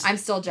fucked. I'm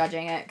still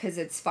judging it because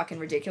it's fucking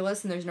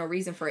ridiculous and there's no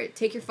reason for it.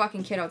 Take your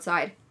fucking kid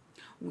outside.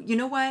 You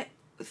know what?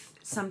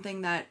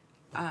 Something that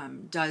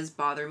does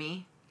bother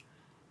me.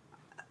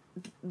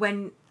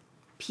 When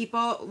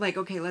people, like,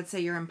 okay, let's say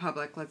you're in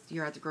public,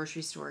 you're at the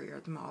grocery store, you're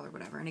at the mall or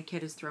whatever, and a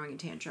kid is throwing a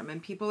tantrum,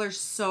 and people are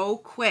so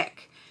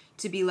quick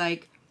to be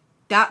like,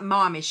 that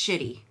mom is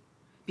shitty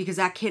because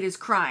that kid is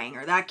crying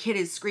or that kid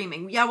is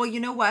screaming. Yeah, well, you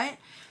know what?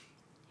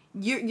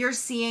 You're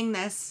seeing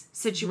this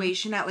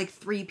situation at like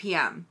 3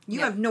 p.m.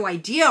 You have no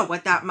idea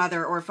what that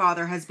mother or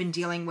father has been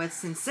dealing with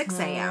since 6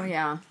 a.m. Oh,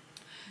 yeah.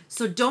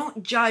 So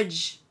don't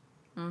judge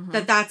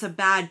that that's a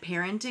bad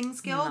parenting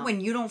skill when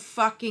you don't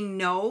fucking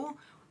know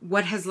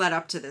what has led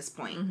up to this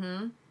point.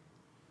 Mm-hmm.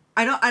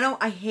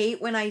 I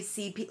hate when I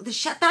see people,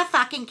 shut that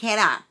fucking kid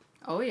up.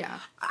 Oh, yeah.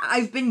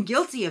 I've been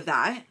guilty of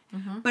that.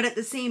 Mm-hmm. But at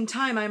the same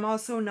time, I'm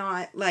also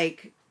not,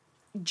 like,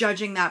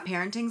 judging that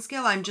parenting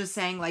skill. I'm just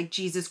saying, like,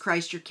 Jesus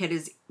Christ, your kid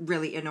is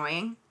really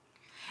annoying.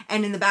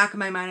 And in the back of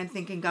my mind, I'm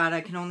thinking, God,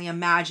 I can only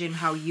imagine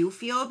how you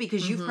feel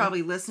because you've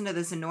probably listened to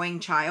this annoying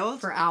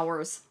child. For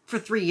hours. For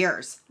 3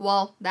 years.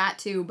 Well, that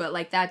too. But,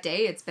 like, that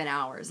day, it's been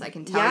hours. I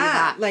can tell you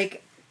that. Yeah,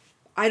 like,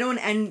 I don't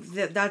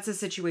that's a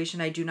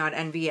situation I do not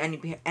envy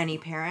any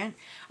parent.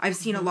 I've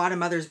seen a lot of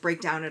mothers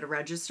break down at a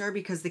register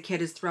because the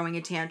kid is throwing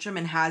a tantrum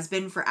and has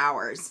been for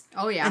hours.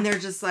 Oh, yeah. And they're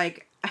just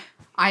like,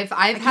 I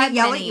can't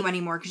yell at you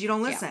anymore because you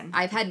don't listen. Yeah,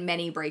 I've had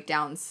many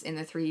breakdowns in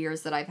the 3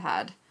 years that I've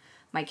had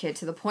my kid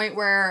to the point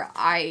where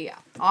I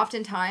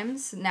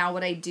oftentimes, now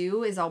what I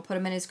do is I'll put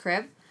him in his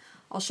crib,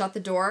 I'll shut the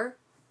door,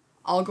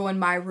 I'll go in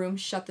my room,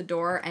 shut the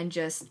door, and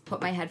just put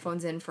my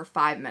headphones in for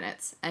 5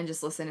 minutes and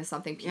just listen to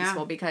something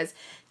peaceful because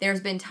there's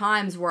been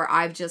times where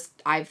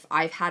I've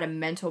had a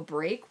mental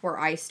break where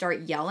I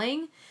start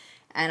yelling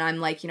and I'm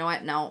like, you know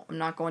what? No, I'm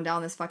not going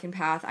down this fucking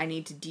path. I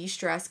need to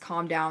de-stress,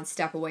 calm down,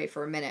 step away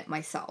for a minute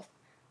myself.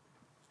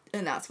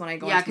 And that's when I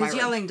go into my room. Yeah, because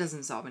yelling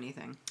doesn't solve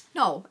anything.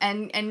 No,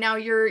 and now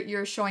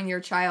you're showing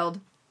your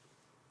child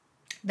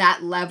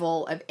that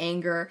level of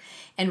anger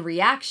and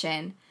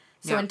reaction.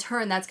 So in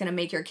turn, that's going to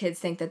make your kids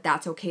think that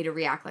that's okay to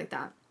react like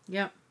that.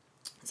 Yep.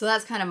 So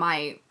that's kind of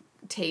my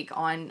take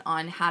on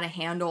how to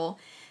handle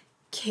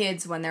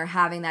kids when they're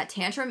having that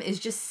tantrum is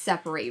just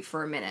separate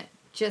for a minute.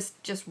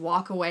 Just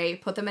walk away,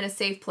 put them in a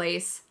safe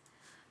place,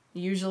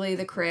 usually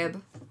the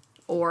crib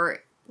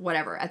or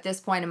whatever. At this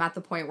point, I'm at the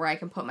point where I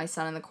can put my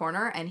son in the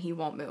corner and he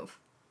won't move.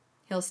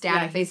 He'll stand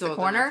and face the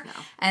corner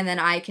and then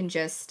I can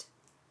just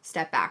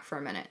step back for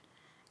a minute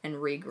and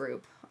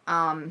regroup.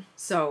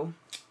 So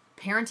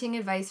parenting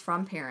advice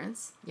from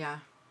parents. Yeah.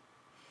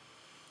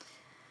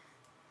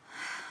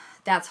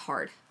 That's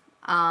hard.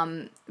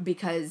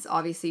 Because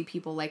obviously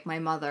people like my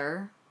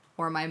mother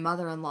or my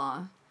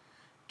mother-in-law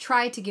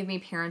try to give me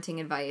parenting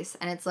advice.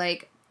 And it's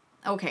like,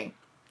 okay,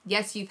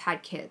 yes, you've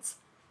had kids.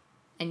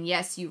 And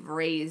yes, you've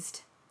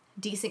raised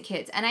decent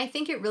kids. And I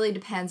think it really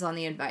depends on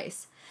the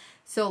advice.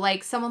 So,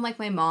 like, someone like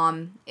my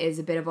mom is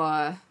a bit of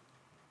a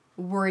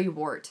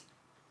worrywart.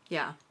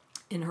 Yeah.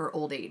 In her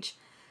old age.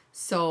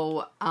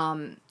 So,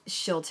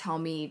 she'll tell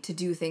me to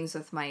do things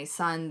with my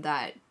son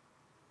that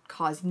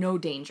cause no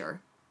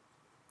danger,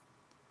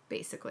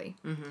 basically.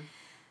 Mm-hmm.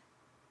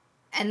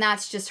 And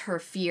that's just her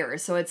fear.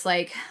 So it's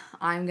like,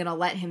 I'm going to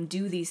let him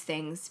do these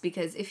things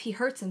because if he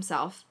hurts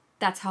himself,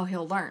 that's how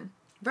he'll learn.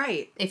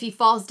 Right. If he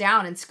falls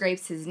down and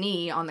scrapes his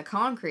knee on the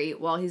concrete,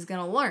 well, he's going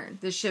to learn.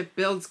 This shit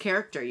builds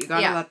character. You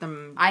gotta let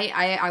them...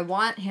 I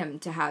want him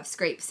to have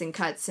scrapes and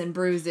cuts and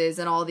bruises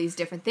and all these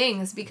different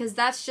things because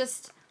that's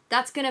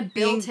going to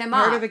build him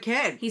up. Part of a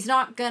kid. He's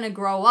not going to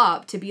grow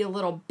up to be a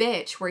little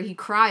bitch where he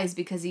cries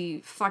because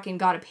he fucking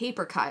got a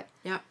paper cut.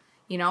 Yeah.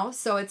 You know?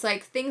 So it's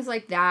like things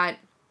like that.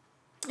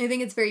 I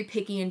think it's very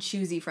picky and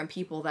choosy from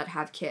people that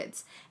have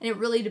kids. And it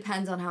really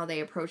depends on how they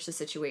approach the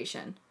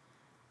situation.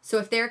 So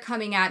if they're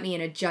coming at me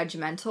in a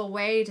judgmental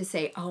way to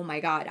say, oh my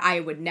God, I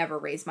would never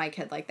raise my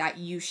kid like that.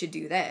 You should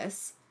do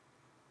this.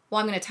 Well,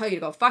 I'm going to tell you to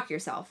go fuck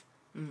yourself.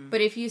 Mm-hmm.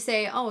 But if you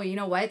say, oh, you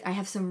know what? I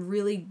have a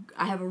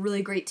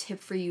really great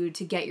tip for you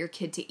to get your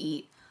kid to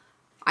eat.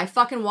 I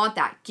fucking want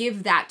that.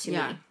 Give that to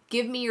me.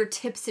 Give me your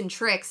tips and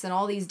tricks and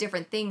all these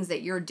different things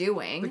that you're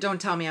doing. But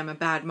don't tell me I'm a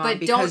bad mom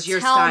because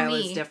your style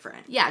is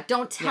different. Yeah,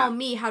 don't tell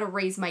me how to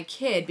raise my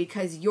kid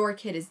because your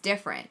kid is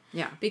different.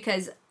 Yeah.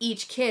 Because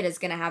each kid is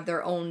going to have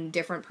their own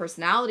different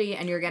personality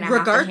and you're going to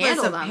have to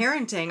handle them.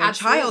 Regardless of parenting, a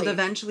child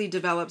eventually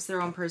develops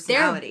their own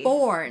personality. They're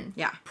born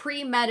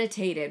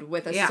premeditated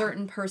with a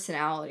certain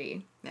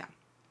personality. Yeah.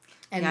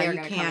 And they're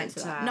going to come into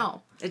that.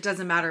 No. It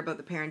doesn't matter about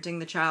the parenting.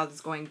 The child is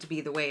going to be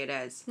the way it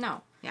is.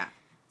 No. Yeah.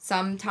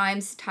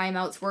 Sometimes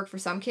timeouts work for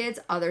some kids,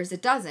 others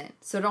it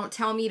doesn't. So don't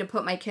tell me to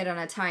put my kid on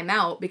a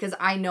timeout because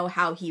I know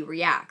how he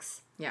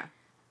reacts. Yeah.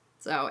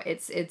 So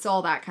it's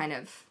all that kind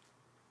of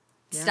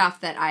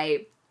stuff that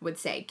I would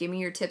say. Give me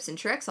your tips and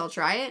tricks, I'll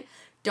try it.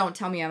 Don't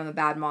tell me I'm a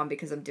bad mom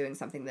because I'm doing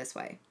something this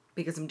way.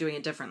 Because I'm doing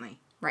it differently.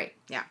 Right.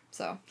 Yeah.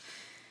 So.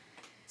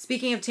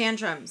 Speaking of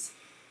tantrums.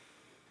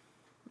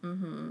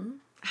 Mm-hmm.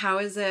 How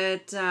is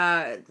it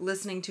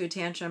listening to a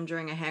tantrum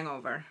during a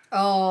hangover?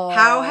 Oh.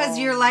 How has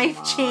your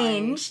life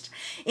changed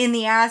in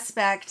the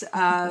aspect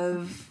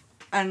of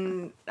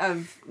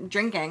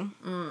drinking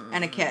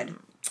and a kid?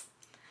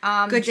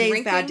 Good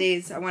days, bad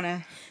days.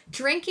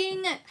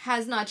 Drinking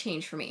has not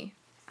changed for me.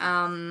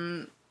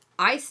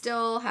 I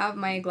still have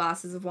my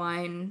glasses of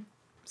wine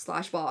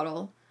 /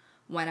 bottle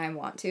when I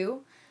want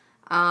to.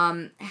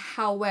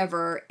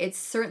 However, it's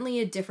certainly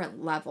a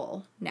different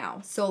level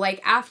now. So,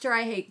 like, after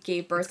I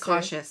gave birth to...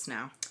 cautious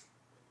now.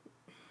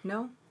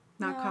 No?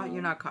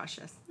 You're not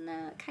cautious?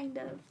 Nah, kind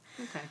of.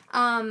 Okay.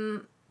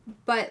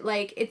 But,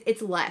 like,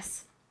 it's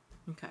less.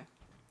 Okay.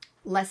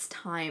 Less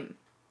time.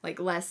 Like,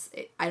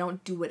 I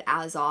don't do it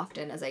as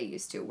often as I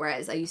used to.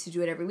 Whereas I used to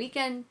do it every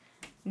weekend.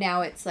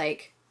 Now it's,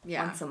 like,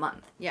 once a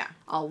month. Yeah.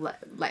 I'll let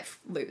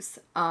loose.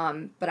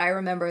 But I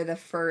remember the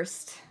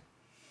first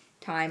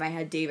time I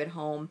had David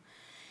home...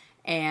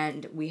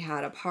 And we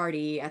had a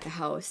party at the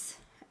house,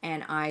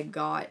 and I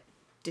got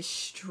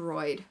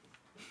destroyed.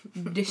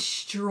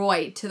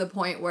 Destroyed to the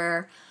point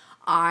where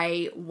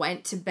I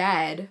went to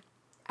bed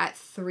at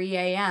 3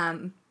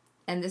 a.m.,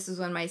 and this is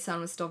when my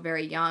son was still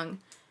very young,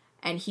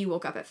 and he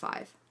woke up at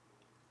 5.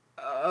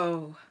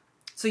 Oh.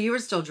 So you were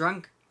still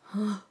drunk?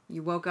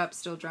 You woke up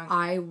still drunk?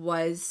 I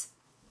was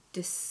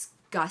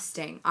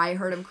disgusting. I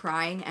heard him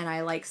crying, and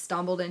I, like,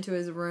 stumbled into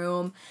his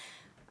room.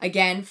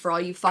 Again, for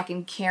all you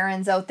fucking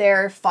Karens out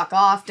there, fuck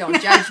off,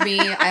 don't judge me.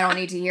 I don't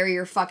need to hear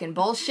your fucking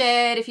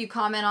bullshit if you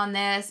comment on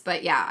this.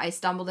 But yeah, I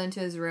stumbled into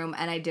his room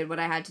and I did what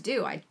I had to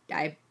do.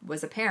 I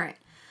was a parent.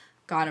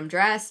 Got him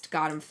dressed,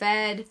 got him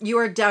fed. You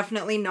are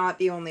definitely not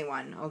the only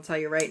one, I'll tell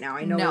you right now.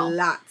 I know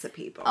lots of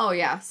people. Oh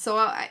yeah,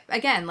 so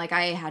again, like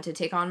I had to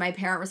take on my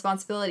parent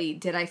responsibility.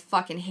 Did I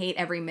fucking hate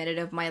every minute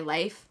of my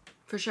life?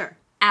 For sure.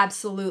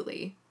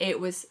 Absolutely. It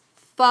was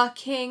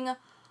fucking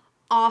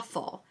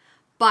awful.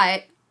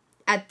 But...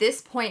 at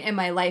this point in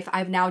my life,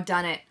 I've now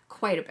done it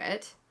quite a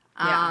bit.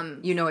 Yeah,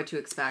 you know what to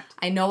expect.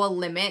 I know a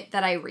limit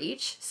that I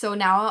reach. So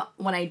now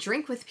when I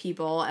drink with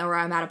people or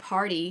I'm at a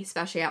party,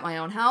 especially at my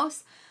own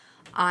house,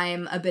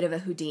 I'm a bit of a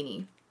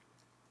Houdini.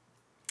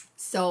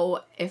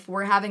 So if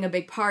we're having a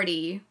big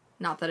party,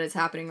 not that it's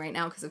happening right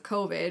now because of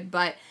COVID,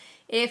 but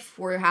if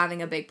we're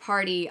having a big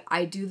party,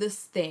 I do this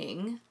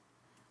thing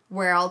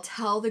where I'll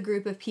tell the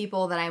group of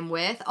people that I'm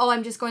with, oh,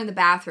 I'm just going to the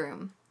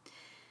bathroom.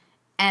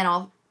 And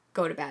I'll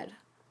go to bed.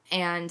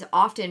 And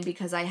often,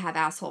 because I have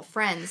asshole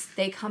friends,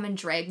 they come and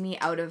drag me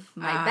out of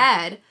my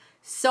bed.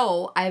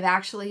 So I've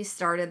actually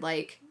started,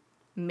 like,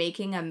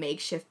 making a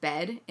makeshift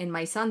bed in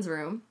my son's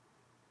room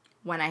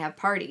when I have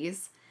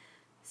parties.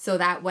 So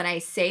that when I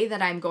say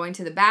that I'm going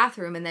to the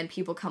bathroom and then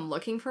people come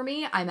looking for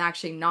me, I'm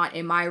actually not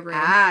in my room.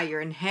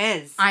 You're in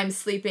his. I'm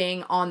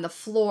sleeping on the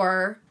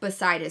floor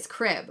beside his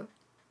crib.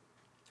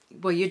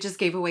 Well, you just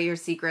gave away your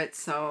secret,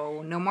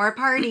 so no more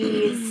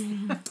parties.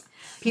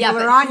 People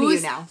are on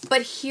you now.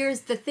 But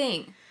here's the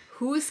thing.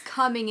 Who's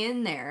coming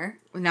in there?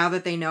 Now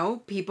that they know,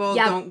 people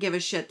don't give a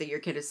shit that your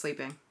kid is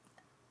sleeping.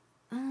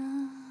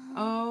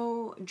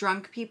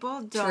 Drunk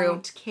people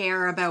don't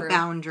care about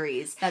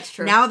boundaries. That's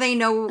true. Now they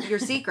know your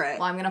secret.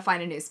 Well, I'm going to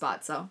find a new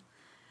spot, so.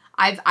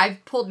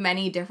 I've pulled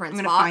many different spots.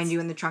 I'm going to find you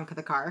in the trunk of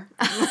the car.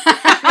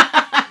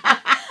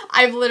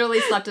 I've literally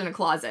slept in a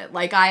closet.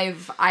 Like I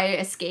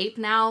escape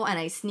now and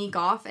I sneak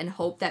off and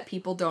hope that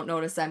people don't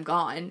notice I'm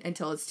gone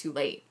until it's too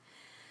late.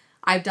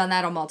 I've done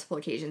that on multiple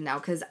occasions now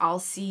because I'll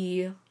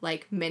see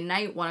like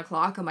midnight, 1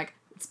 o'clock. I'm like,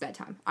 it's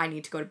bedtime. I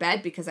need to go to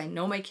bed because I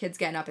know my kid's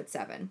getting up at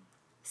 7.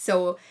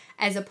 So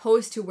as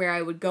opposed to where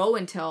I would go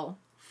until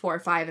 4 or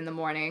 5 in the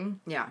morning.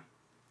 Yeah.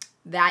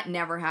 That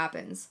never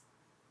happens.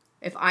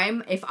 If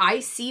I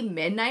see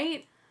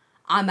midnight,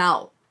 I'm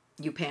out.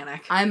 You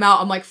panic. I'm out.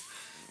 I'm like,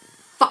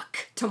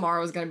 fuck,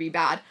 tomorrow's gonna be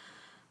bad.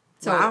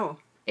 So wow.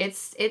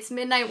 It's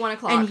midnight, 1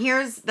 o'clock. And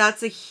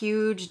that's a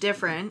huge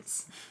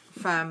difference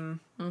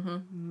from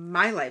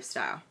my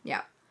lifestyle.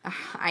 Yeah.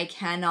 I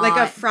cannot. Like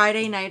a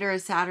Friday night or a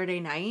Saturday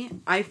night,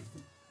 I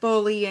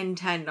fully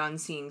intend on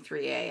seeing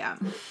 3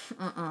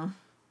 a.m.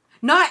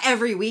 Not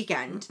every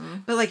weekend,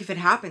 but like if it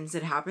happens,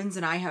 it happens,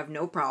 and I have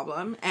no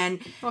problem. And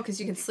well, because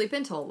you can sleep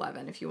until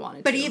 11 if you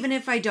wanted but to. even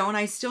if I don't,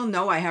 I still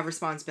know I have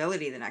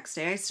responsibility the next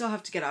day. I still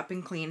have to get up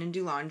and clean and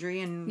do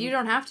laundry, and you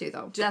don't have to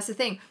though. That's the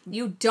thing.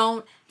 You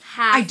don't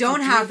have. I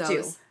don't have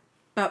those. to.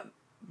 But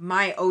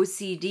my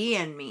OCD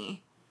in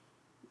me.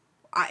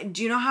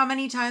 Do you know how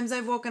many times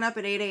I've woken up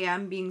at 8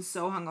 a.m. being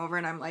so hungover,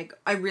 and I'm like,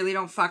 I really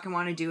don't fucking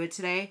want to do it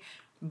today,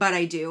 but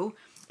I do.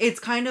 It's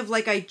kind of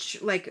like I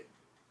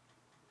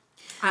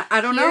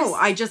don't know.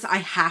 I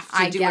have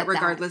to do it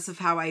regardless of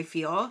how I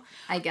feel.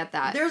 I get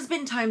that. There's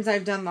been times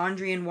I've done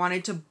laundry and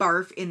wanted to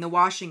barf in the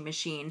washing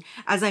machine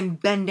as I'm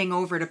bending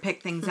over to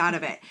pick things out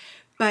of it.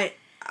 But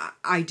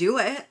I do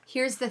it.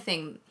 Here's the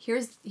thing.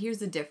 Here's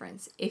the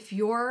difference. If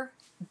you're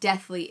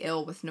deathly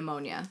ill with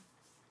pneumonia,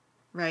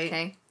 right?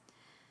 Okay,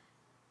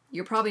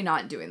 you're probably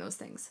not doing those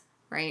things,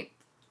 right?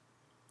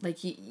 Like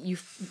you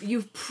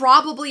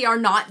probably are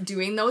not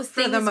doing those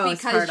things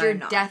because you're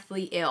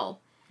deathly ill.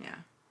 Yeah.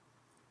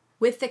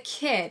 With the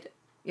kid,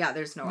 yeah,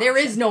 there is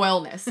no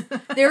illness.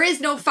 There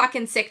is no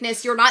fucking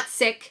sickness. You're not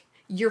sick.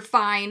 You're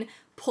fine.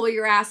 Pull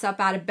your ass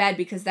up out of bed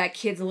because that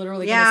kid's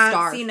literally gonna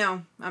starve. See,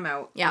 no, I'm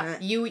out. Yeah,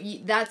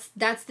 you that's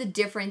the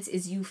difference.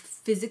 Is you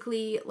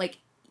physically, like,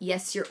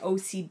 yes, you're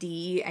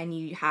OCD and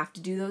you have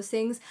to do those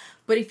things,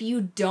 but if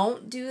you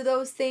don't do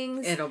those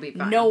things, it'll be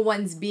fine. No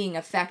one's being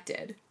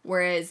affected.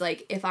 Whereas,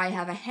 like, if I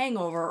have a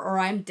hangover or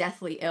I'm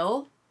deathly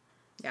ill,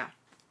 yeah,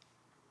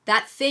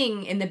 that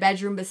thing in the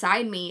bedroom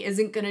beside me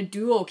isn't gonna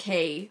do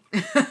okay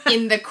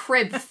in the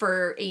crib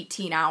for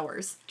 18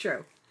 hours.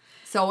 True.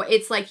 So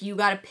it's like you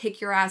gotta pick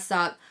your ass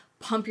up,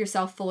 pump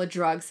yourself full of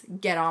drugs,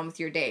 get on with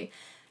your day.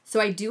 So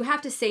I do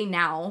have to say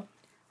now.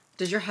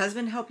 Does your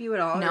husband help you at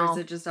all? No. Or is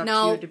it just up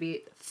to you to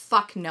be...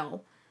 Fuck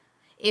no.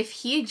 If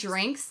he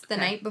drinks the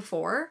night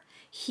before,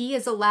 he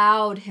is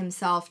allowed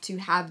himself to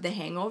have the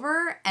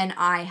hangover, and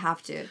I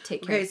have to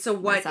take care of Okay, so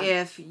what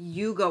if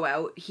you go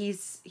out,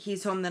 he's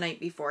home the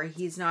night before,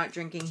 he's not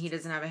drinking, he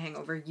doesn't have a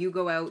hangover, you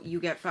go out, you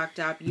get fucked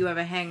up, you have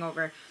a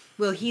hangover,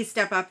 will he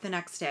step up the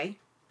next day?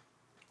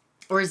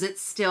 Or is it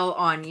still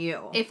on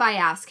you? If I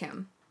ask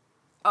him.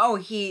 Oh,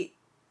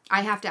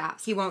 I have to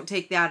ask. He won't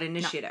take that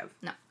initiative?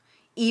 No.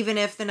 Even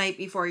if the night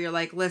before you're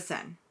like,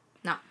 listen.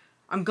 No.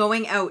 I'm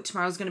going out,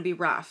 tomorrow's going to be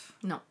rough.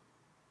 No.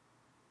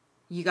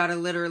 You got to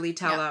literally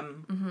tell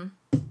him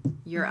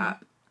you're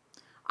up.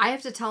 I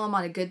have to tell him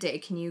on a good day,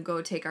 can you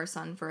go take our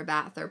son for a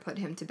bath or put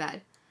him to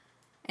bed?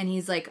 And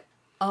he's like,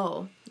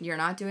 oh, you're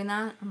not doing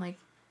that? I'm like,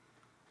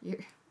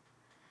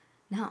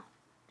 no.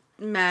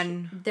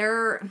 Men.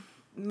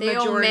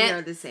 Majority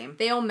are the same.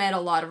 They omit a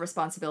lot of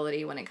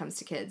responsibility when it comes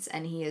to kids,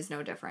 and he is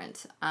no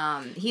different.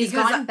 He's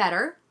gotten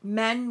better.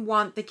 Men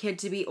want the kid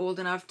to be old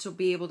enough to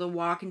be able to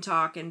walk and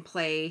talk and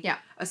play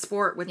a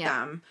sport with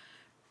them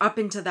up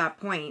until that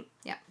point.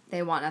 Yeah,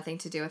 they want nothing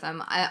to do with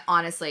them.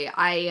 Honestly,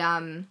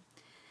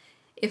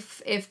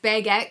 if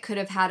Baguette could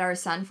have had our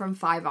son from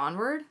 5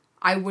 onward,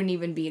 I wouldn't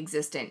even be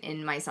existent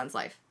in my son's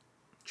life.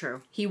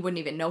 True. He wouldn't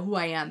even know who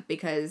I am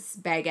because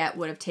Baguette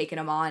would have taken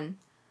him on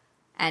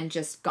and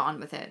just gone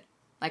with it.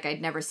 Like,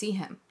 I'd never see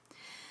him.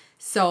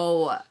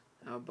 So...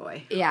 Oh,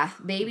 boy. Yeah,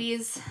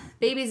 babies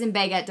and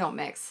Baguette don't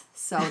mix.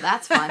 So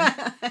that's fun.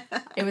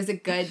 It was a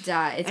good...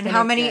 and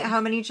how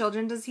many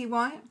children does he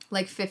want?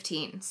 Like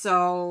 15.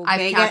 So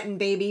Baguette and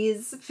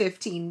babies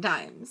 15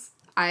 times.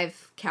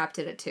 I've capped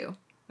it at 2.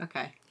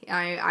 Okay.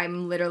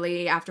 I'm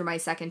literally, after my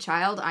second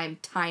child, I'm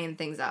tying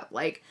things up.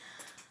 Like,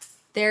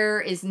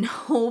 there is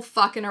no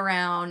fucking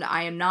around.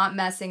 I am not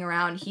messing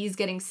around. He's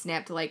getting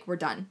snipped. Like, we're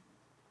done.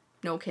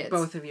 No kids.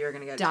 Both of you are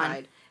going to get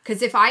tied.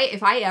 Because if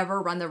I ever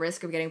run the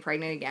risk of getting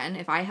pregnant again,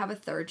 if I have a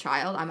third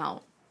child, I'm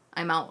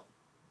out.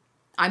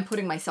 I'm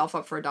putting myself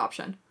up for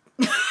adoption.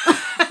 You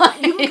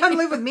can come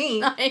live with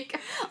me.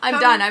 I'm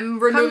done. I'm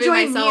removing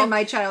myself me in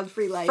my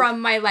child-free life.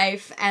 From my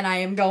life, and I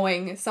am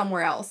going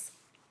somewhere else.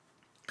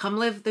 Come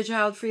live the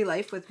child-free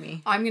life with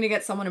me. I'm going to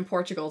get someone in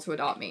Portugal to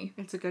adopt me.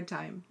 It's a good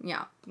time.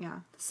 Yeah. Yeah.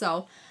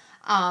 So...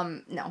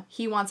 no,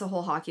 he wants a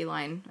whole hockey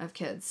line of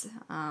kids,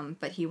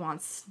 but he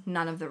wants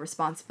none of the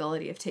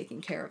responsibility of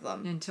taking care of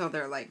them. Until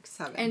they're like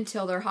 7.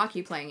 Until they're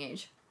hockey playing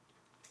age.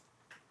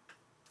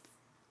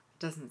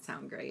 Doesn't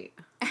sound great.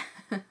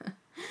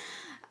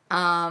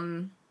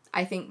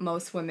 I think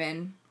most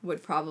women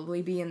would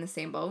probably be in the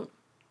same boat.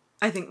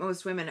 I think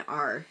most women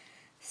are.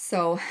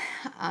 So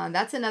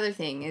that's another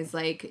thing is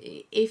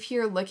like, if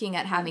you're looking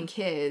at having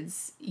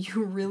kids,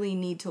 you really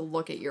need to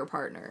look at your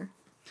partner.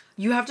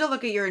 You have to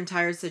look at your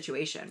entire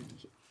situation.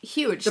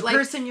 Huge. The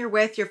person you're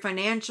with, your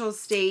financial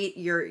state,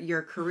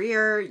 your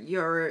career,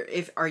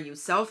 are you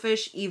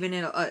selfish even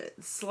in a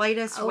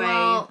slightest way?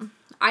 Well,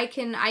 I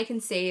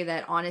can say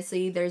that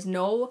honestly, there's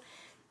no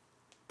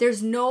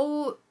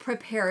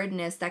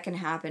preparedness that can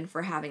happen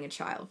for having a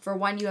child. For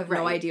one, you have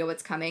no Right. idea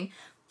what's coming.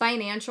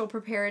 Financial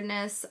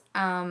preparedness,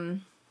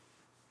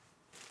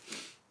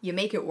 you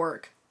make it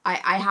work.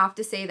 I have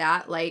to say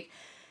that, like,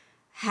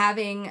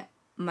 having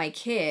my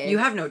kid, You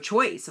have no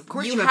choice. Of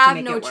course you have to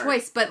make no it work.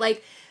 choice, but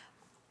like,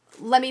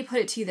 let me put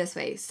it to you this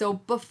way. So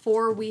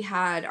before we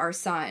had our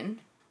son,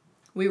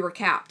 we were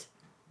capped.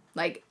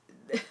 Like,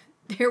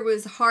 there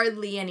was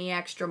hardly any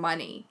extra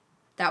money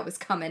that was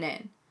coming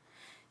in.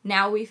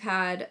 Now we've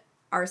had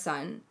our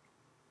son.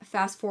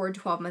 Fast forward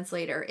 12 months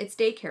later, it's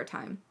daycare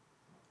time.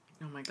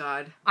 Oh my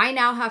God. I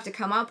now have to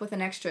come up with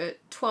an extra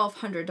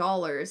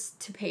 $1,200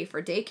 to pay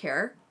for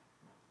daycare,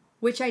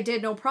 which I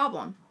did no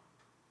problem.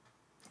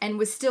 And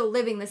was still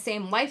living the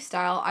same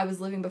lifestyle I was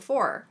living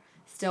before.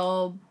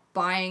 Still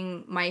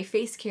buying my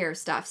face care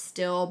stuff,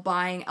 still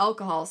buying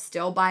alcohol,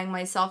 still buying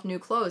myself new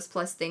clothes,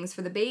 plus things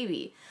for the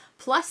baby.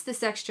 Plus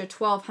this extra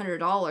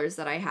 $1,200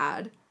 that I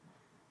had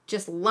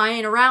just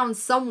lying around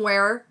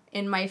somewhere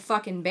in my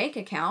fucking bank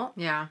account.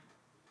 Yeah.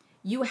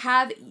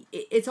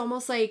 It's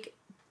almost like,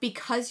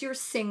 because you're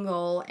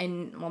single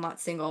and, well, not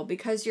single,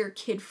 because you're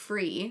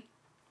kid-free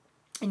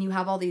and you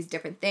have all these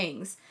different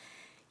things,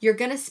 you're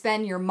going to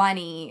spend your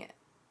money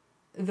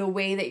the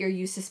way that you're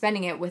used to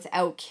spending it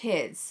without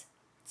kids.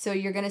 So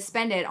you're going to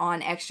spend it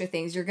on extra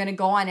things. You're going to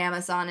go on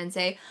Amazon and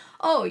say,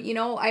 oh,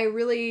 I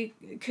really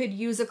could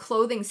use a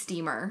clothing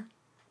steamer.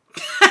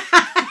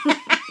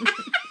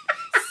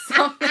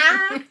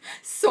 Something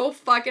so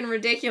fucking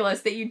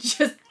ridiculous that you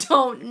just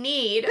don't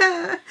need.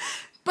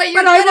 But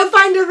I will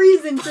find a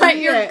reason to But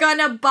need you're it.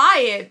 gonna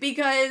buy it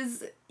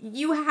because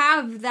you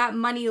have that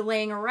money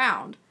laying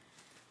around.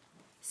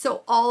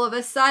 So all of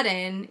a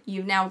sudden,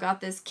 you've now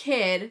got this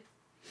kid.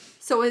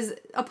 So as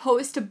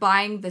opposed to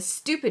buying the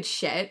stupid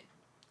shit,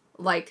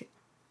 like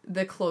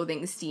the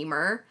clothing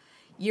steamer,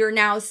 you're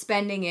now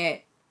spending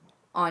it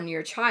on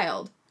your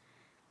child.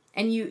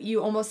 And you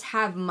almost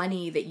have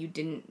money that you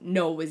didn't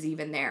know was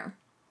even there.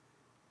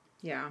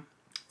 Yeah.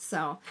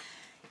 So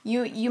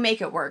you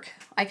make it work.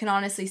 I can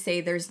honestly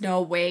say there's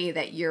no way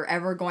that you're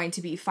ever going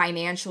to be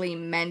financially,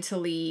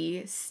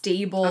 mentally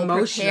stable,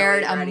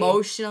 prepared,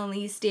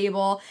 emotionally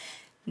stable.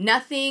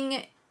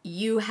 Nothing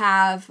you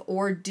have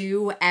or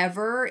do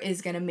ever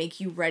is going to make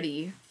you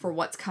ready for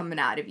what's coming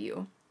out of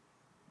you.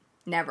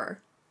 Never.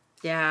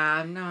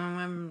 Yeah,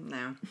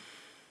 no.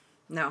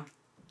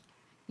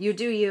 You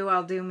do you,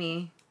 I'll do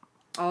me.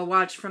 I'll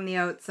watch from the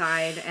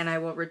outside and I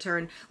will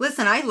return.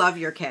 Listen, I love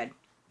your kid.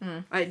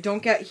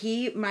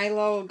 My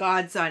little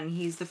godson,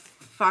 he's the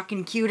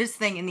fucking cutest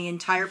thing in the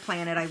entire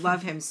planet. I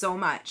love him so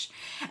much.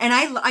 And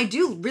I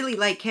do really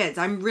like kids.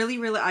 I'm really,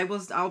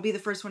 I'll be the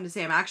first one to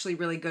say I'm actually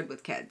really good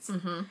with kids.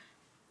 Mm-hmm.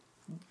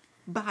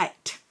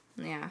 But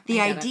yeah,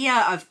 the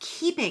idea of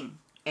keeping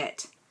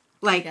it,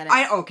 like,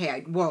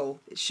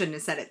 shouldn't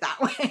have said it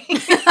that way.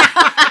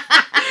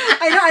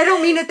 I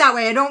don't mean it that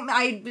way.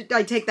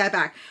 I take that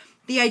back.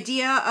 The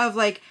idea of,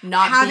 like,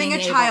 not having a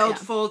child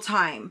full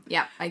time.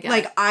 Yeah, I get it.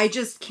 Like, I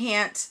just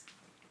can't.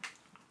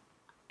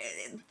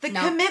 The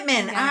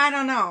commitment, I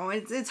don't know.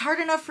 It's hard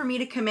enough for me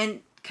to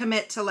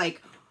commit to,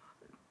 like,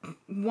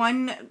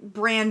 one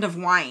brand of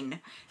wine.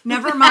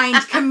 Never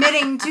mind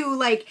committing to,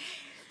 like,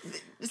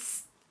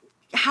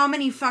 how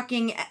many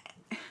fucking,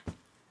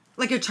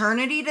 like,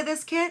 eternity to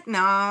this kid?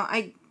 No.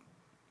 Like,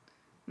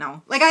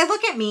 I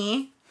look at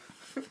me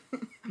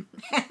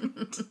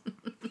and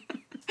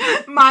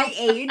my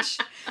age,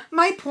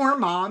 my poor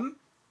mom,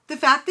 the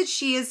fact that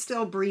she is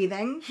still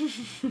breathing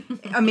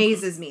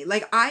amazes me.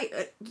 Like,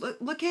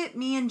 look at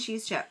me and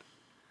Cheese Chip.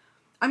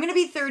 I'm going to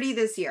be 30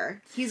 this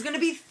year. He's going to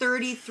be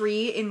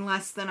 33 in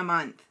less than a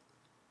month.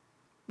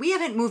 We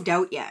haven't moved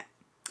out yet.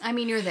 I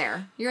mean, you're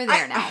there. You're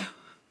there now.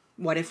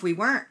 What if we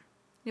weren't?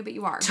 Yeah, but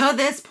you are. To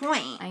this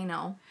point. I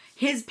know.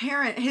 His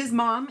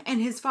mom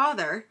and his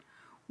father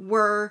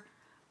were...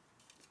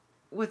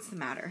 What's the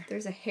matter?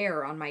 There's a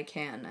hair on my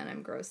can and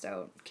I'm grossed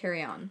out.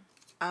 Carry on.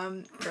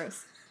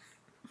 Gross.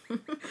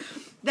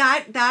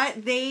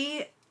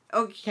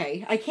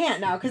 Okay, I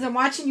can't now because I'm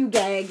watching you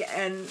gag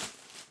and...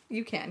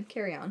 You can.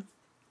 Carry on.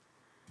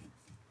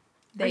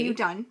 Are you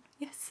done?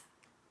 Yes.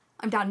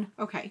 I'm done.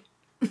 Okay.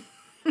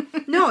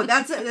 No,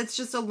 that's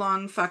just a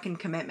long fucking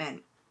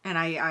commitment. And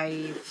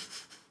I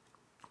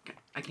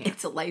can't.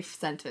 It's a life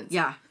sentence.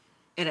 Yeah,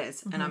 it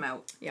is. Mm-hmm. And I'm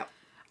out. Yep.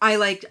 I'm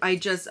going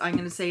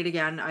to say it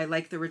again. I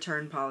like the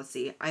return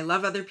policy. I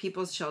love other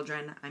people's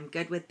children. I'm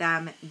good with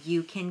them.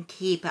 You can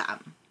keep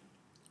them.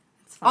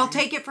 It's fine. I'll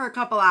take it for a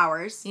couple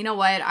hours. You know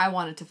what? I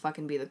wanted to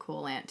fucking be the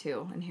cool aunt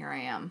too. And here I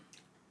am.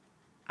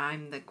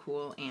 I'm the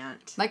cool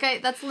aunt.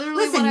 That's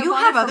literally Listen, what I you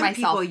wanted have for other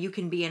myself. people you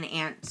can be an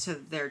aunt to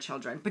their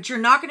children, but you're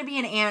not going to be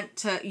an aunt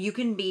to. You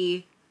can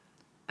be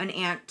an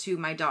aunt to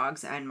my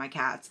dogs and my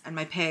cats and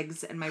my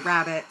pigs and my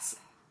rabbits.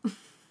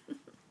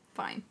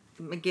 Fine.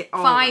 Get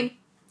all Fine.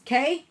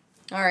 Okay.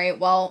 All right.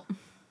 Well.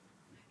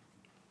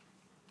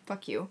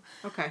 Fuck you.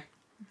 Okay.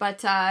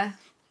 But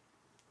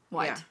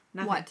what? Yeah,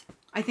 nothing. What?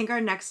 I think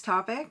our next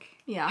topic.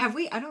 Yeah. Have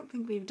we? I don't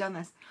think we've done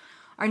this.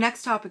 Our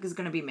next topic is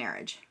going to be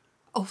marriage.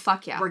 Oh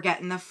fuck yeah. We're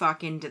getting the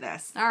fuck into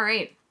this. All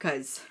right.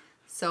 Cause.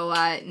 So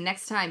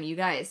next time, you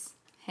guys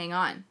hang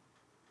on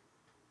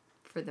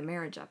for the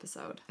marriage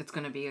episode. It's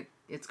gonna be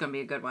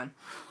a good one.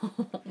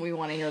 We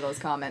want to hear those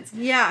comments.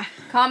 Yeah.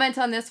 Comment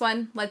on this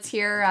one. Let's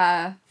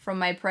hear from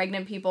my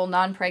pregnant people,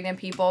 non-pregnant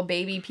people,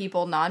 baby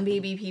people,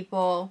 non-baby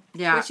people.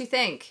 Yeah. What you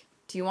think?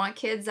 Do you want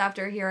kids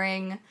after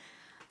hearing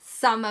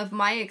some of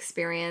my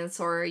experience,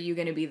 or are you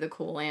gonna be the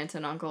cool aunt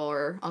and uncle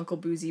or Uncle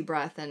Boozy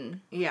Breath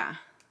and Yeah.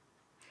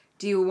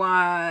 Do you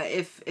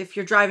if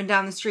you're driving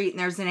down the street and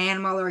there's an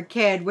animal or a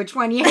kid, which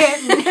one you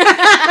hitting?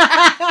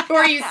 who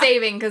are you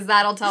saving? Because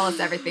that'll tell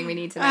us everything we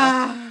need to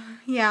know.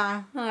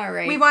 Yeah. All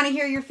right. We want to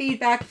hear your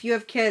feedback. If you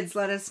have kids,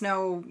 let us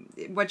know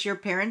what's your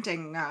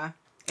parenting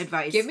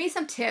advice. Give me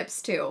some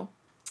tips too.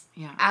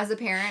 Yeah. As a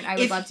parent, I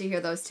would love to hear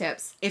those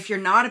tips. If you're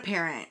not a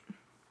parent,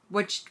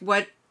 what's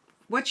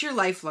your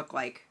life look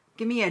like?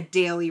 Give me a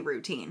daily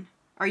routine.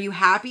 Are you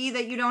happy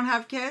that you don't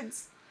have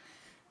kids?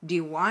 Do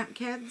you want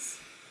kids?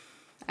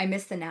 I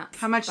miss the naps.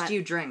 How much do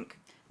you drink?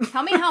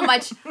 Tell me how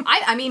much.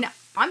 I mean,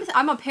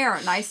 I'm a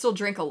parent and I still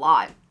drink a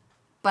lot,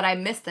 but I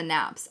miss the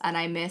naps and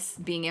I miss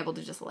being able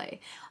to just lay.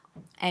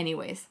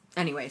 Anyways,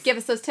 give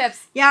us those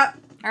tips. Yeah.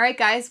 All right,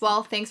 guys.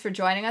 Well, thanks for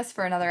joining us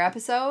for another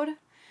episode,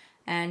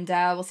 and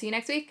we'll see you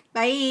next week.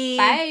 Bye.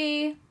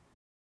 Bye.